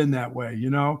just has been that way,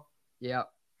 Yeah.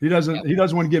 He doesn't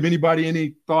want to give anybody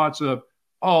any thoughts of,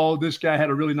 oh, this guy had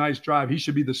a really nice drive, he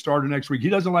should be the starter next week. He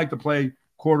doesn't like to play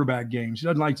quarterback games. He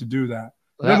doesn't like to do that.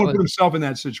 He doesn't want to put himself in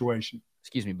that situation.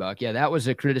 Excuse me, Buck. Yeah, that was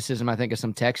a criticism, I think, of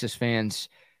some Texas fans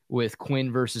with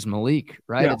Quinn versus Malik,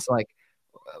 right? Yeah. It's like,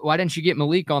 why didn't you get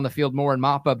Malik on the field more in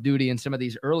mop-up duty in some of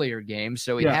these earlier games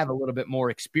so he'd have a little bit more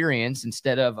experience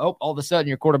instead of, all of a sudden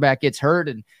your quarterback gets hurt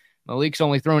and Malik's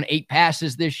only thrown 8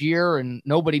 passes this year and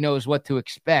nobody knows what to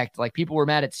expect. Like, people were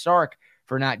mad at Sark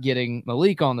for not getting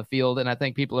Malik on the field, and I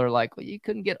think people are like, well, you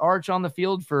couldn't get Arch on the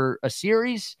field for a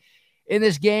series in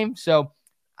this game. So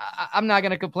I'm not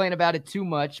going to complain about it too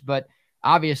much, but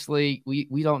obviously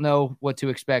we don't know what to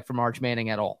expect from Arch Manning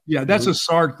at all. Yeah, that's a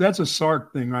Sark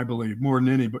thing, I believe, more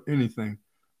than anything.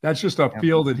 That's just a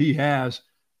feel that he has,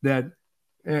 that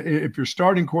if you're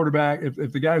starting quarterback,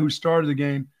 if the guy who started the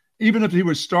game, even if he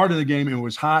was starting the game and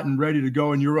was hot and ready to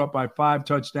go and you're up by 5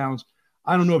 touchdowns,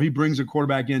 I don't know if he brings a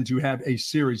quarterback in to have a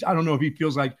series. I don't know if he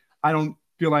feels like, I don't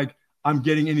feel like I'm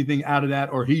getting anything out of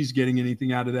that or he's getting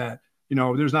anything out of that.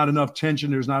 There's not enough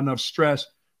tension. There's not enough stress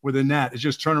within that. It's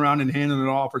just turn around and handing it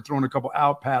off or throwing a couple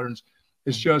out patterns.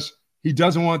 It's just, he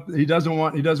doesn't want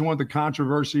the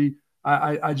controversy.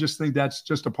 I just think that's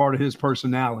just a part of his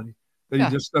personality, that he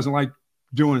just doesn't like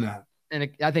doing that. And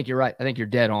I think you're right. I think you're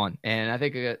dead on. And I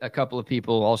think a couple of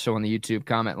people also on the YouTube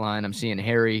comment line, I'm seeing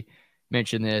Harry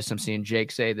mention this. I'm seeing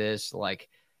Jake say this. Like,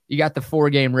 you got the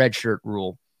 4-game redshirt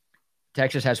rule.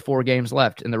 Texas has 4 games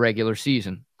left in the regular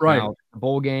season. Right. Now, a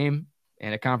bowl game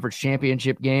and a conference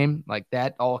championship game, like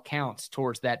that all counts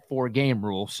towards that 4-game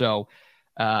rule. So,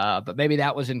 but maybe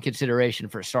that was in consideration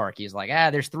for Sark. He's like,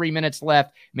 there's 3 minutes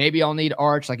left. Maybe I'll need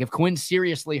Arch. Like, if Quinn's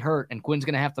seriously hurt and Quinn's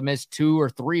going to have to miss 2 or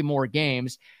 3 more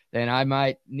games, then I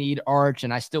might need Arch,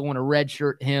 and I still want to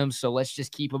redshirt him. So let's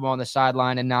just keep him on the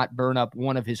sideline and not burn up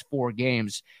one of his 4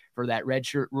 games for that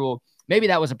redshirt rule. Maybe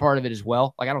that was a part of it as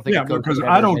well. Like, I don't think. Yeah, because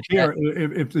I don't care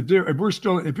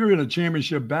if you're in a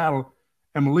championship battle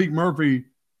and Malik Murphy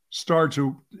starts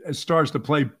to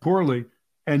play poorly,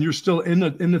 and you're still in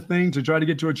the thing to try to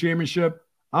get to a championship.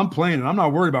 I'm playing it. I'm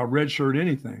not worried about redshirt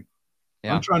anything.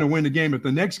 Yeah. I'm trying to win the game. If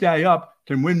the next guy up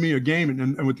can win me a game,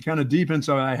 and with the kind of defense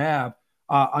that I have,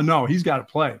 I know he's got to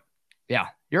play. Yeah,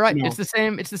 you're right. It's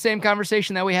the same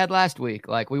conversation that we had last week.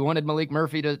 Like, we wanted Malik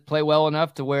Murphy to play well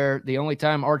enough to where the only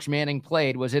time Arch Manning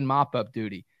played was in mop-up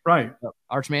duty. Right.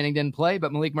 Arch Manning didn't play,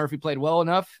 but Malik Murphy played well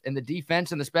enough, and the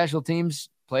defense and the special teams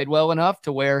played well enough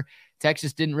to where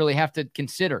Texas didn't really have to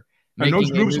consider And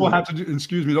those making groups will have to do,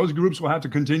 excuse me, those groups will have to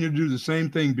continue to do the same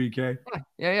thing, BK.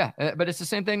 Yeah. But it's the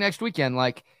same thing next weekend.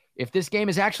 Like, if this game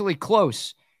is actually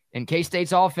close and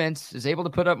K-State's offense is able to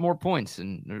put up more points,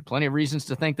 and there are plenty of reasons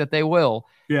to think that they will.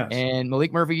 Yes. And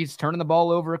Malik Murphy's turning the ball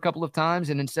over a couple of times,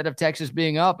 and instead of Texas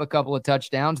being up a couple of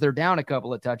touchdowns, they're down a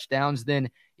couple of touchdowns, then,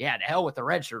 yeah, to hell with the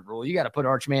redshirt rule. You got to put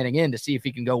Arch Manning in to see if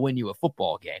he can go win you a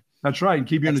football game. That's right. And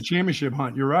keep you in the championship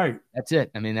hunt. You're right. That's it.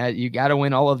 I mean, you got to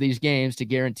win all of these games to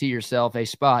guarantee yourself a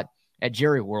spot at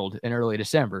Jerry World in early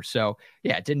December. So,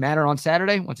 yeah, it didn't matter on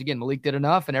Saturday. Once again, Malik did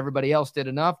enough, and everybody else did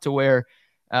enough to where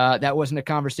that wasn't a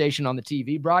conversation on the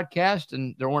TV broadcast,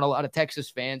 and there weren't a lot of Texas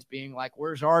fans being like,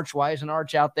 "Where's Arch? Why isn't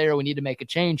Arch out there? We need to make a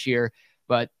change here."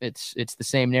 But it's the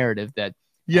same narrative that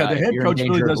the head coach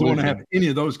really doesn't want to have any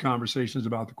of those conversations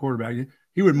about the quarterback.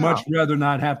 He would much rather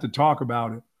not have to talk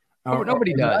about it.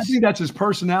 Nobody does. I think that's his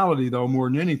personality, though, more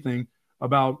than anything.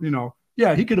 About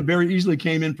he could have very easily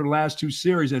came in for the last two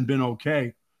series and been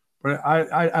okay, but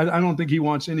I don't think he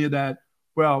wants any of that.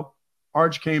 Well,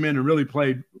 Arch came in and really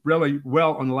played really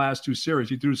well on the last two series.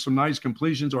 He threw some nice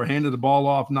completions or handed the ball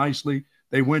off nicely.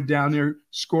 They went down there,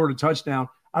 scored a touchdown.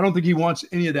 I don't think he wants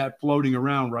any of that floating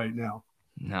around right now.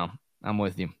 No, I'm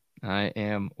with you. I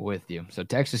am with you. So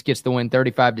Texas gets the win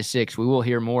 35-6. We will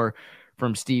hear more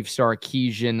from Steve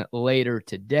Sarkisian later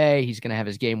today. He's going to have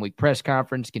his game week press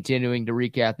conference, continuing to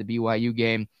recap the BYU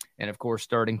game, and, of course,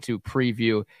 starting to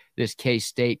preview this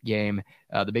K-State game,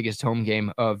 the biggest home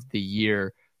game of the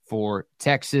year for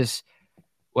Texas.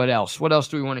 What else? What else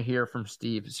do we want to hear from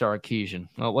Steve Sarkisian?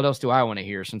 Well, what else do I want to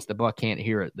hear since the Buck can't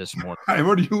hear it this morning?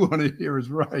 What do you want to hear is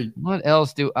right. What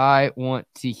else do I want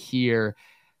to hear?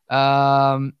 More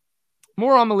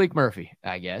on Malik Murphy,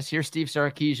 I guess. Here's Steve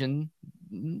Sarkisian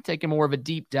taking more of a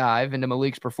deep dive into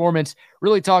Malik's performance,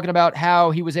 really talking about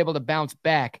how he was able to bounce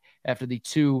back after the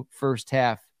 2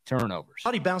 first-half turnovers.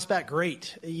 How did he bounce back?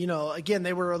 Great. Again,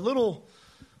 they were a little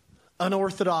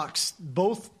unorthodox.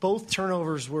 Both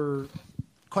turnovers were,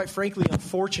 quite frankly,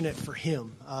 unfortunate for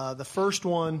him. The first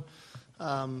one,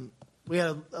 we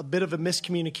had a bit of a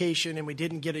miscommunication, and we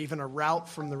didn't get even a route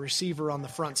from the receiver on the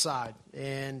front side.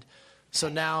 And so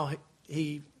now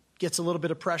he gets a little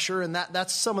bit of pressure, and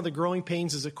that's some of the growing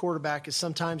pains as a quarterback, is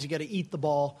sometimes you got to eat the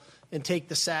ball and take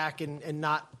the sack and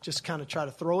not just kind of try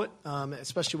to throw it,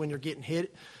 especially when you're getting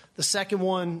hit. The second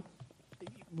one,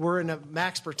 we're in a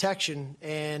max protection,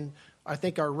 and I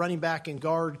think our running back and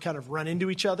guard kind of run into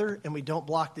each other, and we don't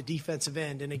block the defensive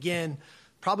end. And again,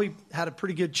 probably had a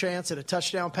pretty good chance at a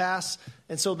touchdown pass.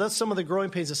 And so that's some of the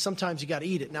growing pains, is sometimes you got to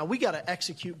eat it. Now, we got to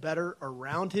execute better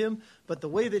around him, but the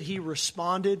way that he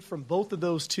responded from both of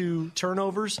those 2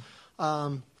 turnovers,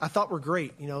 I thought were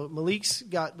great. Malik's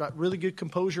got really good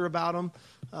composure about him.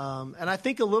 And I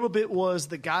think a little bit was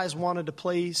the guys wanted to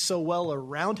play so well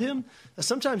around him that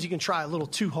sometimes you can try a little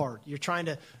too hard. You're trying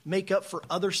to make up for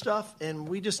other stuff, and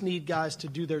we just need guys to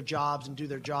do their jobs and do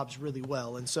their jobs really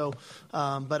well. And so,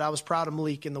 but I was proud of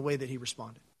Malik in the way that he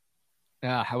responded.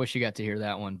 I wish you got to hear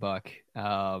that one, Buck.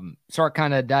 Sark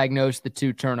kind of diagnosed the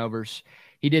 2 turnovers.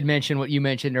 He did mention what you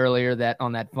mentioned earlier, that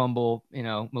on that fumble,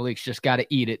 Malik's just got to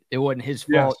eat it. It wasn't his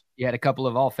fault. Yes. You had a couple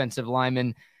of offensive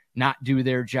linemen not do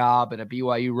their job, and a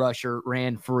BYU rusher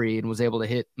ran free and was able to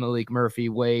hit Malik Murphy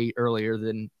way earlier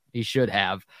than he should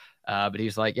have. But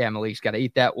he's like, yeah, Malik's got to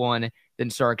eat that one. Then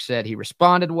Sark said he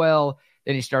responded well.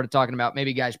 Then he started talking about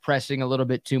maybe guys pressing a little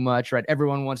bit too much, right?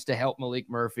 Everyone wants to help Malik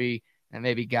Murphy, and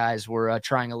maybe guys were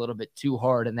trying a little bit too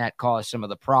hard, and that caused some of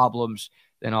the problems.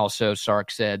 Then also Sark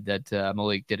said that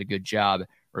Malik did a good job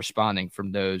responding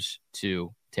from those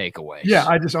 2 takeaways. Yeah,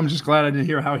 I'm just glad I didn't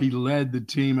hear how he led the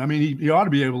team. I mean, he ought to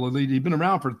be able to lead. He's been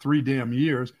around for 3 damn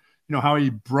years. How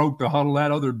he broke the huddle,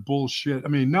 that other bullshit. I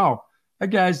mean, no, that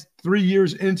guy's 3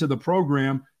 years into the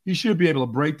program. He should be able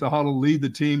to break the huddle, lead the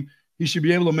team. He should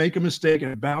be able to make a mistake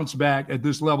and bounce back at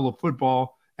this level of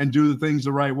football and do the things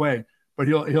the right way. But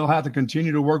he'll have to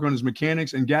continue to work on his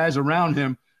mechanics, and guys around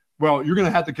him, well, you're going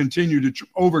to have to continue to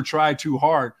over-try too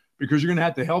hard, because you're going to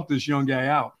have to help this young guy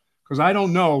out. Because I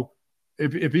don't know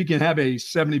if he can have a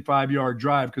 75-yard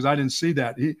drive, because I didn't see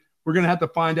that. We're going to have to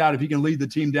find out if he can lead the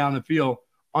team down the field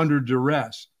under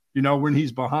duress, when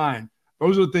he's behind.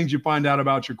 Those are the things you find out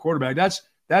about your quarterback.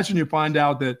 That's when you find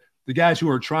out that the guys who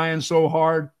are trying so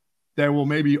hard that will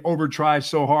maybe over-try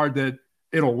so hard that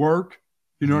it'll work.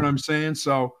 You know what I'm saying?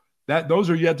 So those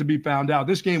are yet to be found out.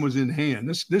 This game was in hand.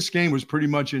 This game was pretty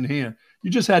much in hand.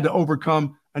 You just had to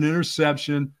overcome an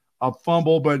interception, a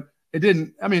fumble, but it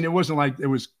didn't. I mean, it wasn't like it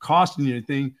was costing you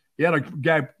anything. You had a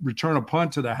guy return a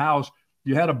punt to the house.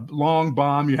 You had a long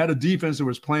bomb. You had a defense that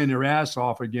was playing their ass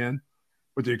off again,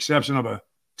 with the exception of a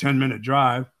 10-minute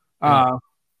drive.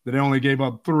 that they only gave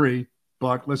up 3.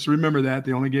 Buck, let's remember that.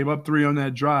 They only gave up 3 on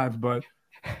that drive. But,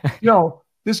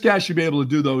 this guy should be able to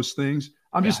do those things.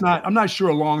 I'm not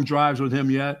sure long drives with him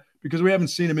yet because we haven't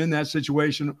seen him in that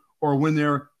situation or when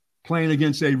they're playing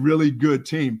against a really good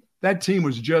team. That team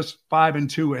was just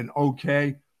 5-2 and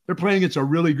okay. They're playing against a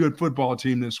really good football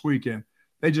team this weekend.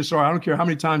 They just are. I don't care how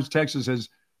many times Texas has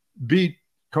beat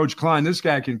Coach Klein. This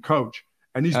guy can coach,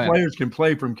 and these players can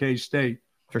play from K-State.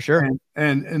 For sure.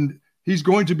 And he's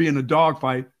going to be in a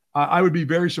dogfight. I would be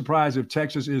very surprised if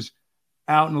Texas is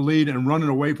out in the lead and running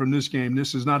away from this game.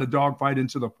 This is not a dogfight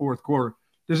into the fourth quarter.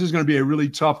 This is going to be a really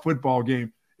tough football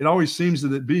game. It always seems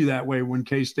to be that way when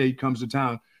K-State comes to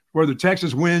town. Whether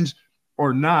Texas wins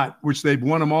or not, which they've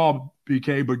won them all,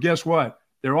 BK, but guess what?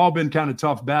 They're all been kind of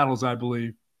tough battles, I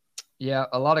believe. Yeah,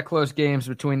 a lot of close games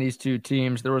between these two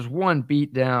teams. There was one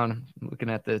beatdown, looking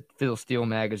at the Phil Steele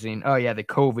magazine. Oh, yeah, the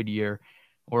COVID year,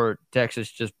 where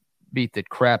Texas just beat the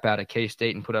crap out of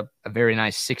K-State and put up a very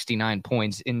nice 69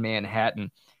 points in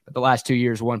Manhattan. But the last 2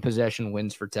 years, one possession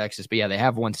wins for Texas. But, yeah, they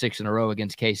have won 6 in a row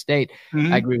against K-State.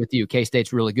 I agree with you.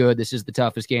 K-State's really good. This is the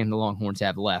toughest game the Longhorns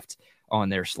have left on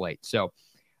their slate. So,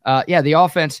 the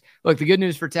offense. Look, the good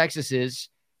news for Texas is,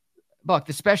 Buck,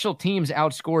 the special teams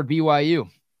outscored BYU.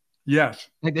 Yes.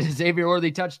 Like the Xavier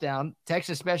Worthy touchdown,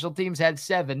 Texas special teams had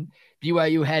 7,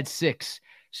 BYU had 6.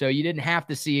 So you didn't have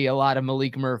to see a lot of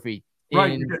Malik Murphy.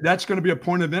 Right. That's going to be a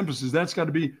point of emphasis. That's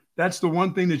the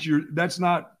one thing that you're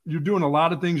doing a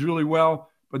lot of things really well,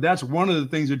 but that's one of the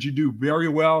things that you do very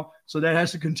well. So that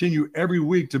has to continue every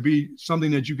week to be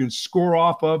something that you can score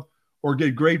off of or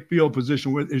get great field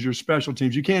position with is your special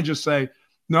teams. You can't just say,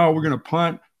 no, we're going to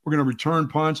punt, we're going to return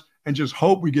punts and just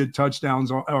hope we get touchdowns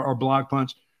or block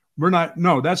punts. We're not.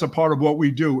 No, that's a part of what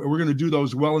we do. And we're going to do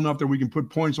those well enough that we can put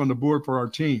points on the board for our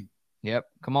team. Yep.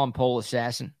 Come on, pole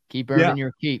assassin. Keep earning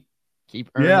your keep.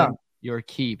 Keep earning your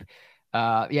keep.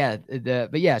 So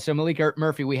Malik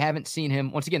Murphy, we haven't seen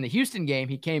him. Once again, the Houston game,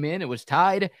 he came in, it was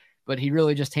tied, but he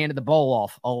really just handed the ball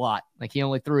off a lot. Like he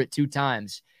only threw it 2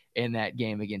 times in that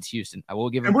game against Houston. I will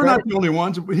give him And we're credit. not the only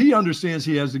ones. He understands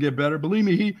he has to get better. Believe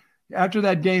me, after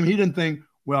that game, he didn't think,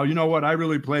 well, you know what? I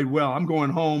really played well. I'm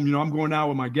going home. I'm going out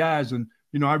with my guys and,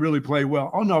 I really played well.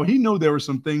 Oh, no, he knew there were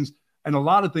some things and a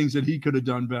lot of things that he could have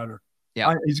done better.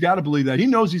 Yeah, he's got to believe that. He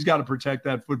knows he's got to protect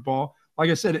that football.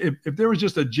 Like I said, if there was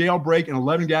just a jailbreak and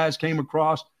 11 guys came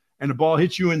across and the ball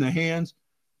hits you in the hands,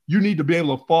 you need to be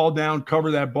able to fall down, cover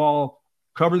that ball,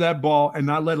 and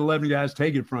not let 11 guys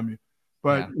take it from you.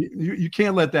 But you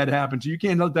can't let that happen to you. You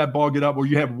can't let that ball get up where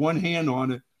you have one hand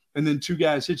on it and then 2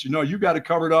 guys hit you. No, you got to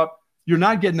cover it up. You're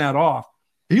not getting that off.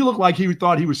 He looked like he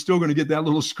thought he was still going to get that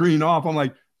little screen off. I'm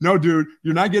like, no, dude,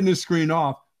 you're not getting this screen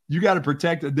off. You got to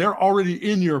protect it. They're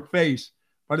already in your face.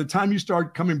 By the time you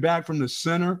start coming back from the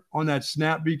center on that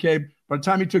snap, BK, by the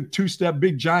time he took 2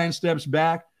 big giant steps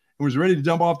back and was ready to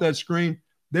jump off that screen,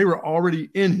 they were already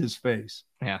in his face.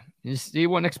 Yeah, he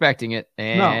wasn't expecting it.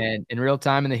 And in real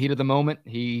time, in the heat of the moment,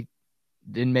 he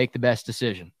didn't make the best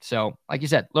decision. So, like you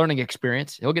said, learning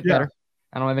experience. He'll get better.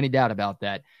 I don't have any doubt about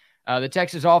that. The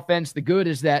Texas offense, the good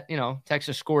is that,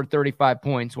 Texas scored 35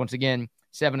 points. Once again,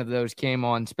 7 of those came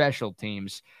on special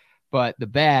teams. But the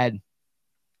bad,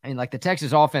 the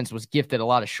Texas offense was gifted a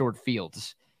lot of short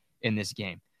fields in this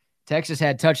game. Texas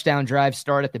had touchdown drives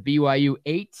start at the BYU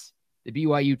 8, the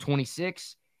BYU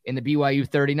 26, and the BYU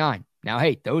 39. Now,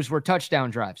 hey, those were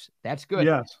touchdown drives. That's good.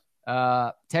 Yes.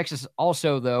 Texas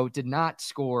also, though, did not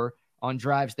score on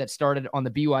drives that started on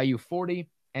the BYU 40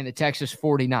 and the Texas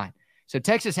 49. So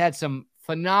Texas had some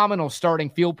phenomenal starting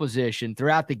field position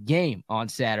throughout the game on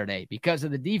Saturday because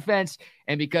of the defense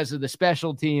and because of the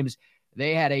special teams.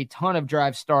 They had a ton of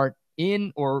drives start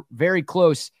in or very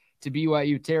close to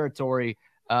BYU territory.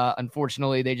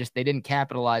 Unfortunately, they didn't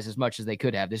capitalize as much as they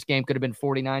could have. This game could have been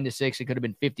 49-6. It could have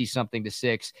been 50-something to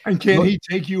 6. And can he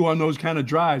take you on those kind of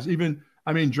drives?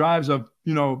 Drives of,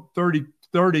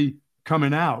 30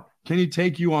 coming out. Can he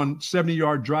take you on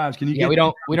 70-yard drives? Can he? Yeah, we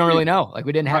don't really know.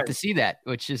 We didn't have to see that,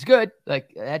 which is good.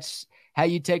 That's how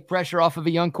you take pressure off of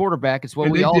a young quarterback. It's what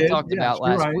we all talked about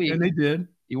last week. And they did.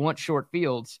 You want short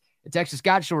fields. Texas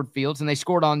got short fields, and they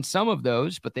scored on some of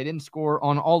those, but they didn't score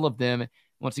on all of them.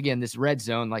 Once again, this red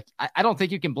zone, I don't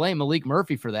think you can blame Malik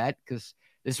Murphy for that because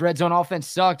this red zone offense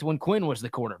sucked when Quinn was the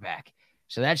quarterback.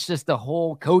 So that's just the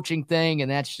whole coaching thing,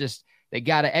 and that's just they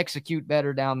got to execute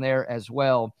better down there as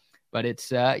well. But it's,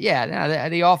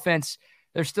 the offense,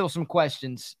 there's still some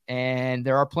questions, and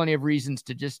there are plenty of reasons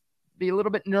to just be a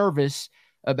little bit nervous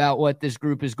about what this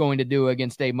group is going to do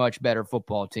against a much better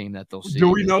football team that they'll see. Do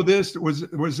we know this?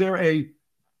 Was there a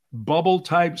bubble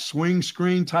type swing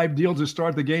screen type deal to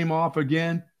start the game off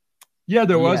again? Yeah,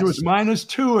 there was. Yes. It was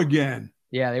 -2 again.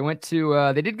 Yeah,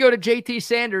 they did go to JT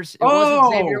Sanders. It Oh!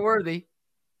 wasn't Xavier Worthy.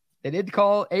 They did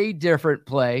call a different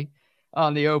play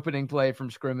on the opening play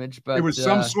from scrimmage, but It was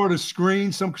some sort of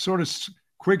screen, some sort of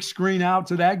quick screen out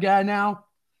to that guy now.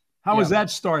 How was that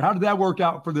start? How did that work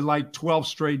out for the 12th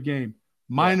straight game?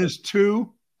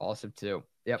 -2? Awesome, too.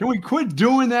 Yep. Can we quit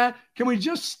doing that? Can we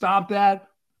just stop that?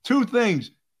 Two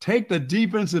things. Take the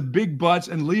defensive big butts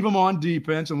and leave them on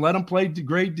defense and let them play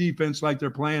great defense like they're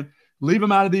playing. Leave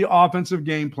them out of the offensive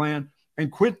game plan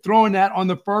and quit throwing that on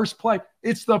the first play.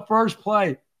 It's the first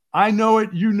play. I know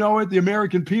it. You know it. The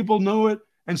American people knew it.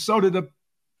 And so did the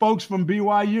folks from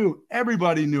BYU.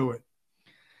 Everybody knew it.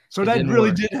 So that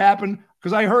really did happen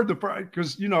because I heard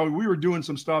because, we were doing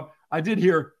some stuff. I did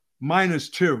hear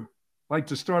 -2. Like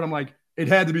to start, I'm like, it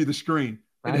had to be the screen.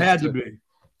 It had to be.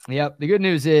 Yep. The good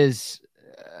news is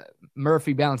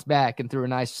Murphy bounced back and threw a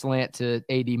nice slant to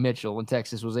A.D. Mitchell when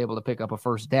Texas was able to pick up a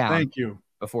first down. Thank you.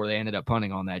 Before they ended up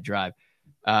punting on that drive.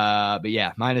 But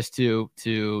yeah, -2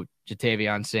 to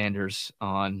Jatavion Sanders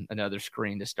on another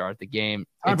screen to start the game.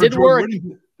 It did work.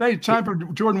 Time for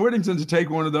Jordan Whittington to take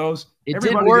one of those. It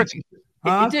did work.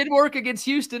 It did work against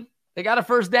Houston. They got a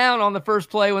first down on the first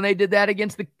play when they did that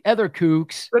against the other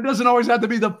Cougs. That doesn't always have to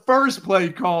be the first play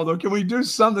call, though. Can we do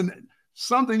something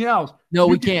else? No,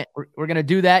 we can't. We're going to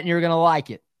do that, and you're going to like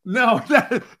it. No,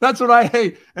 that's what I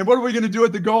hate. And what are we going to do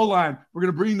at the goal line? We're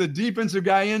going to bring the defensive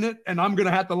guy in it, and I'm going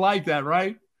to have to like that,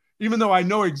 right? Even though I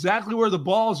know exactly where the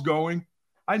ball's going.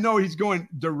 I know he's going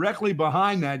directly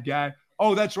behind that guy.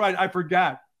 Oh, that's right. I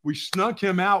forgot. We snuck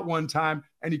him out one time,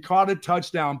 and he caught a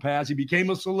touchdown pass. He became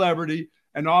a celebrity,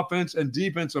 an offense and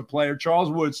defensive player,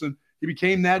 Charles Woodson. He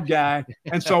became that guy.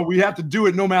 And so we have to do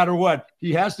it no matter what.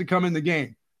 He has to come in the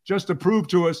game just to prove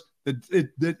to us that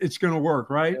it's going to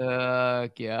work, right? Oh,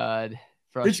 God.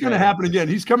 It's going to happen again.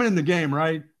 He's coming in the game,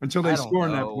 right? Until they score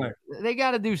in that play. They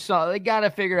got to do something. They got to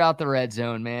figure out the red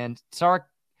zone, man. Sark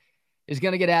is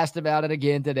going to get asked about it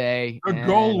again today. The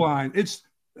goal line.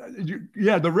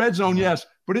 The red zone, yes.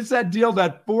 But it's that deal,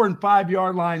 that 4 and 5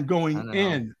 yard line going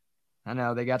in. I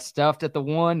know. They got stuffed at the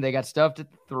 1. They got stuffed at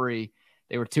the 3.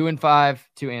 They were 2 and 5,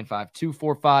 2,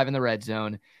 4, 5 in the red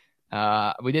zone.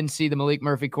 We didn't see the Malik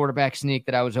Murphy quarterback sneak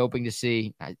that I was hoping to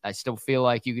see. I still feel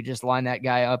like you could just line that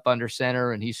guy up under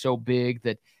center, and he's so big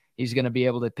that he's going to be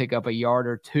able to pick up a yard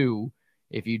or two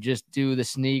if you just do the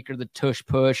sneak or the tush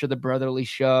push or the brotherly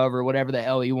shove or whatever the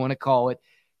hell you want to call it.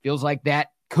 Feels like that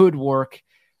could work.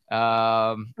 Is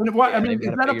that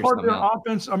a part of their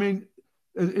offense? I mean,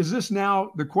 is this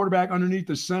now the quarterback underneath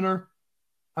the center?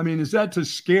 I mean, is that to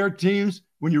scare teams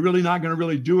when you're really not going to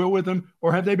really do it with them?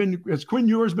 Or has Quinn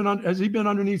Ewers has he been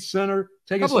underneath center?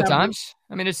 A couple of times.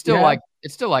 I mean, it's still like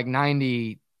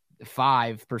 95%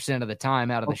 of the time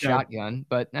out of the shotgun,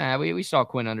 but we saw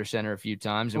Quinn under center a few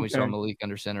times, and we saw Malik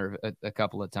under center a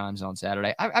couple of times on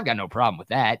Saturday. I've got no problem with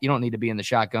that. You don't need to be in the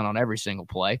shotgun on every single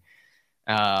play.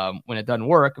 When it doesn't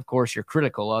work, of course, you're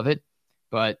critical of it,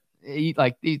 but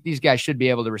these guys should be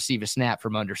able to receive a snap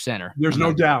from under center. There's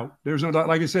no doubt.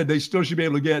 Like I said, they still should be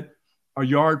able to get a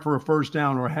yard for a first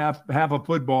down or half a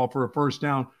football for a first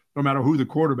down, no matter who the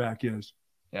quarterback is.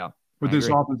 Yeah. With this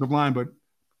offensive line, but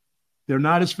they're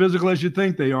not as physical as you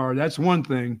think they are. That's one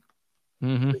thing.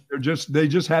 Mm-hmm. They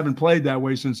just haven't played that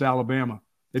way since Alabama.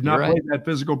 They've not played that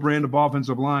physical brand of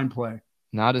offensive line play.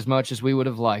 Not as much as we would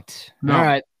have liked. No. All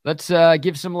right. Let's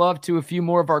give some love to a few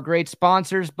more of our great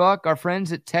sponsors, Buck, our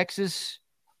friends at Texas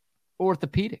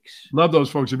Orthopedics. Love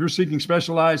those folks. If you're seeking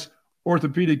specialized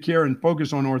orthopedic care and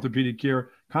focus on orthopedic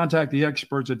care, contact the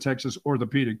experts at Texas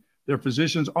Orthopedic. Their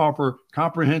physicians offer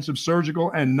comprehensive surgical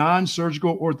and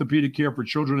non-surgical orthopedic care for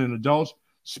children and adults,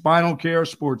 spinal care,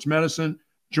 sports medicine,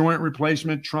 joint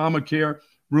replacement, trauma care,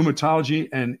 rheumatology,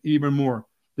 and even more.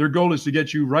 Their goal is to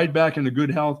get you right back into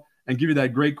good health and give you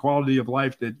that great quality of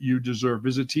life that you deserve.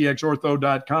 Visit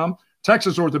txortho.com.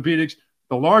 Texas Orthopedics,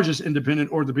 the largest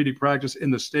independent orthopedic practice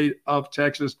in the state of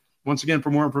Texas. Once again,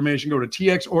 for more information, go to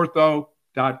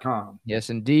txortho.com. Yes,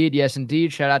 indeed. Yes,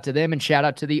 indeed. Shout out to them and shout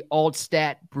out to the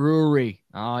Altstadt Brewery.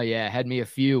 Oh, yeah. Had me a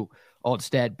few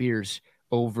Altstadt beers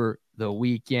over the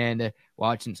weekend,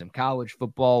 watching some college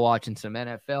football, watching some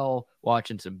NFL,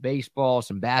 watching some baseball,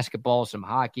 some basketball, some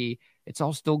hockey. It's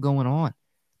all still going on.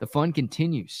 The fun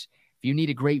continues. If you need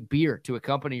a great beer to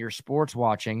accompany your sports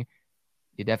watching,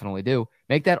 you definitely do.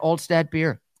 Make that Altstadt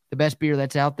beer the best beer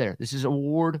that's out there. This is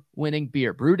award-winning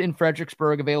beer, brewed in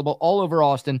Fredericksburg, available all over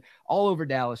Austin, all over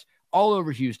Dallas, all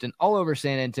over Houston, all over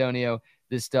San Antonio.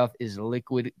 This stuff is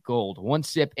liquid gold. One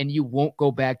sip, and you won't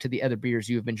go back to the other beers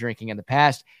you have been drinking in the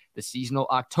past. The seasonal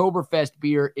Oktoberfest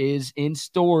beer is in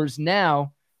stores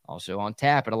now. also on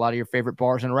tap at a lot of your favorite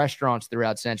bars and restaurants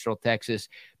throughout Central Texas.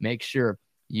 Make sure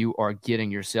you are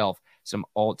getting yourself some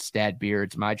Altstat beer.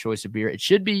 It's my choice of beer. It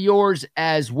should be yours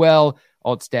as well.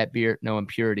 Altstat beer, no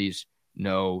impurities,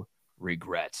 no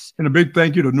regrets. And a big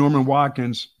thank you to Norman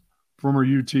Watkins, former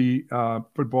UT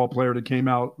football player that came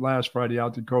out last Friday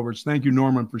out to Coverts. Thank you,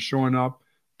 Norman, for showing up,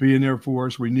 being there for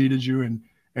us. We needed you,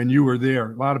 and you were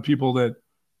there. A lot of people that,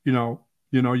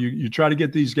 you try to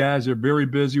get these guys. They're very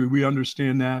busy. We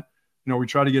understand that. We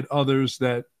try to get others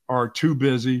that are too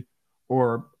busy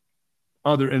or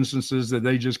other instances that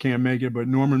they just can't make it. But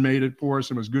Norman made it for us,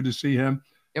 and it was good to see him.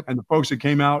 Yep. And the folks that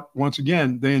came out, once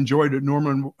again, they enjoyed it.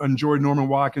 Norman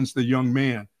Watkins, the young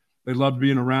man. They loved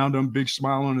being around him, big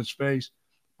smile on his face.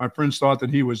 My friends thought that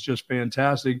he was just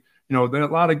fantastic. A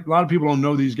lot of people don't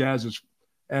know these guys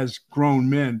as grown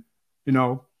men,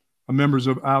 members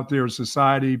of out there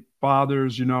society,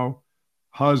 fathers,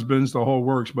 husbands, the whole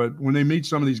works. But when they meet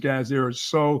some of these guys,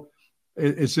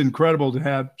 it's incredible to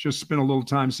have just spent a little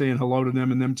time saying hello to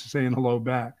them and them saying hello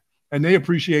back. And they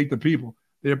appreciate the people.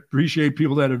 They appreciate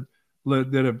people that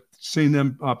have seen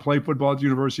them play football at the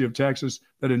University of Texas,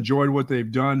 that enjoyed what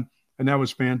they've done. And that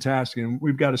was fantastic. And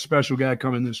we've got a special guy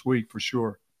coming this week for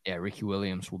sure. Yeah, Ricky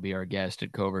Williams will be our guest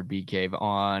at Covert Bee Cave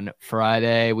on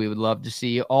Friday. We would love to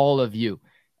see all of you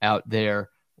out there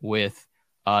with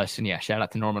us. And yeah, shout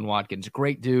out to Norman Watkins.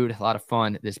 Great dude. A lot of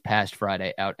fun this past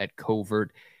Friday out at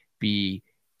Covert Bee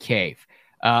Cave.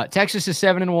 Texas is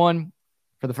 7-1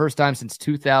 for the first time since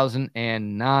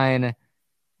 2009.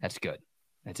 That's good.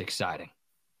 That's exciting.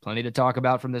 Plenty to talk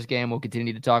about from this game. We'll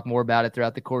continue to talk more about it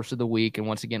throughout the course of the week. And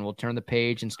once again, we'll turn the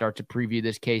page and start to preview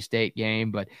this K-State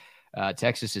game. But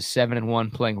Texas is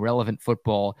 7-1, playing relevant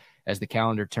football as the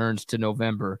calendar turns to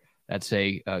November. That's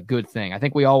a good thing. I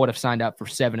think we all would have signed up for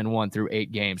 7-1 through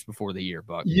 8 games before the year,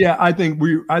 Buck. Yeah, I think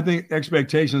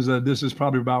expectations that this is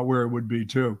probably about where it would be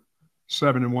too.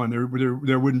 7-1.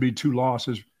 There wouldn't be 2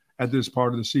 losses at this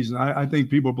part of the season. I think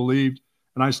people believed,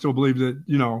 and I still believe that,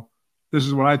 this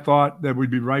is what I thought, that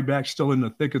we'd be right back still in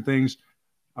the thick of things.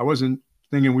 I wasn't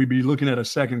thinking we'd be looking at a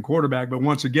second quarterback, but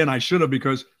once again, I should have,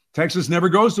 because Texas never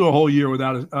goes through a whole year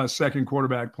without a second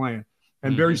quarterback playing.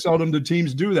 And very seldom do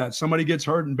teams do that. Somebody gets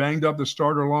hurt and banged up the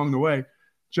starter along the way.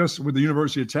 Just with the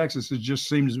University of Texas, it just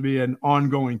seems to be an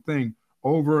ongoing thing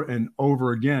over and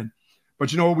over again.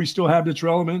 But what we still have that's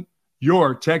relevant?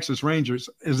 Your Texas Rangers.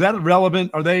 Is that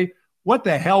relevant? What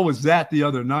the hell was that the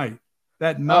other night?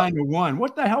 That 9-1.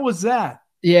 What the hell was that?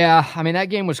 Yeah, I mean,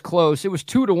 that game was close. It was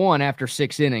 2-1 after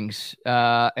 6 innings.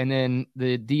 And then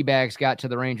the D-backs got to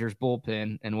the Rangers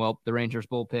bullpen, and the Rangers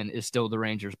bullpen is still the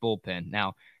Rangers bullpen.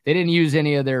 Now, they didn't use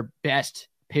any of their best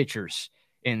pitchers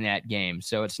in that game,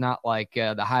 so it's not like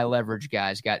the high leverage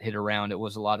guys got hit around. It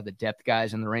was a lot of the depth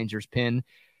guys in the Rangers pen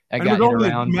that got hit around. It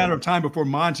was only a matter of time before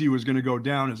Monty was going to go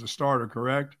down as a starter,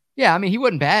 correct? Yeah, I mean, he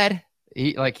wasn't bad.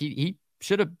 He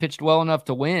should have pitched well enough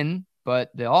to win,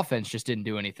 but the offense just didn't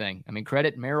do anything. I mean,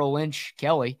 credit Merrill Lynch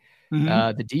Kelly,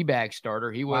 the D-bag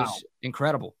starter. He was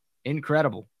incredible.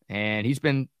 And he's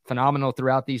been phenomenal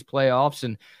throughout these playoffs.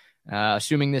 And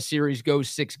assuming this series goes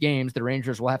 6 games, the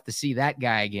Rangers will have to see that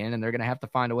guy again, and they're going to have to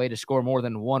find a way to score more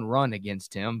than 1 run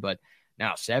against him. But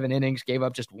now 7 innings, gave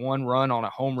up just 1 run on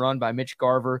a home run by Mitch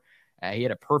Garver. He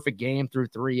had a perfect game through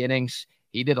 3 innings.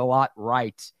 He did a lot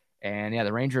right. And, yeah,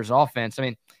 the Rangers offense, I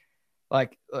mean,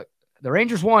 look, the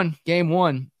Rangers won game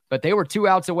 1, but they were 2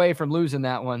 outs away from losing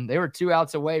that one. They were 2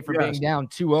 outs away from being down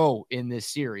 2-0 in this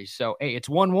series. So, hey, it's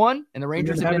 1-1, and the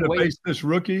Rangers have been face this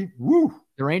rookie. Woo!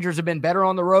 The Rangers have been better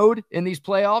on the road in these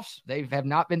playoffs. They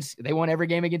won every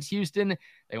game against Houston.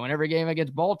 They won every game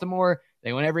against Baltimore.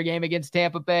 They won every game against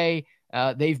Tampa Bay.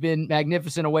 They've been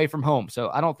magnificent away from home. So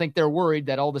I don't think they're worried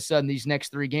that all of a sudden these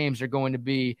next 3 games are going to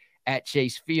be at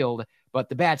Chase Field, but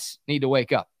the bats need to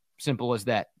wake up. Simple as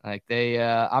that. Like they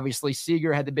obviously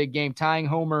Seager had the big game tying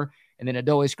homer, and then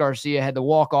Adolis Garcia had the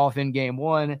walk-off in game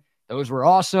 1. Those were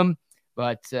awesome.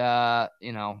 But,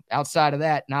 outside of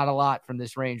that, not a lot from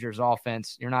this Rangers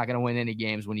offense. You're not going to win any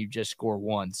games when you just score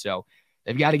 1. So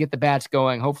they've got to get the bats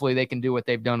going. Hopefully they can do what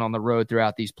they've done on the road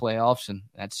throughout these playoffs, and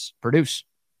that's produce.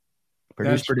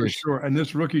 Produce. For sure. And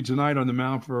this rookie tonight on the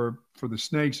mound for the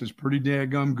Snakes is pretty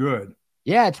daggum good.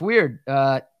 Yeah, it's weird.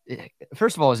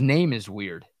 First of all, his name is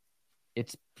weird.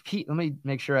 It's Let me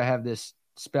make sure I have this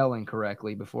spelling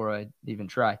correctly before I even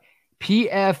try.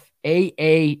 Pfaadt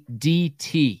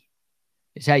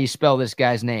is how you spell this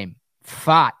guy's name.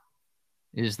 Fott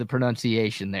is the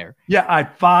pronunciation there. Yeah, I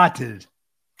foughted.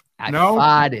 I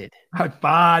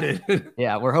foughted.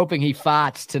 Yeah, we're hoping he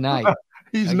foughts tonight.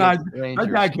 He's not. That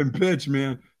guy can pitch,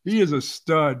 man. He is a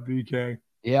stud, BK.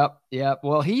 Yep.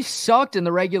 Well, he sucked in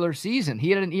the regular season. He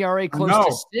had an ERA close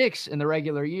to 6 in the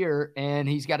regular year, and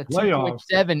he's got a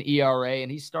 2.7 ERA,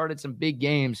 and he started some big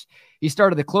games. He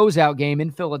started the closeout game in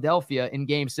Philadelphia in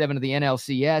Game 7 of the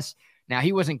NLCS. Now,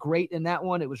 he wasn't great in that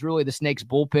one. It was really the Snakes'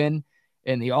 bullpen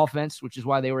and the offense, which is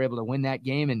why they were able to win that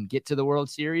game and get to the World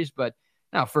Series. But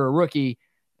now, for a rookie,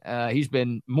 he's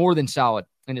been more than solid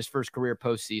in his first career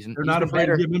postseason. They're not afraid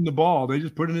to give him the ball. They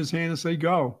just put it in his hand and say,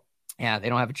 go. Yeah, they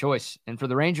don't have a choice. And for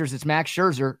the Rangers, it's Max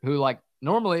Scherzer, who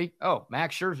normally,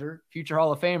 Max Scherzer, future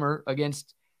Hall of Famer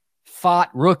against fat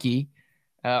rookie.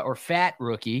 We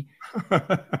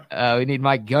need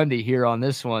Mike Gundy here on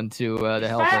this one to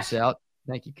help us out.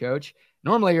 Thank you, Coach.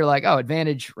 Normally you're like,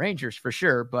 advantage Rangers for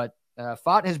sure, but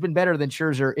Fott has been better than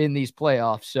Scherzer in these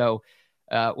playoffs, so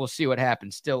we'll see what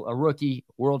happens. Still a rookie,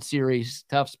 World Series,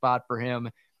 tough spot for him.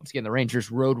 Once again, the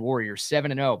Rangers Road Warriors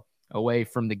 7-0 away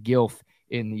from the Gilf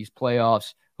in these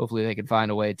playoffs. Hopefully they can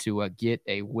find a way to get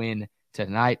a win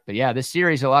tonight. But yeah, this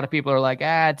series, a lot of people are like,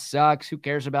 it sucks. Who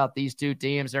cares about these two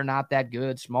teams? They're not that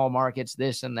good. Small markets,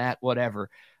 this and that, whatever.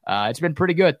 It's been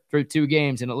pretty good through 2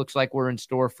 games, and it looks like we're in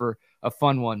store for a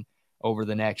fun one over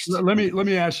the next. Let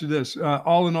me ask you this.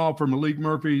 All in all, for Malik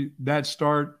Murphy, that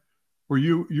start,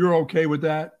 you're okay with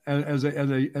that as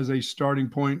a starting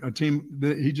point? A team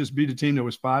that he just beat a team that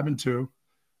was 5-2.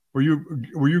 Were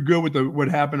you good with what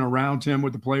happened around him,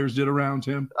 what the players did around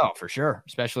him? Oh, for sure,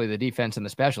 especially the defense and the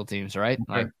special teams, right?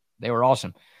 Okay. They were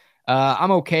awesome.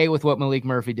 I'm okay with what Malik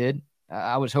Murphy did.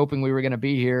 I was hoping we were going to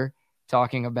be here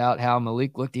talking about how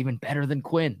Malik looked even better than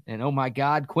Quinn. And, oh, my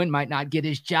God, Quinn might not get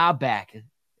his job back.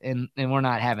 And we're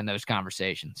not having those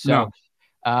conversations. So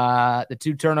the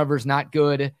 2 turnovers, not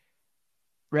good.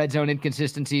 Red zone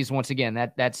inconsistencies, once again,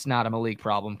 that's not a Malik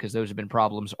problem because those have been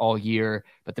problems all year.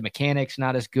 But the mechanics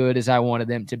not as good as I wanted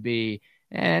them to be,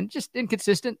 and just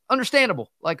inconsistent. Understandable.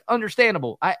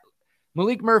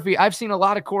 Malik Murphy, I've seen a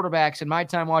lot of quarterbacks in my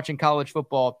time watching college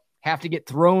football have to get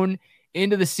thrown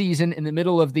into the season in the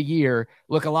middle of the year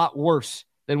look a lot worse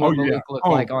than what Malik looked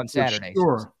like on Saturday.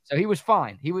 Sure. So he was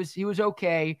fine. He was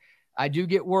okay. I do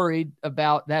get worried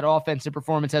about that offensive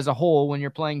performance as a whole when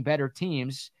you're playing better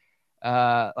teams.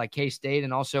 Like K-State,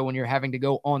 and also when you're having to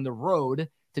go on the road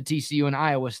to TCU and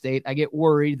Iowa State, I get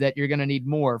worried that you're going to need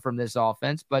more from this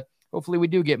offense, but hopefully we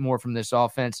do get more from this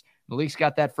offense. Malik's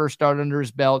got that first start under his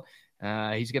belt.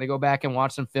 He's going to go back and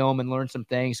watch some film and learn some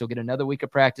things. He'll get another week of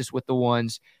practice with the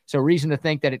ones. So reason to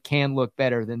think that it can look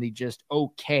better than the just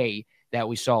okay that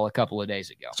we saw a couple of days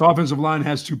ago. So offensive line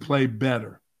has to play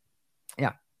better.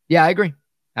 Yeah, I agree.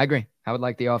 I would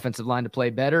like the offensive line to play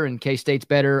better, and K-State's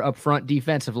better up front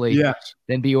defensively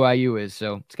than BYU is,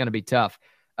 so it's going to be tough.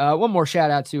 One more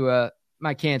shout-out to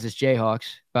my Kansas Jayhawks,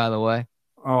 by the way.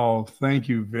 Oh, thank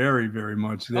you very, very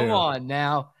much there. Come on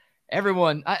now.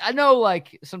 Everyone, I know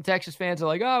some Texas fans are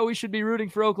like, we should be rooting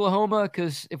for Oklahoma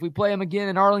because if we play them again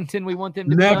in Arlington, we want them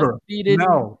to be undefeated.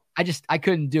 No. I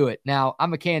couldn't do it. Now,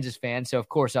 I'm a Kansas fan, so of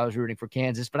course I was rooting for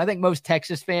Kansas, but I think most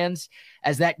Texas fans,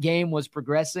 as that game was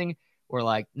progressing, were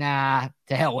like, nah,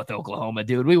 to hell with Oklahoma,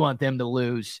 dude. We want them to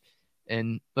lose.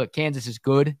 And look, Kansas is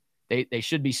good. They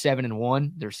should be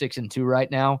 7-1. They're 6-2 right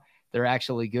now. They're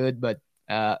actually good, but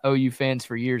OU fans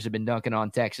for years have been dunking on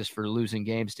Texas for losing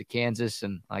games to Kansas,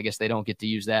 and I guess they don't get to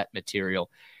use that material.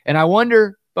 And I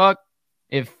wonder, Buck,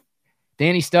 if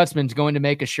Danny Stutzman's going to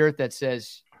make a shirt that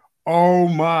says, oh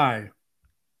my,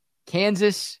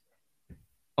 Kansas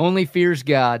only fears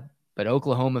God, but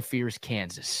Oklahoma fears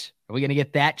Kansas. Are we going to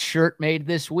get that shirt made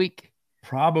this week?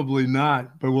 Probably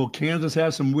not, but will Kansas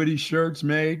have some witty shirts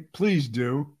made? Please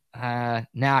do. Nah,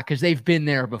 because they've been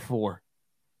there before.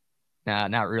 Nah,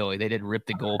 not really. They did rip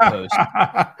the goalpost.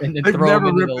 And they've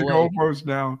never ripped the goalpost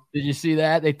now. Did you see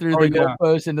that? They threw the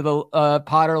goalpost into the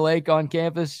Potter Lake on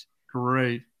campus.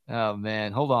 Great. Oh,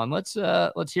 man. Hold on. Let's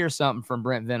hear something from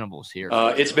Brent Venables here.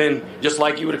 It's been just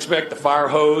like you would expect. The fire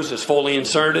hose is fully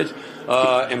inserted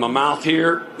in my mouth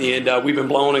here, and we've been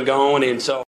blowing and going, and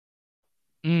so.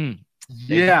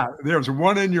 Yeah, there's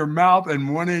one in your mouth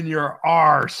and one in your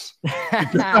arse.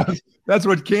 That's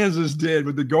what Kansas did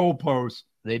with the goalpost.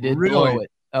 They did blow it.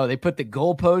 Oh, they put the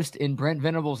goalpost in Brent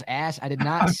Venables' ass? I did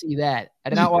not see that. I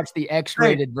did not watch the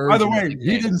X-rated version. By the way,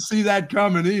 he didn't see that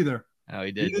coming either. Oh,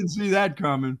 he did. He didn't see that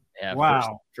coming. Yeah,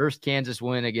 wow. First Kansas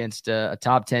win against a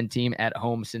top 10 team at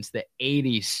home since the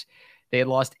 80s. They had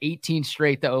lost 18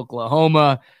 straight to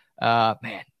Oklahoma.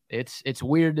 Man, it's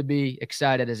weird to be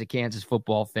excited as a Kansas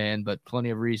football fan, but plenty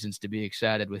of reasons to be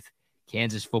excited with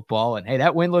Kansas football. And, hey,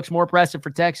 that win looks more impressive for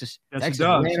Texas. Yes, Texas it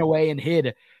does. ran away and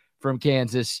hid from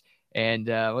Kansas. And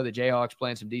the Jayhawks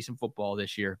playing some decent football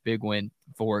this year. Big win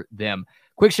for them.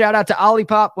 Quick shout out to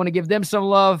Olipop. Want to give them some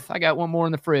love. I got one more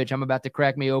in the fridge. I'm about to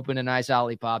crack me open a nice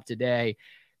Olipop today.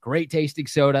 Great tasting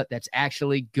soda that's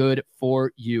actually good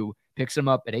for you. Pick some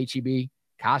up at HEB,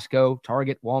 Costco,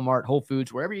 Target, Walmart, Whole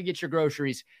Foods, wherever you get your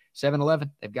groceries. 7-Eleven,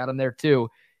 they've got them there too.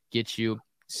 Get you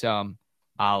some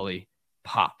Olipop.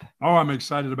 Oh, I'm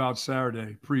excited about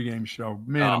Saturday pregame show.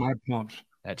 Man, am I pumped.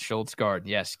 That's Schultz Guard.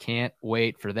 Yes, can't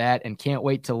wait for that and can't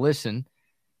wait to listen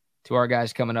to our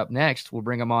guys coming up next. We'll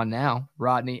bring them on now.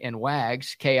 Rodney and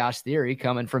Wags, Chaos Theory,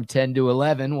 coming from 10 to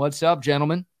 11. What's up,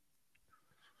 gentlemen?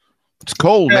 It's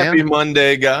cold, man. Happy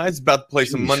Monday, guys. About to play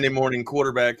some Monday morning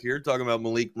quarterback here, talking about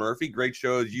Malik Murphy. Great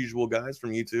show as usual, guys,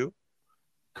 from you two.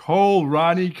 Cold,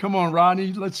 Rodney. Come on,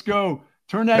 Rodney. Let's go.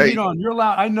 Turn that heat on. You're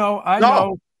allowed. I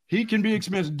know. He can be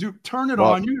expensive. Turn it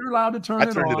on. You're allowed to turn it on.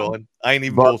 I turned it on. I ain't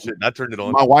even bullshitting. I turned it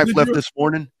on. My wife left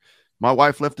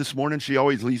this morning. She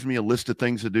always leaves me a list of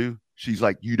things to do. She's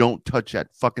like, you don't touch that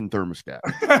fucking thermostat.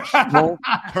 Don't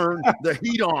turn the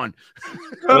heat on.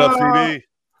 What up, CD?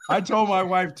 I told my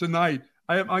wife tonight,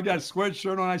 I got a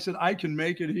sweatshirt on. I said, I can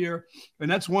make it here. And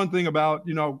that's one thing about,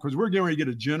 because we're getting ready to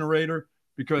get a generator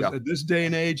because at this day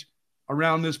and age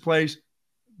around this place,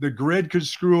 the grid could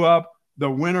screw up. The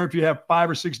winter, if you have 5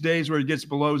 or 6 days where it gets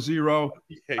below zero.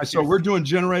 So we're doing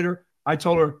generator. I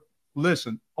told her,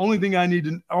 listen, we need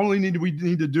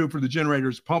to do for the generator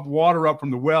is pump water up from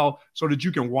the well so that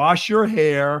you can wash your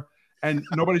hair and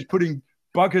nobody's putting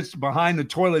buckets behind the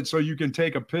toilet so you can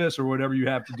take a piss or whatever you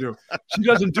have to do. She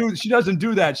doesn't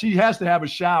do that. She has to have a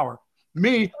shower.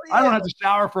 Me, I don't have to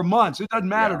shower for months. It doesn't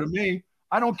matter to me.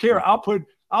 I don't care. I'll put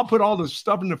all the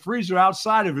stuff in the freezer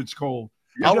outside if it's cold.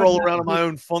 I'll roll around in my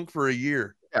own funk for a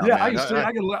year.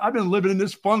 I've been living in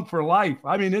this funk for life.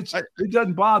 I mean, it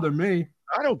doesn't bother me.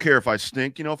 I don't care if I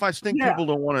stink. If I stink, people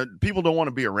don't want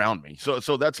to be around me.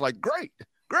 So that's like great.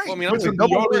 Well, I mean, put some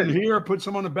deodorant here, put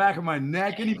some on the back of my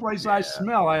neck. Any place I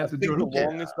smell, I have to do it. The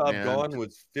longest I've gone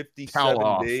was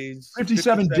 57 days.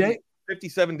 57 days.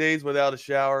 57 days without a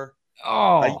shower.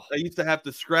 Oh, I used to have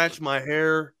to scratch my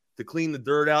hair to clean the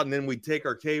dirt out, and then we'd take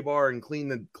our K-bar and clean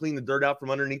the dirt out from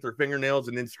underneath our fingernails,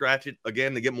 and then scratch it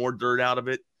again to get more dirt out of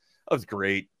it. That was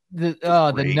great. The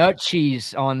nut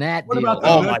cheese on that deal.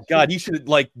 Oh my God! You should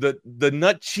the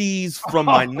nut cheese from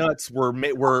my nuts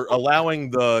were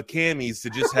allowing the camis to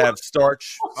just have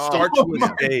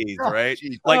starchless days, right?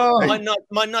 Like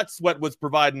my nut sweat was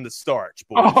providing the starch.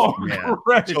 Boys.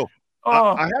 Correct. So,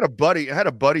 I had a buddy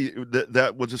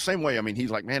that was the same way. I mean,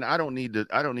 he's like, man, I don't need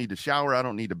to shower. I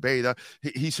don't need to bathe.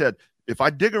 He said, if I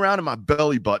dig around in my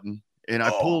belly button and I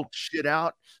pull shit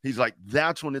out, he's like,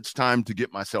 that's when it's time to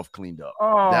get myself cleaned up.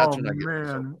 That's when I get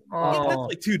myself. That's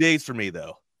like 2 days for me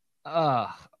though.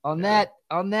 On that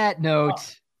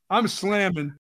note, I'm slamming.